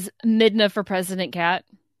says Midna for President Cat.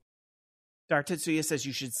 Dark Tetsuya says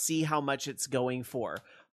you should see how much it's going for.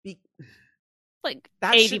 Like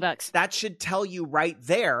That $80. That should tell you right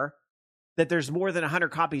there that there's more than 100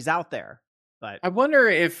 copies out there. But I wonder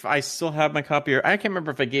if I still have my copy, or I can't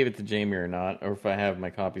remember if I gave it to Jamie or not, or if I have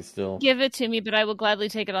my copy still. Give it to me, but I will gladly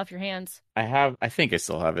take it off your hands. I think I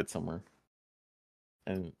still have it somewhere.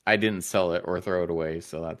 And I didn't sell it or throw it away,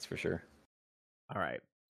 so that's for sure. all right.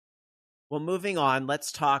 Well, moving on,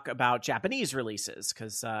 let's talk about Japanese releases,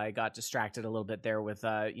 because I got distracted a little bit there with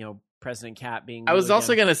President Cat being. I was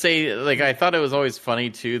also going to say, like, I thought it was always funny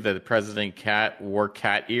too that President Cat wore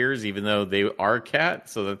cat ears, even though they are cat.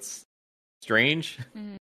 So that's strange.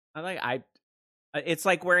 It's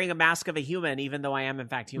like wearing a mask of a human, even though I am in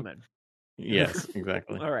fact human. Yes,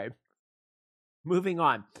 exactly. All right. Moving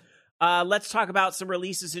on. Let's talk about some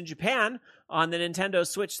releases in Japan on the Nintendo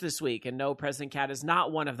Switch this week. And no, President Cat is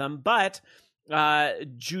not one of them, but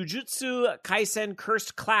Jujutsu Kaisen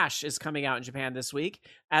Cursed Clash is coming out in Japan this week,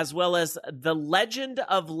 as well as The Legend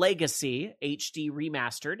of Legacy HD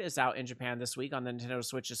Remastered is out in Japan this week on the Nintendo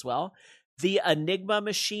Switch as well. The Enigma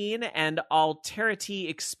Machine and Alterity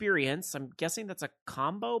Experience, I'm guessing that's a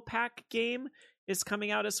combo pack game, is coming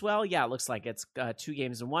out as well. Yeah, it looks like it's 2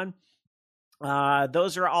 games in one.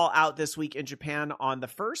 Those are all out this week in Japan on the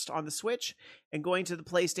 1st on the Switch, and going to the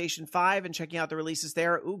PlayStation 5 and checking out the releases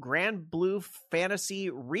there. Grand Blue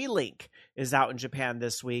Fantasy Relink is out in Japan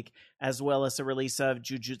this week, as well as a release of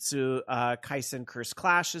Jujutsu Kaisen Cursed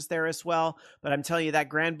Clash is there as well. But I'm telling you, that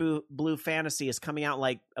Grand Blue Fantasy is coming out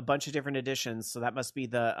like a bunch of different editions, so that must be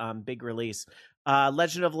the big release.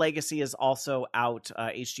 Legend of Legacy is also out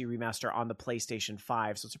HD Remaster on the PlayStation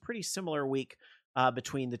 5, so it's a pretty similar week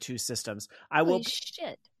between the two systems. Holy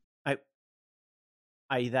shit.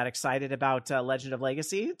 Are you that excited about Legend of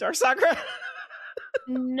Legacy, Dark Sakura?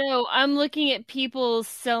 No, I'm looking at people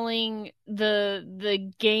selling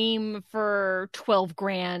the game for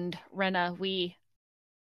 $12,000. Rena,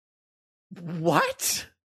 What?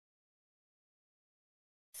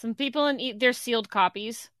 Some people they're sealed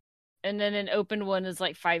copies, and then an open one is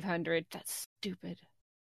like $500. That's stupid.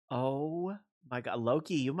 Oh my god,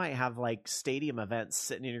 Loki, you might have like stadium events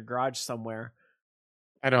sitting in your garage somewhere.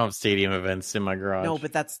 I don't have stadium events in my garage. No,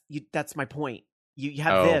 but that's my point. You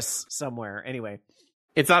have this somewhere. Anyway.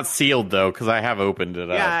 It's not sealed though, because I have opened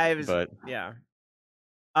it up. Yeah.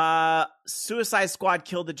 Suicide Squad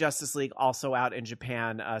Kill the Justice League also out in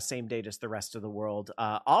Japan, same date as the rest of the world.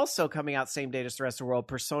 Also coming out same date as the rest of the world,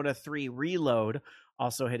 Persona 3 Reload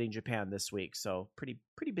also hitting Japan this week. So pretty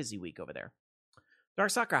busy week over there.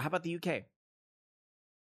 Dark Sakura, how about the UK?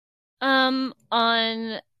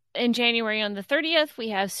 In January on the 30th, we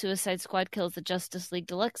have Suicide Squad Kills the Justice League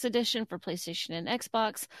Deluxe Edition for PlayStation and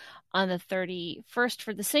Xbox. On the 31st,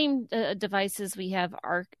 for the same devices, we have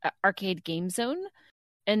Arcade Game Zone.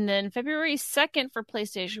 And then February 2nd for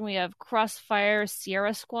PlayStation, we have Crossfire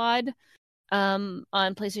Sierra Squad. On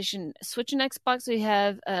PlayStation, Switch, and Xbox, we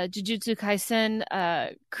have Jujutsu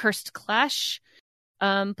Kaisen Cursed Clash.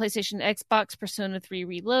 PlayStation, Xbox, Persona 3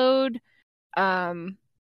 Reload.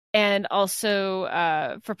 And also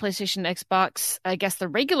for PlayStation, Xbox, I guess the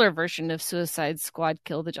regular version of Suicide Squad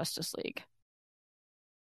Kill the Justice League.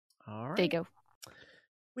 All right. There you go.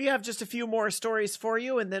 We have just a few more stories for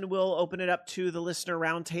you, and then we'll open it up to the listener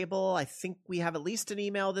roundtable. I think we have at least an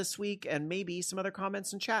email this week and maybe some other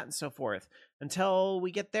comments in chat and so forth. Until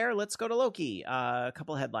we get there, let's go to Loki. A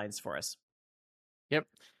couple headlines for us. Yep.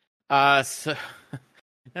 So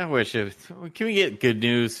I wish can we get good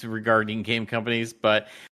news regarding game companies? But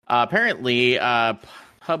apparently,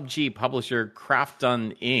 PUBG publisher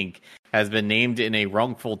Krafton Inc. has been named in a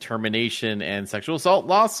wrongful termination and sexual assault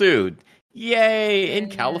lawsuit. Yay! In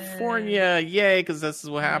California. Yay, because this is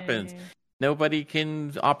what happens. Nobody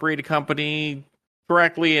can operate a company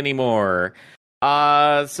correctly anymore.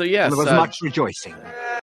 So yes. There was much rejoicing.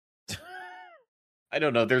 I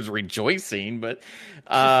don't know if there's rejoicing, but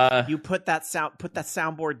you put that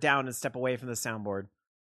soundboard down and step away from the soundboard.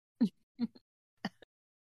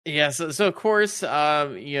 Yeah, so of course, a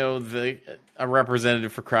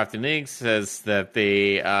representative for Krafton Inc. says that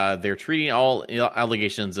they're treating all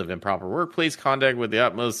allegations of improper workplace conduct with the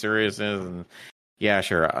utmost seriousness. And yeah,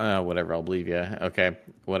 sure, whatever, I'll believe you. Okay,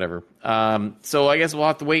 whatever. So I guess we'll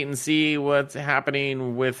have to wait and see what's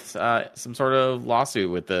happening with some sort of lawsuit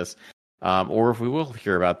with this, or if we will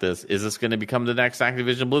hear about this. Is this going to become the next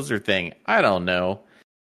Activision Blizzard thing? I don't know.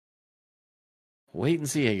 Wait and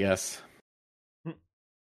see, I guess.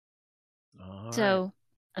 So,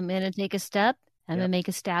 I'm going to take a step. I'm Yep. going to make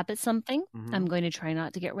a stab at something. Mhm. I'm going to try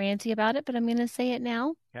not to get ranty about it, but I'm going to say it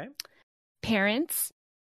now. Okay. Parents,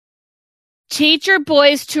 teach your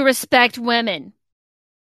boys to respect women.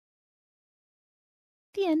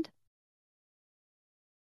 The end.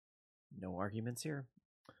 No arguments here.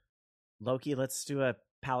 Loki, let's do a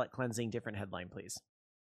palate cleansing different headline, please.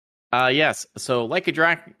 Yes. So, Like a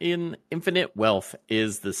Dragon Infinite Wealth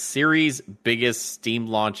is the series' biggest Steam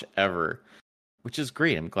launch ever, which is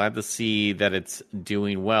great. I'm glad to see that it's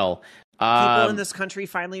doing well. People in this country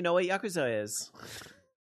finally know what Yakuza is.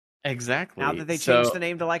 Exactly. Now that they changed the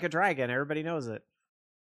name to Like a Dragon, everybody knows it.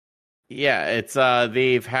 Yeah, it's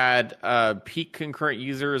they've had peak concurrent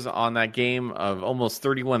users on that game of almost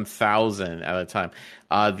 31,000 at a time.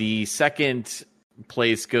 The second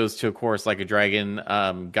place goes to, of course, Like a Dragon,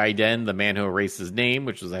 Gaiden, the man who erased his name,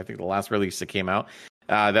 which was, I think, the last release that came out.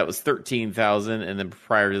 That was 13,000, and then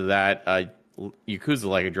prior to that, Yakuza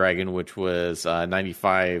Like a Dragon, which was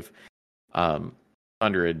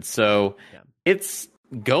 9,500. So it's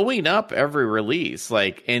going up every release,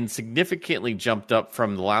 and significantly jumped up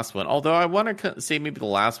from the last one. Although I want to say maybe the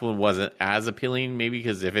last one wasn't as appealing, maybe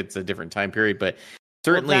because if it's a different time period, but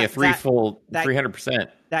certainly a threefold 300%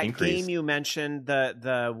 that increase. Game you mentioned,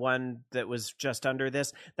 the one that was just under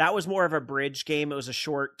this, that was more of a bridge game. It was a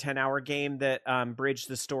short 10-hour game that bridged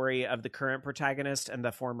the story of the current protagonist and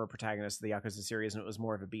the former protagonist of the Yakuza series, and it was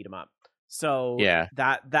more of a beat 'em up. So yeah,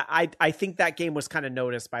 that I think that game was kind of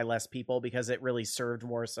noticed by less people because it really served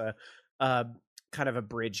more as a kind of a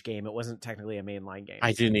bridge game. It wasn't technically a mainline game.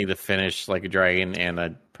 I do need to finish Like a Dragon, and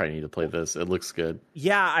I probably need to play this. It looks good.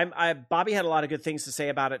 Yeah, Bobby had a lot of good things to say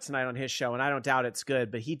about it tonight on his show, and I don't doubt it's good.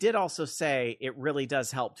 But he did also say it really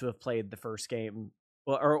does help to have played the first game.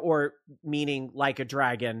 Or meaning Like a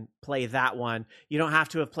Dragon, play that one. You don't have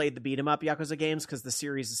to have played the beat 'em up Yakuza games because the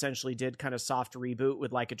series essentially did kind of soft reboot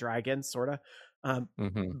with Like a Dragon, sort of.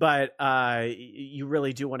 But you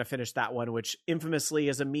really do want to finish that one, which infamously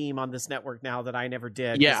is a meme on this network now that I never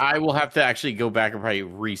did. Yeah, I will have to actually go back and probably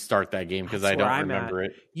restart that game because I don't remember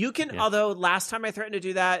it. You can, although last time I threatened to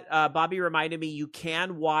do that, Bobby reminded me you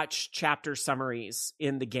can watch chapter summaries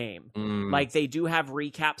in the game. Like they do have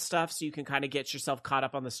recap stuff, so you can kind of get yourself caught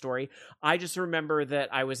up on the story. I just remember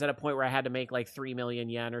that I was at a point where I had to make like 3 million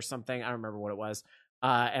yen or something. I don't remember what it was.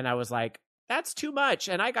 And I was like, that's too much.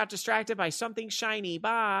 And I got distracted by something shiny.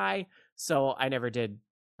 Bye. So I never did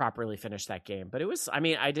properly finish that game. But it was, I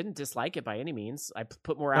mean, I didn't dislike it by any means. I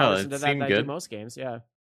put more hours into that than I do most games. Yeah.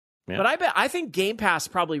 But I think Game Pass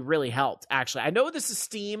probably really helped, actually. I know this is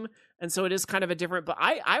Steam, and so it is kind of a different, but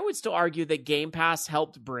I would still argue that Game Pass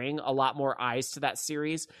helped bring a lot more eyes to that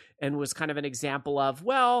series and was kind of an example of,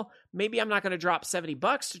 well, maybe I'm not going to drop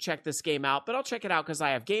 $70 to check this game out, but I'll check it out because I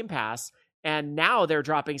have Game Pass. And now they're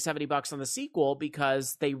dropping $70 on the sequel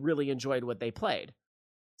because they really enjoyed what they played.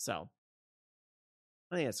 So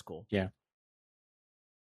I think that's cool. Yeah.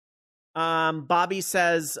 Bobby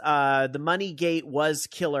says the money gate was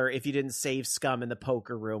killer if you didn't save scum in the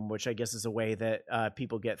poker room, which I guess is a way that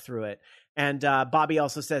people get through it. And Bobby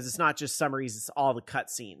also says it's not just summaries, it's all the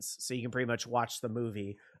cutscenes. So you can pretty much watch the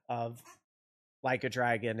movie of Like a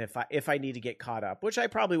Dragon if I need to get caught up, which I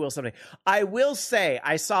probably will someday. I will say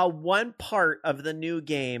I saw one part of the new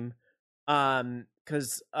game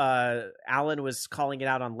because Alan was calling it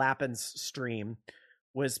out on Lappin's stream,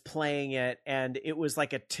 was playing it, and it was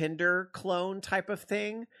like a Tinder clone type of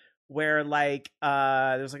thing where like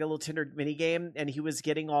there's like a little Tinder mini game, and he was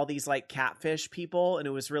getting all these like catfish people, and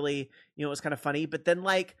it was really, it was kind of funny. But then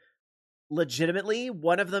like legitimately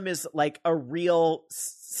one of them is like a real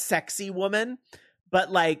sexy woman, but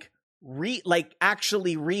like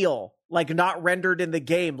actually real, like not rendered in the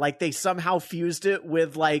game. Like they somehow fused it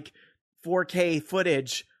with like 4K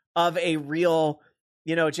footage of a real,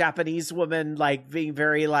 Japanese woman, like being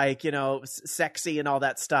very like, sexy and all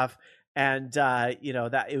that stuff. And,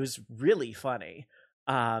 that it was really funny.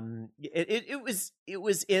 It was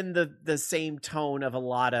in the same tone of a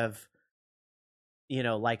lot of,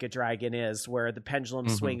 Like a Dragon is, where the pendulum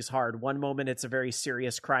swings hard. One moment it's a very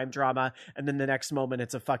serious crime drama, and then the next moment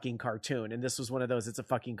it's a fucking cartoon. And this was one of those it's a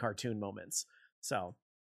fucking cartoon moments. So,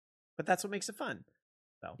 but that's what makes it fun.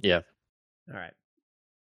 So yeah. All right.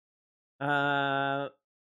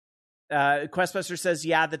 Questbuster says,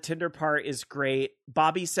 yeah, the Tinder part is great.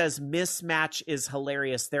 Bobby says Mismatch is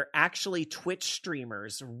hilarious. They're actually Twitch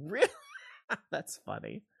streamers. Really? That's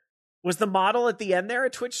funny. Was the model at the end there a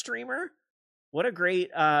Twitch streamer? What a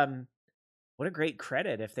great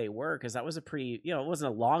credit if they were, because that was a pretty, it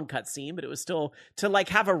wasn't a long cut scene, but it was still to like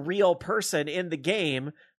have a real person in the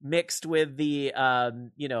game mixed with the,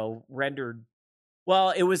 rendered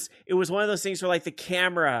Well, it was one of those things where like the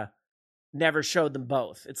camera never showed them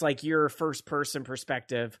both. It's like your first person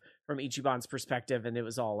perspective from Ichiban's perspective, and it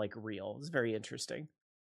was all like real. It was very interesting.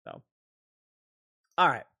 So, all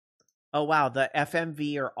right. Oh wow, the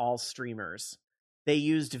FMV are all streamers. They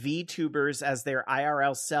used VTubers as their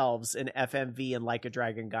IRL selves in FMV and Like a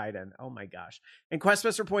Dragon Gaiden. Oh my gosh. And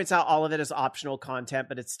Questbuster points out all of it is optional content,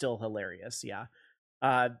 but it's still hilarious. Yeah.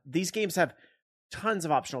 These games have tons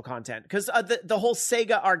of optional content because the whole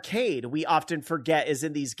Sega arcade we often forget is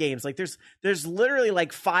in these games. Like there's literally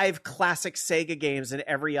like 5 classic Sega games in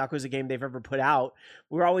every Yakuza game they've ever put out.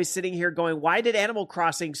 We're always sitting here going, why did Animal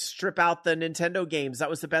Crossing strip out the Nintendo games? That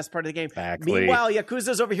was the best part of the game. Exactly. Meanwhile,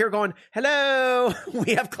 Yakuza's over here going, hello,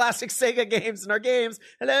 we have classic Sega games in our games.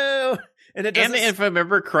 Hello. And it doesn't... And if I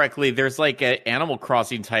remember correctly, there's like an Animal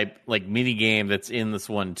Crossing type like mini game that's in this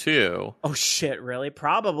one too. Oh shit, really?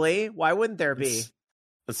 Probably. Why wouldn't there be?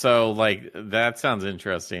 So like that sounds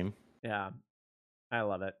interesting. Yeah. I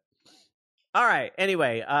love it. All right.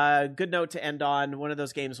 Anyway, good note to end on. One of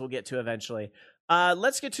those games we'll get to eventually.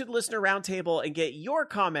 Let's get to the listener roundtable and get your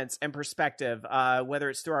comments and perspective, whether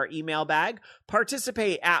it's through our email bag.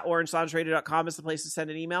 Participate at orangeloungeradio.com is the place to send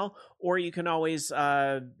an email, or you can always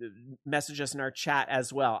message us in our chat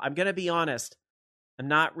as well. I'm going to be honest. I'm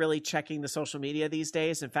not really checking the social media these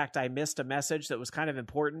days. In fact, I missed a message that was kind of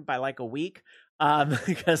important by like a week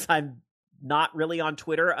because I'm not really on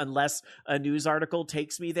Twitter unless a news article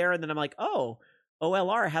takes me there. And then I'm like, oh,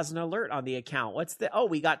 OLR has an alert on the account.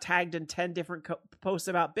 We got tagged in 10 different posts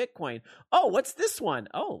about Bitcoin. Oh, what's this one?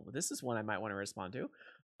 Oh, this is one I might want to respond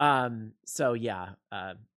to. So yeah.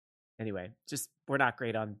 Anyway, just we're not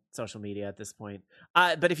great on social media at this point.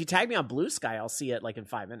 But if you tag me on Blue Sky, I'll see it like in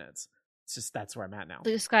 5 minutes. It's just, that's where I'm at now.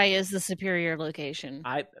 Blue Sky is the superior location.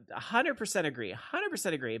 I 100% agree.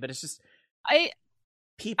 100% agree. But it's just, I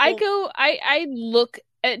look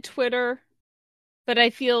at Twitter, but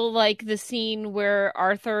I feel like the scene where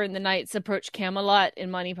Arthur and the knights approach Camelot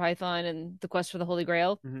in Monty Python and the Quest for the Holy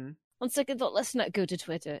Grail. Mm-hmm. On second thought, let's not go to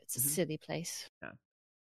Twitter. It's a silly place. Yeah.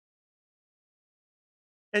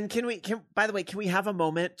 And by the way, can we have a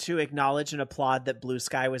moment to acknowledge and applaud that Blue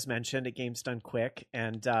Sky was mentioned at Games Done Quick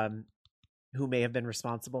and who may have been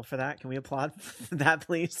responsible for that? Can we applaud that,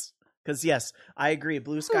 please? Because yes, I agree.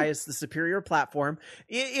 Blue Sky is the superior platform.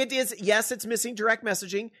 It is. Yes, it's missing direct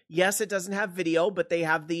messaging. Yes, it doesn't have video, but they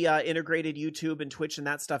have the integrated YouTube and Twitch and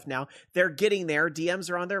that stuff now. They're getting there.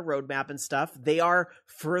 DMs are on their roadmap and stuff. They are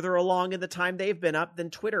further along in the time they've been up than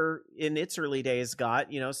Twitter in its early days got.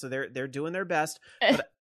 So they're doing their best. But,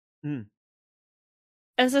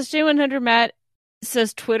 SSJ100 Matt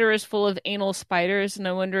says Twitter is full of anal spiders, and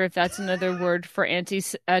I wonder if that's another word for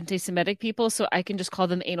anti-Semitic people, so I can just call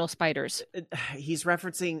them anal spiders. He's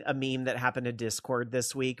referencing a meme that happened in Discord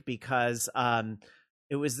this week because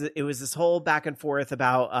it was this whole back and forth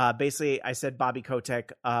about basically I said Bobby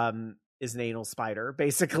Kotick is an anal spider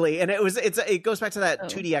basically, and it goes back to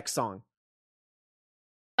that 2DX song.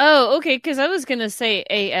 Oh, okay, because I was gonna say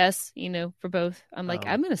AS, for both. I'm like,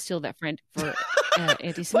 I'm gonna steal that friend for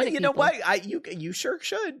anti-Semitic. Well, you know what? You sure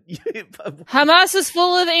should. Hamas is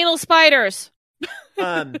full of anal spiders.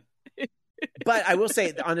 But I will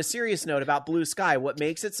say, on a serious note about Blue Sky, what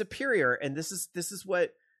makes it superior, and this is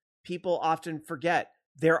what people often forget: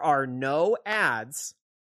 there are no ads,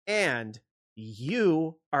 and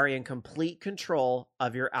you are in complete control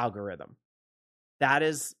of your algorithm. That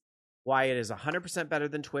is why it is 100% better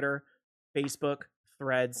than Twitter, Facebook,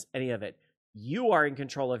 Threads, any of it. You are in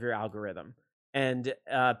control of your algorithm. And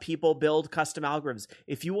people build custom algorithms.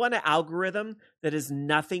 If you want an algorithm that is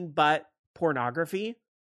nothing but pornography,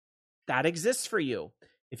 that exists for you.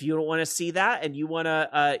 If you don't want to see that and you want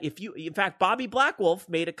to, in fact, Bobby Blackwolf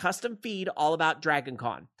made a custom feed all about Dragon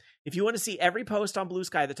Con. If you want to see every post on Blue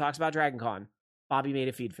Sky that talks about Dragon Con, Bobby made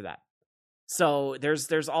a feed for that. So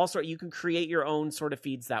there's also, you can create your own sort of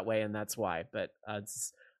feeds that way, and that's why. But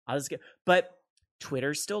but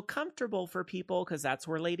Twitter's still comfortable for people because that's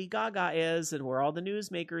where Lady Gaga is and where all the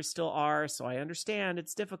newsmakers still are. So I understand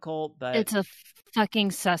it's difficult, but it's a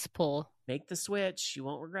fucking cesspool. Make the switch; you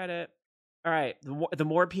won't regret it. All right, the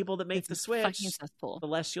more people that make the switch, the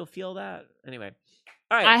less you'll feel that. Anyway.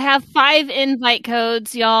 All right. I have 5 invite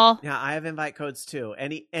codes, y'all. Yeah, I have invite codes too.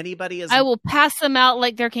 Anybody is. I will pass them out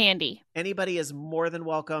like they're candy. Anybody is more than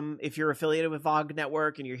welcome. If you're affiliated with VOG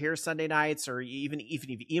Network and you're here Sunday nights, or even if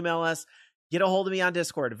you email us, get a hold of me on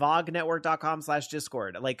Discord,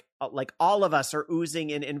 vognetwork.com/Discord. Like all of us are oozing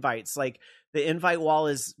in invites. Like the invite wall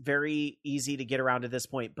is very easy to get around at this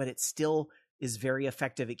point, but it's still is very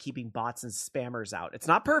effective at keeping bots and spammers out. It's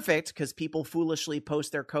not perfect because people foolishly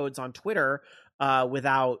post their codes on Twitter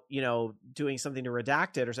without, doing something to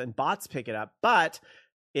redact it, and bots pick it up. But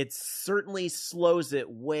it certainly slows it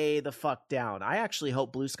way the fuck down. I actually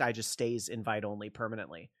hope Blue Sky just stays invite only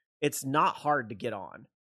permanently. It's not hard to get on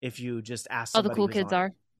if you just ask somebody. All the cool kids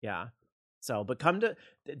are. Yeah. So, but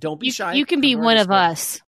don't be shy. You can be one of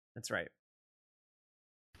us. That's right.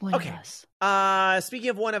 One of us. Speaking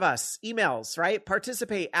of one of us, emails, right?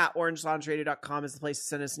 Participate at orangelaundryradio.com is the place to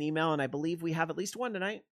send us an email, and I believe we have at least one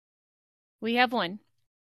tonight. We have one.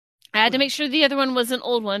 I had to make sure the other one was an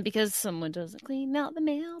old one because someone doesn't clean out the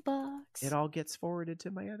mailbox. It all gets forwarded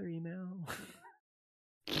to my other email.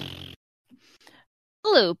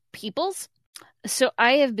 Hello, peoples. So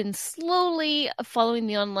I have been slowly following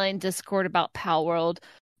the online Discord about Palworld,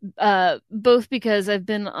 both because I've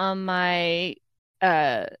been on my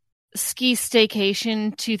ski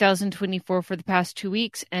staycation 2024 for the past 2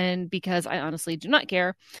 weeks, and because I honestly do not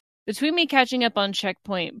care. Between me catching up on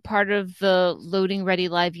Checkpoint, part of the Loading Ready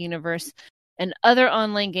Live universe, and other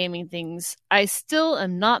online gaming things, I still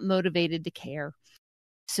am not motivated to care.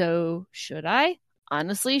 So, should I?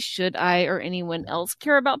 Honestly, should I or anyone else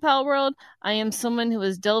care about Palworld? I am someone who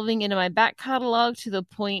is delving into my back catalog to the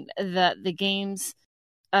point that the games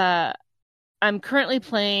I'm currently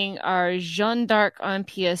playing are Jeanne d'Arc on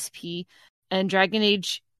PSP and Dragon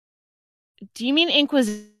Age. Do you mean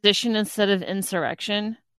Inquisition instead of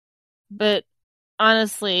Insurrection? But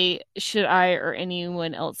honestly, should I or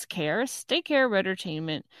anyone else care? Stay care,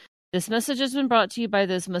 Redtertainment. This message has been brought to you by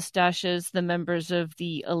those mustaches the members of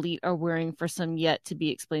the elite are wearing for some yet to be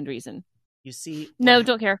explained reason. You see? No,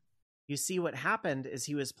 don't care. You see, what happened is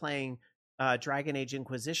he was playing Dragon Age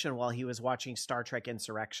Inquisition while he was watching Star Trek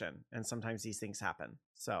Insurrection, and sometimes these things happen.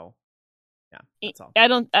 So, yeah, that's all. I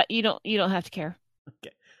don't. You don't have to care.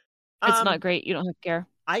 Okay, it's not great. You don't have to care.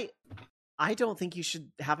 I don't think you should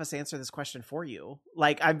have us answer this question for you.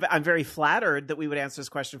 Like, I'm very flattered that we would answer this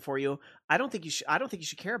question for you. I don't think you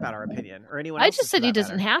should care about our opinion or anyone else's. I just said he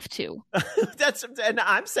doesn't have to. And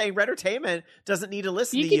I'm saying Redtertainment doesn't need to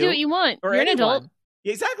listen to you. You can do what you want. You're an adult.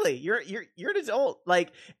 Exactly. You're an adult.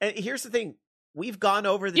 Like, and here's the thing. We've gone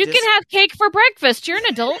over the You can have cake for breakfast. You're an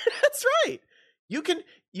adult. That's right. You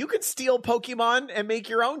can steal Pokemon and make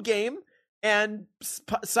your own game and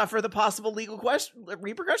suffer the possible legal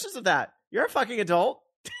repercussions of that. You're a fucking adult.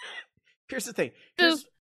 Here's the thing.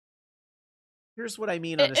 Here's what I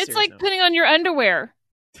mean on a serious It's like note. putting on your underwear.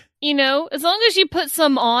 As long as you put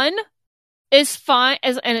some on, it's fine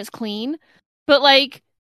and it's clean. But like,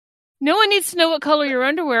 no one needs to know what color your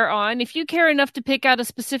underwear on. If you care enough to pick out a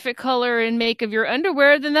specific color and make of your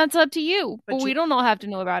underwear, then that's up to you. But we don't all have to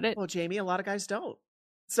know about it. Well, Jamie, a lot of guys don't.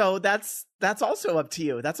 So that's also up to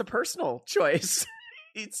you. That's a personal choice.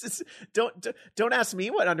 Don't ask me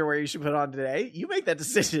what underwear you should put on today. You make that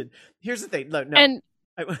decision. Here's the thing. No. And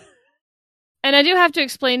I do have to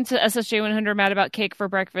explain to SSJ 100 Matt about cake for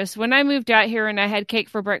breakfast. When I moved out here and I had cake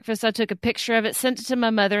for breakfast, I took a picture of it, sent it to my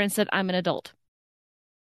mother, and said, "I'm an adult."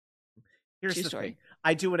 Here's the thing.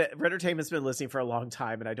 I do what Redtertainment's been listening for a long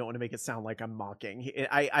time, and I don't want to make it sound like I'm mocking.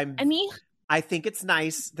 I think it's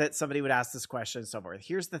nice that somebody would ask this question and so forth.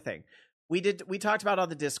 Here's the thing. We talked about all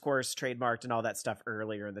the discourse trademarked and all that stuff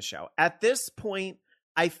earlier in the show. At this point,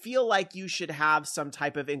 I feel like you should have some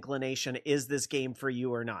type of inclination. Is this game for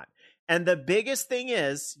you or not? And the biggest thing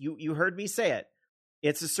is, you heard me say it.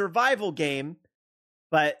 It's a survival game,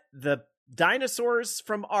 but the dinosaurs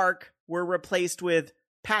from Ark were replaced with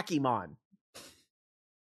Pokemon.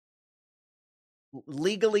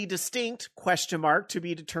 Legally distinct, ? To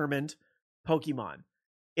be determined, Pokemon.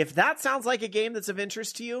 If that sounds like a game that's of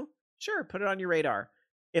interest to you, sure, put it on your radar.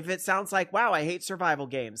 If it sounds like, wow, I hate survival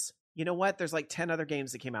games, you know what? There's like 10 other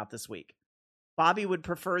games that came out this week. Bobby would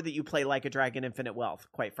prefer that you play Like a Dragon Infinite Wealth,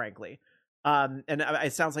 quite frankly. And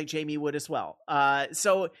it sounds like Jamie would as well.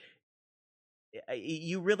 So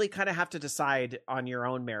you really kind of have to decide on your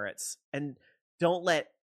own merits. And don't let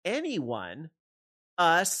anyone,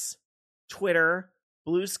 us, Twitter,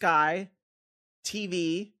 Blue Sky,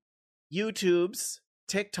 TV, YouTubes,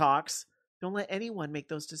 TikToks, don't let anyone make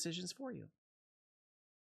those decisions for you.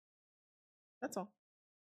 That's all.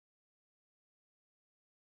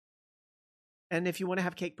 And if you want to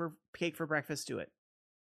have cake for breakfast, do it.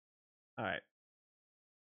 All right.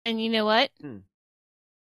 And you know what?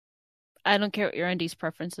 I don't care what your undies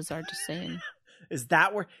preferences are, just saying. Is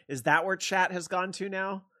that where chat has gone to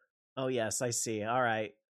now? Oh yes, I see. All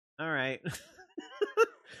right.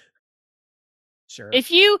 Sure. If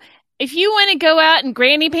you want to go out in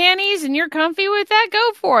granny panties and you're comfy with that,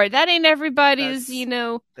 go for it. That ain't everybody's,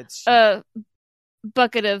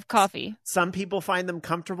 bucket of coffee. Some people find them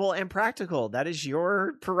comfortable and practical. That is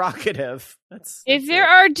your prerogative. If there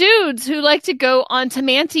are dudes who like to go onto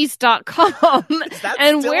manties.com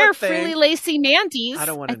and wear frilly lacy manties, I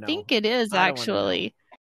don't want to know. I think it is actually.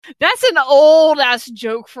 That's an old ass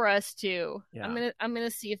joke for us too. Yeah. I'm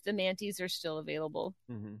gonna see if the manties are still available.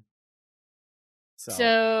 Mm-hmm.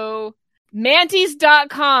 So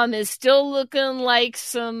manties.com is still looking like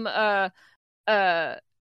some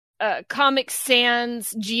Comic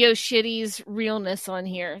Sans GeoShitty's realness on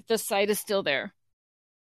here. The site is still there.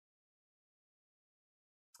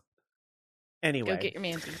 Anyway, go get your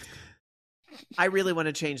manties. I really want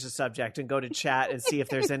to change the subject and go to chat and see if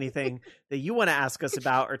there's anything that you want to ask us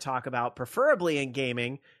about or talk about, preferably in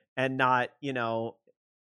gaming and not, in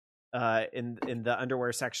the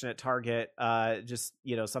underwear section at Target. Just,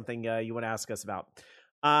 something you want to ask us about.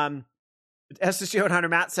 SSGO Hunter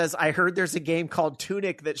Matt says, I heard there's a game called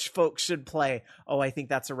Tunic that folks should play. Oh, I think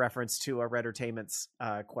that's a reference to a Red Entertainment's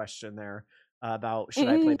question there about should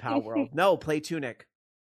I play Power World? No, play Tunic.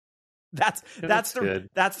 That's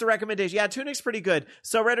the recommendation. Yeah, Tunic's pretty good.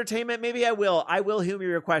 So Red Entertainment, maybe I will humor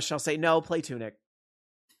your request. I'll say no, play Tunic.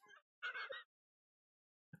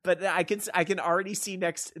 But I can already see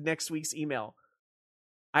next week's email.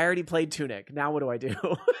 I already played Tunic. Now what do I do?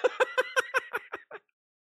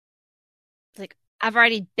 It's like, I've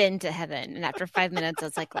already been to heaven, and after 5 minutes,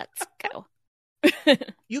 it's like, let's go.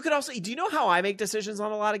 You could also, do you know how I make decisions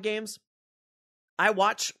on a lot of games? I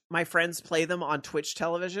watch my friends play them on Twitch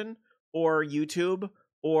television or YouTube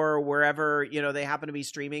or wherever, they happen to be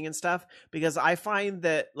streaming and stuff, because I find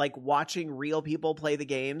that like watching real people play the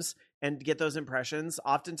games and get those impressions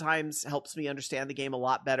oftentimes helps me understand the game a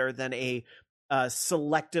lot better than a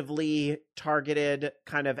selectively targeted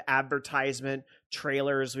kind of advertisement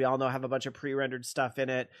trailers. We all know have a bunch of pre-rendered stuff in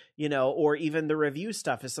it, or even the review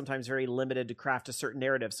stuff is sometimes very limited to craft a certain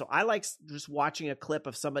narrative. So I like just watching a clip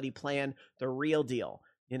of somebody playing the real deal,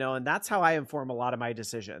 and that's how I inform a lot of my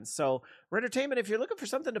decisions. So Red Entertainment, if you're looking for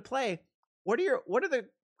something to play, what are the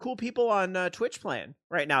cool people on Twitch playing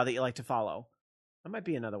right now that you like to follow? That might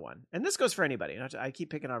be another one. And this goes for anybody. I keep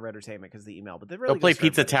picking on Red Entertainment because the email, but they really go play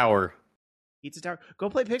Pizza Tower. Pizza Tower. Go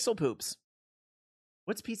play Pixel Poops.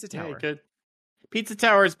 What's Pizza Tower? Yeah, good. Pizza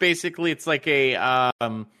Tower is basically it's like a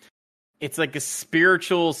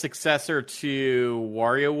spiritual successor to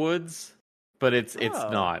Wario Woods, but it's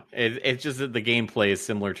not. It's just that the gameplay is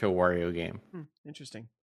similar to a Wario game. Interesting.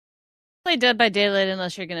 Play Dead by Daylight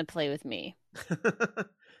unless you're going to play with me.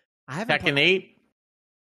 I haven't. Tekken 8.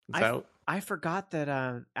 It's out. I forgot that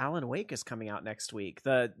Alan Wake is coming out next week.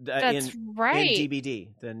 That's in DBD,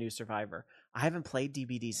 the new Survivor. I haven't played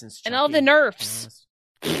DBD since Chucky. And all the nerfs.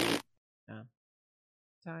 Yeah.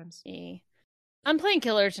 Times. Yeah. I'm playing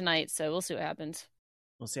Killer tonight, so we'll see what happens.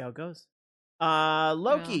 We'll see how it goes.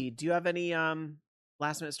 Loki, do you have any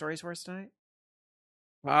last minute stories for us tonight?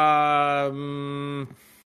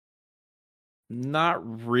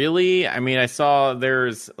 Not really. I mean, I saw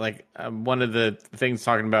there's like one of the things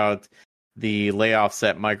talking about the layoffs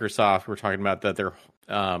at Microsoft. We're talking about that their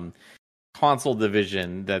console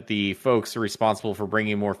division, that the folks responsible for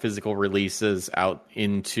bringing more physical releases out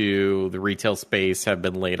into the retail space have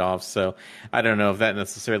been laid off. So I don't know if that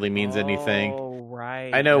necessarily means anything. Oh,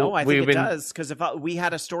 right. I know. No, I think it does, because if we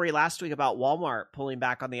had a story last week about Walmart pulling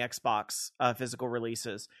back on the Xbox physical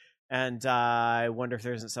releases, and I wonder if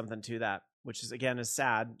there isn't something to that, which is again is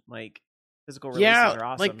sad. Like physical releases are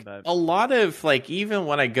awesome, like but a lot of like even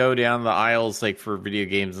when I go down the aisles like for video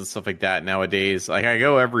games and stuff like that nowadays, like I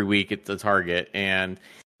go every week at the Target, and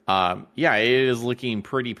it is looking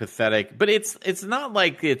pretty pathetic. But it's not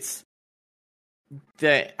like it's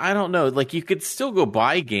that, I don't know, like you could still go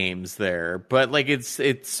buy games there, but like it's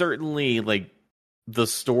certainly like the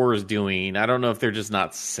store is doing. I don't know if they're just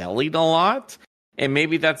not selling a lot. And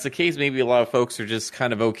maybe that's the case. Maybe a lot of folks are just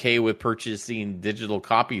kind of okay with purchasing digital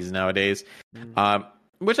copies nowadays,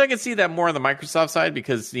 which I can see that more on the Microsoft side,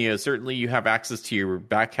 because certainly you have access to your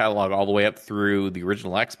back catalog all the way up through the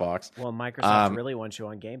original Xbox. Well, Microsoft really wants you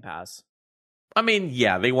on Game Pass. I mean,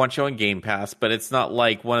 yeah, they want you on Game Pass, but it's not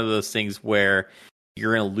like one of those things where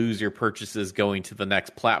you're going to lose your purchases going to the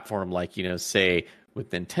next platform, like say with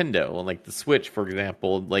Nintendo, like the Switch, for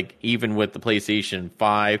example. Like even with the PlayStation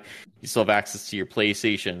 5, you still have access to your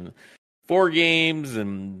PlayStation 4 games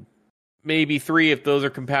and maybe 3 if those are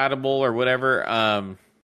compatible or whatever.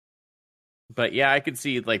 But yeah, I could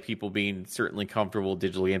see like people being certainly comfortable with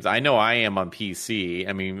digital games. I know I am on PC.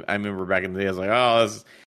 I mean, I remember back in the day, I was like, oh, this,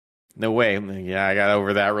 no way. Yeah, I got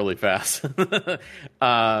over that really fast.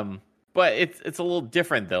 But it's a little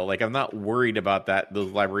different though. Like I'm not worried about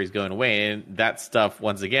those libraries going away, and that stuff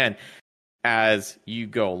once again, as you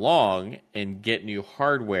go along and get new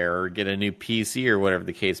hardware or get a new PC or whatever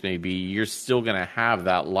the case may be, you're still going to have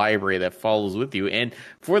that library that follows with you. And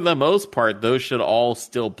for the most part, those should all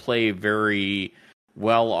still play very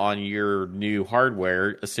well on your new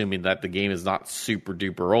hardware, assuming that the game is not super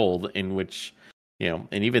duper old, in which, and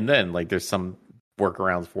even then, like, there's some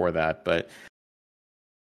workarounds for that. But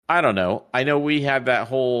I don't know. I know we had that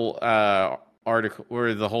whole article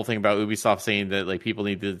or the whole thing about Ubisoft saying that, like, people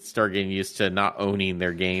need to start getting used to not owning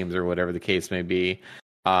their games or whatever the case may be.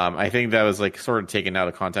 I think that was, like, sort of taken out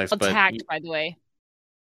of context. Attacked, by the way.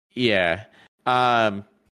 Yeah.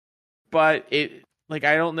 But it, like,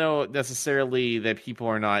 I don't know necessarily that people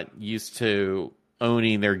are not used to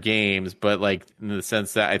owning their games, but, like, in the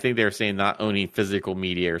sense that I think they're saying not owning physical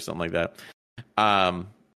media or something like that. I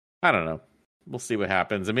don't know. We'll see what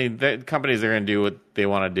happens. I mean, the companies are going to do what they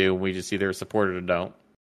want to do. We just either support it or don't.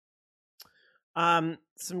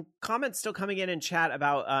 Some comments still coming in chat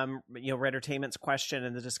about, Redtertainment's question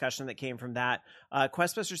and the discussion that came from that.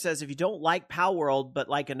 Questbuster says, if you don't like Palworld, but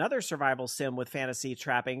like another survival sim with fantasy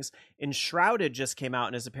trappings, Enshrouded just came out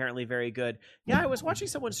and is apparently very good. Yeah, I was watching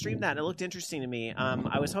someone stream that and it looked interesting to me.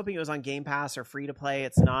 I was hoping it was on Game Pass or free to play.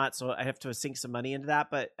 It's not, so I have to sink some money into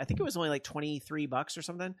that, but I think it was only like $23 or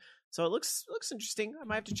something. So it looks interesting. I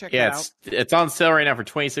might have to check that out. It's on sale right now for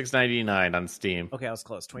 $26.99 on Steam. Okay, I was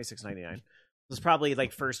close. $26.99. It was probably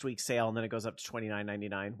like first week sale, and then it goes up to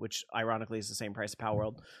 $29.99, which ironically is the same price as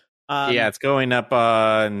Palworld. It's going up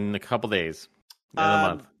in a couple days.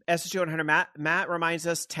 Another month. SSG100 Matt reminds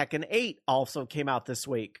us Tekken 8 also came out this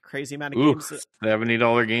week. Crazy amount of games.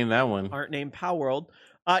 $70 game, that one. Aren't named Palworld.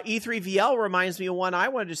 E3VL reminds me of one I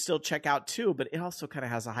wanted to still check out too, but it also kind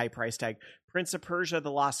of has a high price tag. Prince of Persia: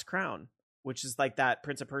 The Lost Crown, which is like that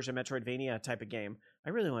Prince of Persia Metroidvania type of game. I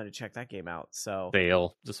really wanted to check that game out. So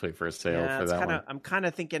sale, just wait for a sale for that one. I'm kind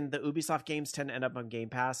of thinking the Ubisoft games tend to end up on Game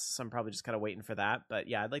Pass, so I'm probably just kind of waiting for that. But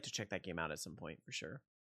yeah, I'd like to check that game out at some point for sure.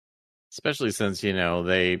 Especially since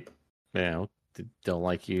they don't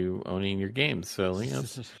like you owning your games, so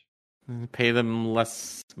pay them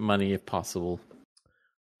less money if possible.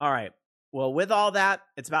 All right. Well, with all that,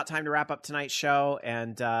 it's about time to wrap up tonight's show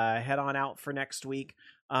and head on out for next week.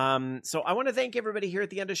 So I want to thank everybody here at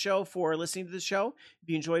the end of the show for listening to the show. If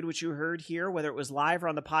you enjoyed what you heard here, whether it was live or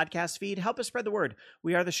on the podcast feed, help us spread the word.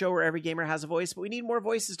 We are the show where every gamer has a voice, but we need more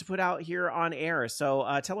voices to put out here on air.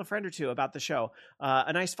 So tell a friend or two about the show.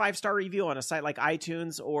 A nice 5-star review on a site like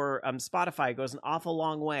iTunes or Spotify goes an awful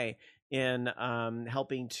long way in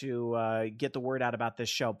helping to get the word out about this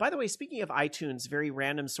show. By the way, speaking of iTunes, very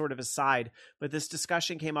random sort of aside, but this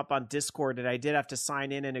discussion came up on Discord and I did have to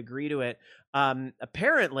sign in and agree to it.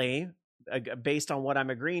 Apparently, based on what I'm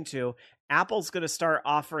agreeing to, Apple's going to start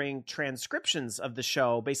offering transcriptions of the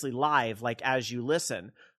show, basically live, like as you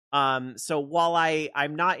listen. So while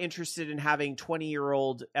I'm not interested in having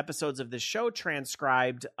 20-year-old episodes of the show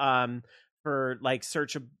transcribed, for like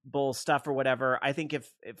searchable stuff or whatever, I think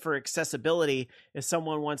if for accessibility, if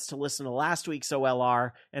someone wants to listen to last week's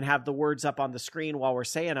OLR and have the words up on the screen while we're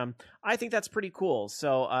saying them, I think that's pretty cool.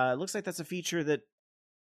 So it looks like that's a feature that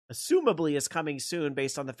assumably is coming soon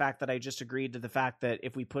based on the fact that I just agreed to the fact that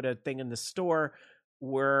if we put a thing in the store,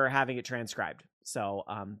 we're having it transcribed. So,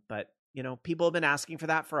 but people have been asking for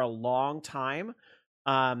that for a long time.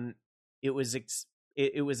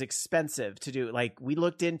 It was expensive to do. Like, we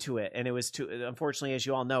looked into it and it was unfortunately, as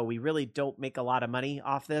you all know, we really don't make a lot of money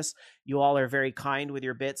off this. You all are very kind with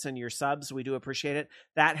your bits and your subs. We do appreciate it.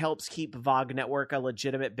 That helps keep VOG Network a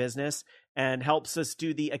legitimate business and helps us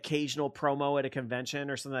do the occasional promo at a convention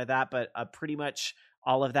or something like that. But pretty much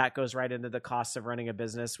all of that goes right into the cost of running a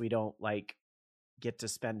business. We don't get to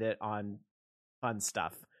spend it on fun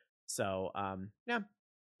stuff. So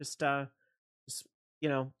just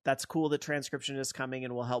that's cool that transcription is coming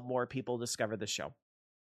and will help more people discover the show.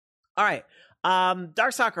 All right.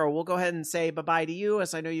 Dark Soccer, we'll go ahead and say bye-bye to you,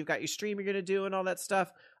 as I know you've got your stream you're going to do and all that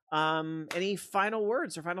stuff. Any final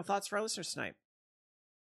words or final thoughts for our listeners tonight?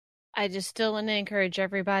 I just still want to encourage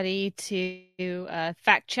everybody to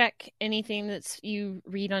fact check anything that's you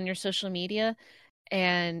read on your social media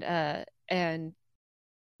and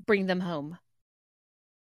bring them home.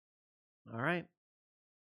 All right.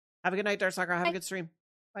 Have a good night, Dark Soccer. Have a good stream.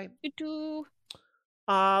 Bye. You too.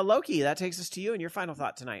 Loki, that takes us to you and your final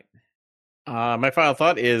thought tonight. My final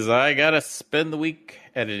thought is I gotta spend the week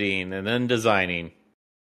editing and then designing.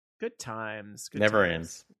 Good times. Never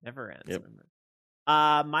ends. Never ends. Yep.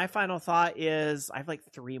 My final thought is I have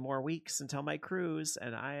 3 more weeks until my cruise,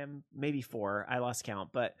 and I am maybe 4. I lost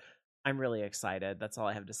count, but I'm really excited. That's all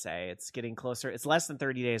I have to say. It's getting closer. It's less than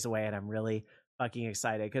 30 days away, and I'm really fucking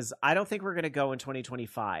excited because I don't think we're going to go in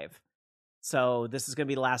 2025. So this is going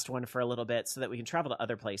to be the last one for a little bit so that we can travel to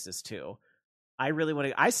other places too.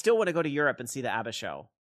 I still want to go to Europe and see the ABBA show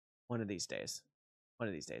one of these days.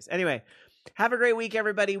 Anyway, have a great week,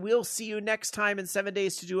 everybody. We'll see you next time in 7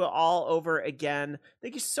 days to do it all over again.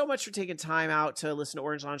 Thank you so much for taking time out to listen to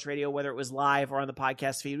Orange Lounge Radio, whether it was live or on the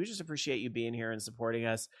podcast feed. We just appreciate you being here and supporting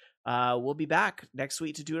us. We'll be back next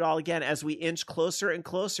week to do it all again as we inch closer and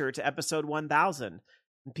closer to episode 1000.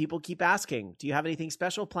 And people keep asking, do you have anything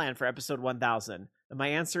special planned for episode 1000? And my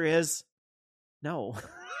answer is no.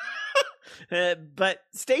 But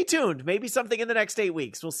stay tuned. Maybe something in the next 8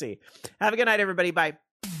 weeks. We'll see. Have a good night, everybody. Bye.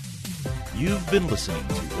 You've been listening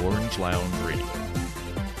to Orange Lounge Radio.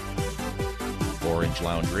 Orange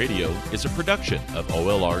Lounge Radio is a production of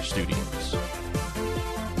OLR Studios.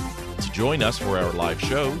 To join us for our live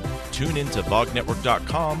show, tune in to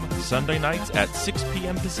VogNetwork.com Sunday nights at 6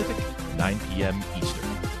 p.m. Pacific, 9 p.m. Eastern.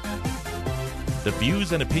 The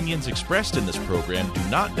views and opinions expressed in this program do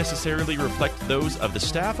not necessarily reflect those of the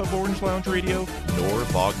staff of Orange Lounge Radio nor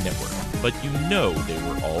VOG Network, but you know they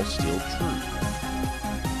were all still true.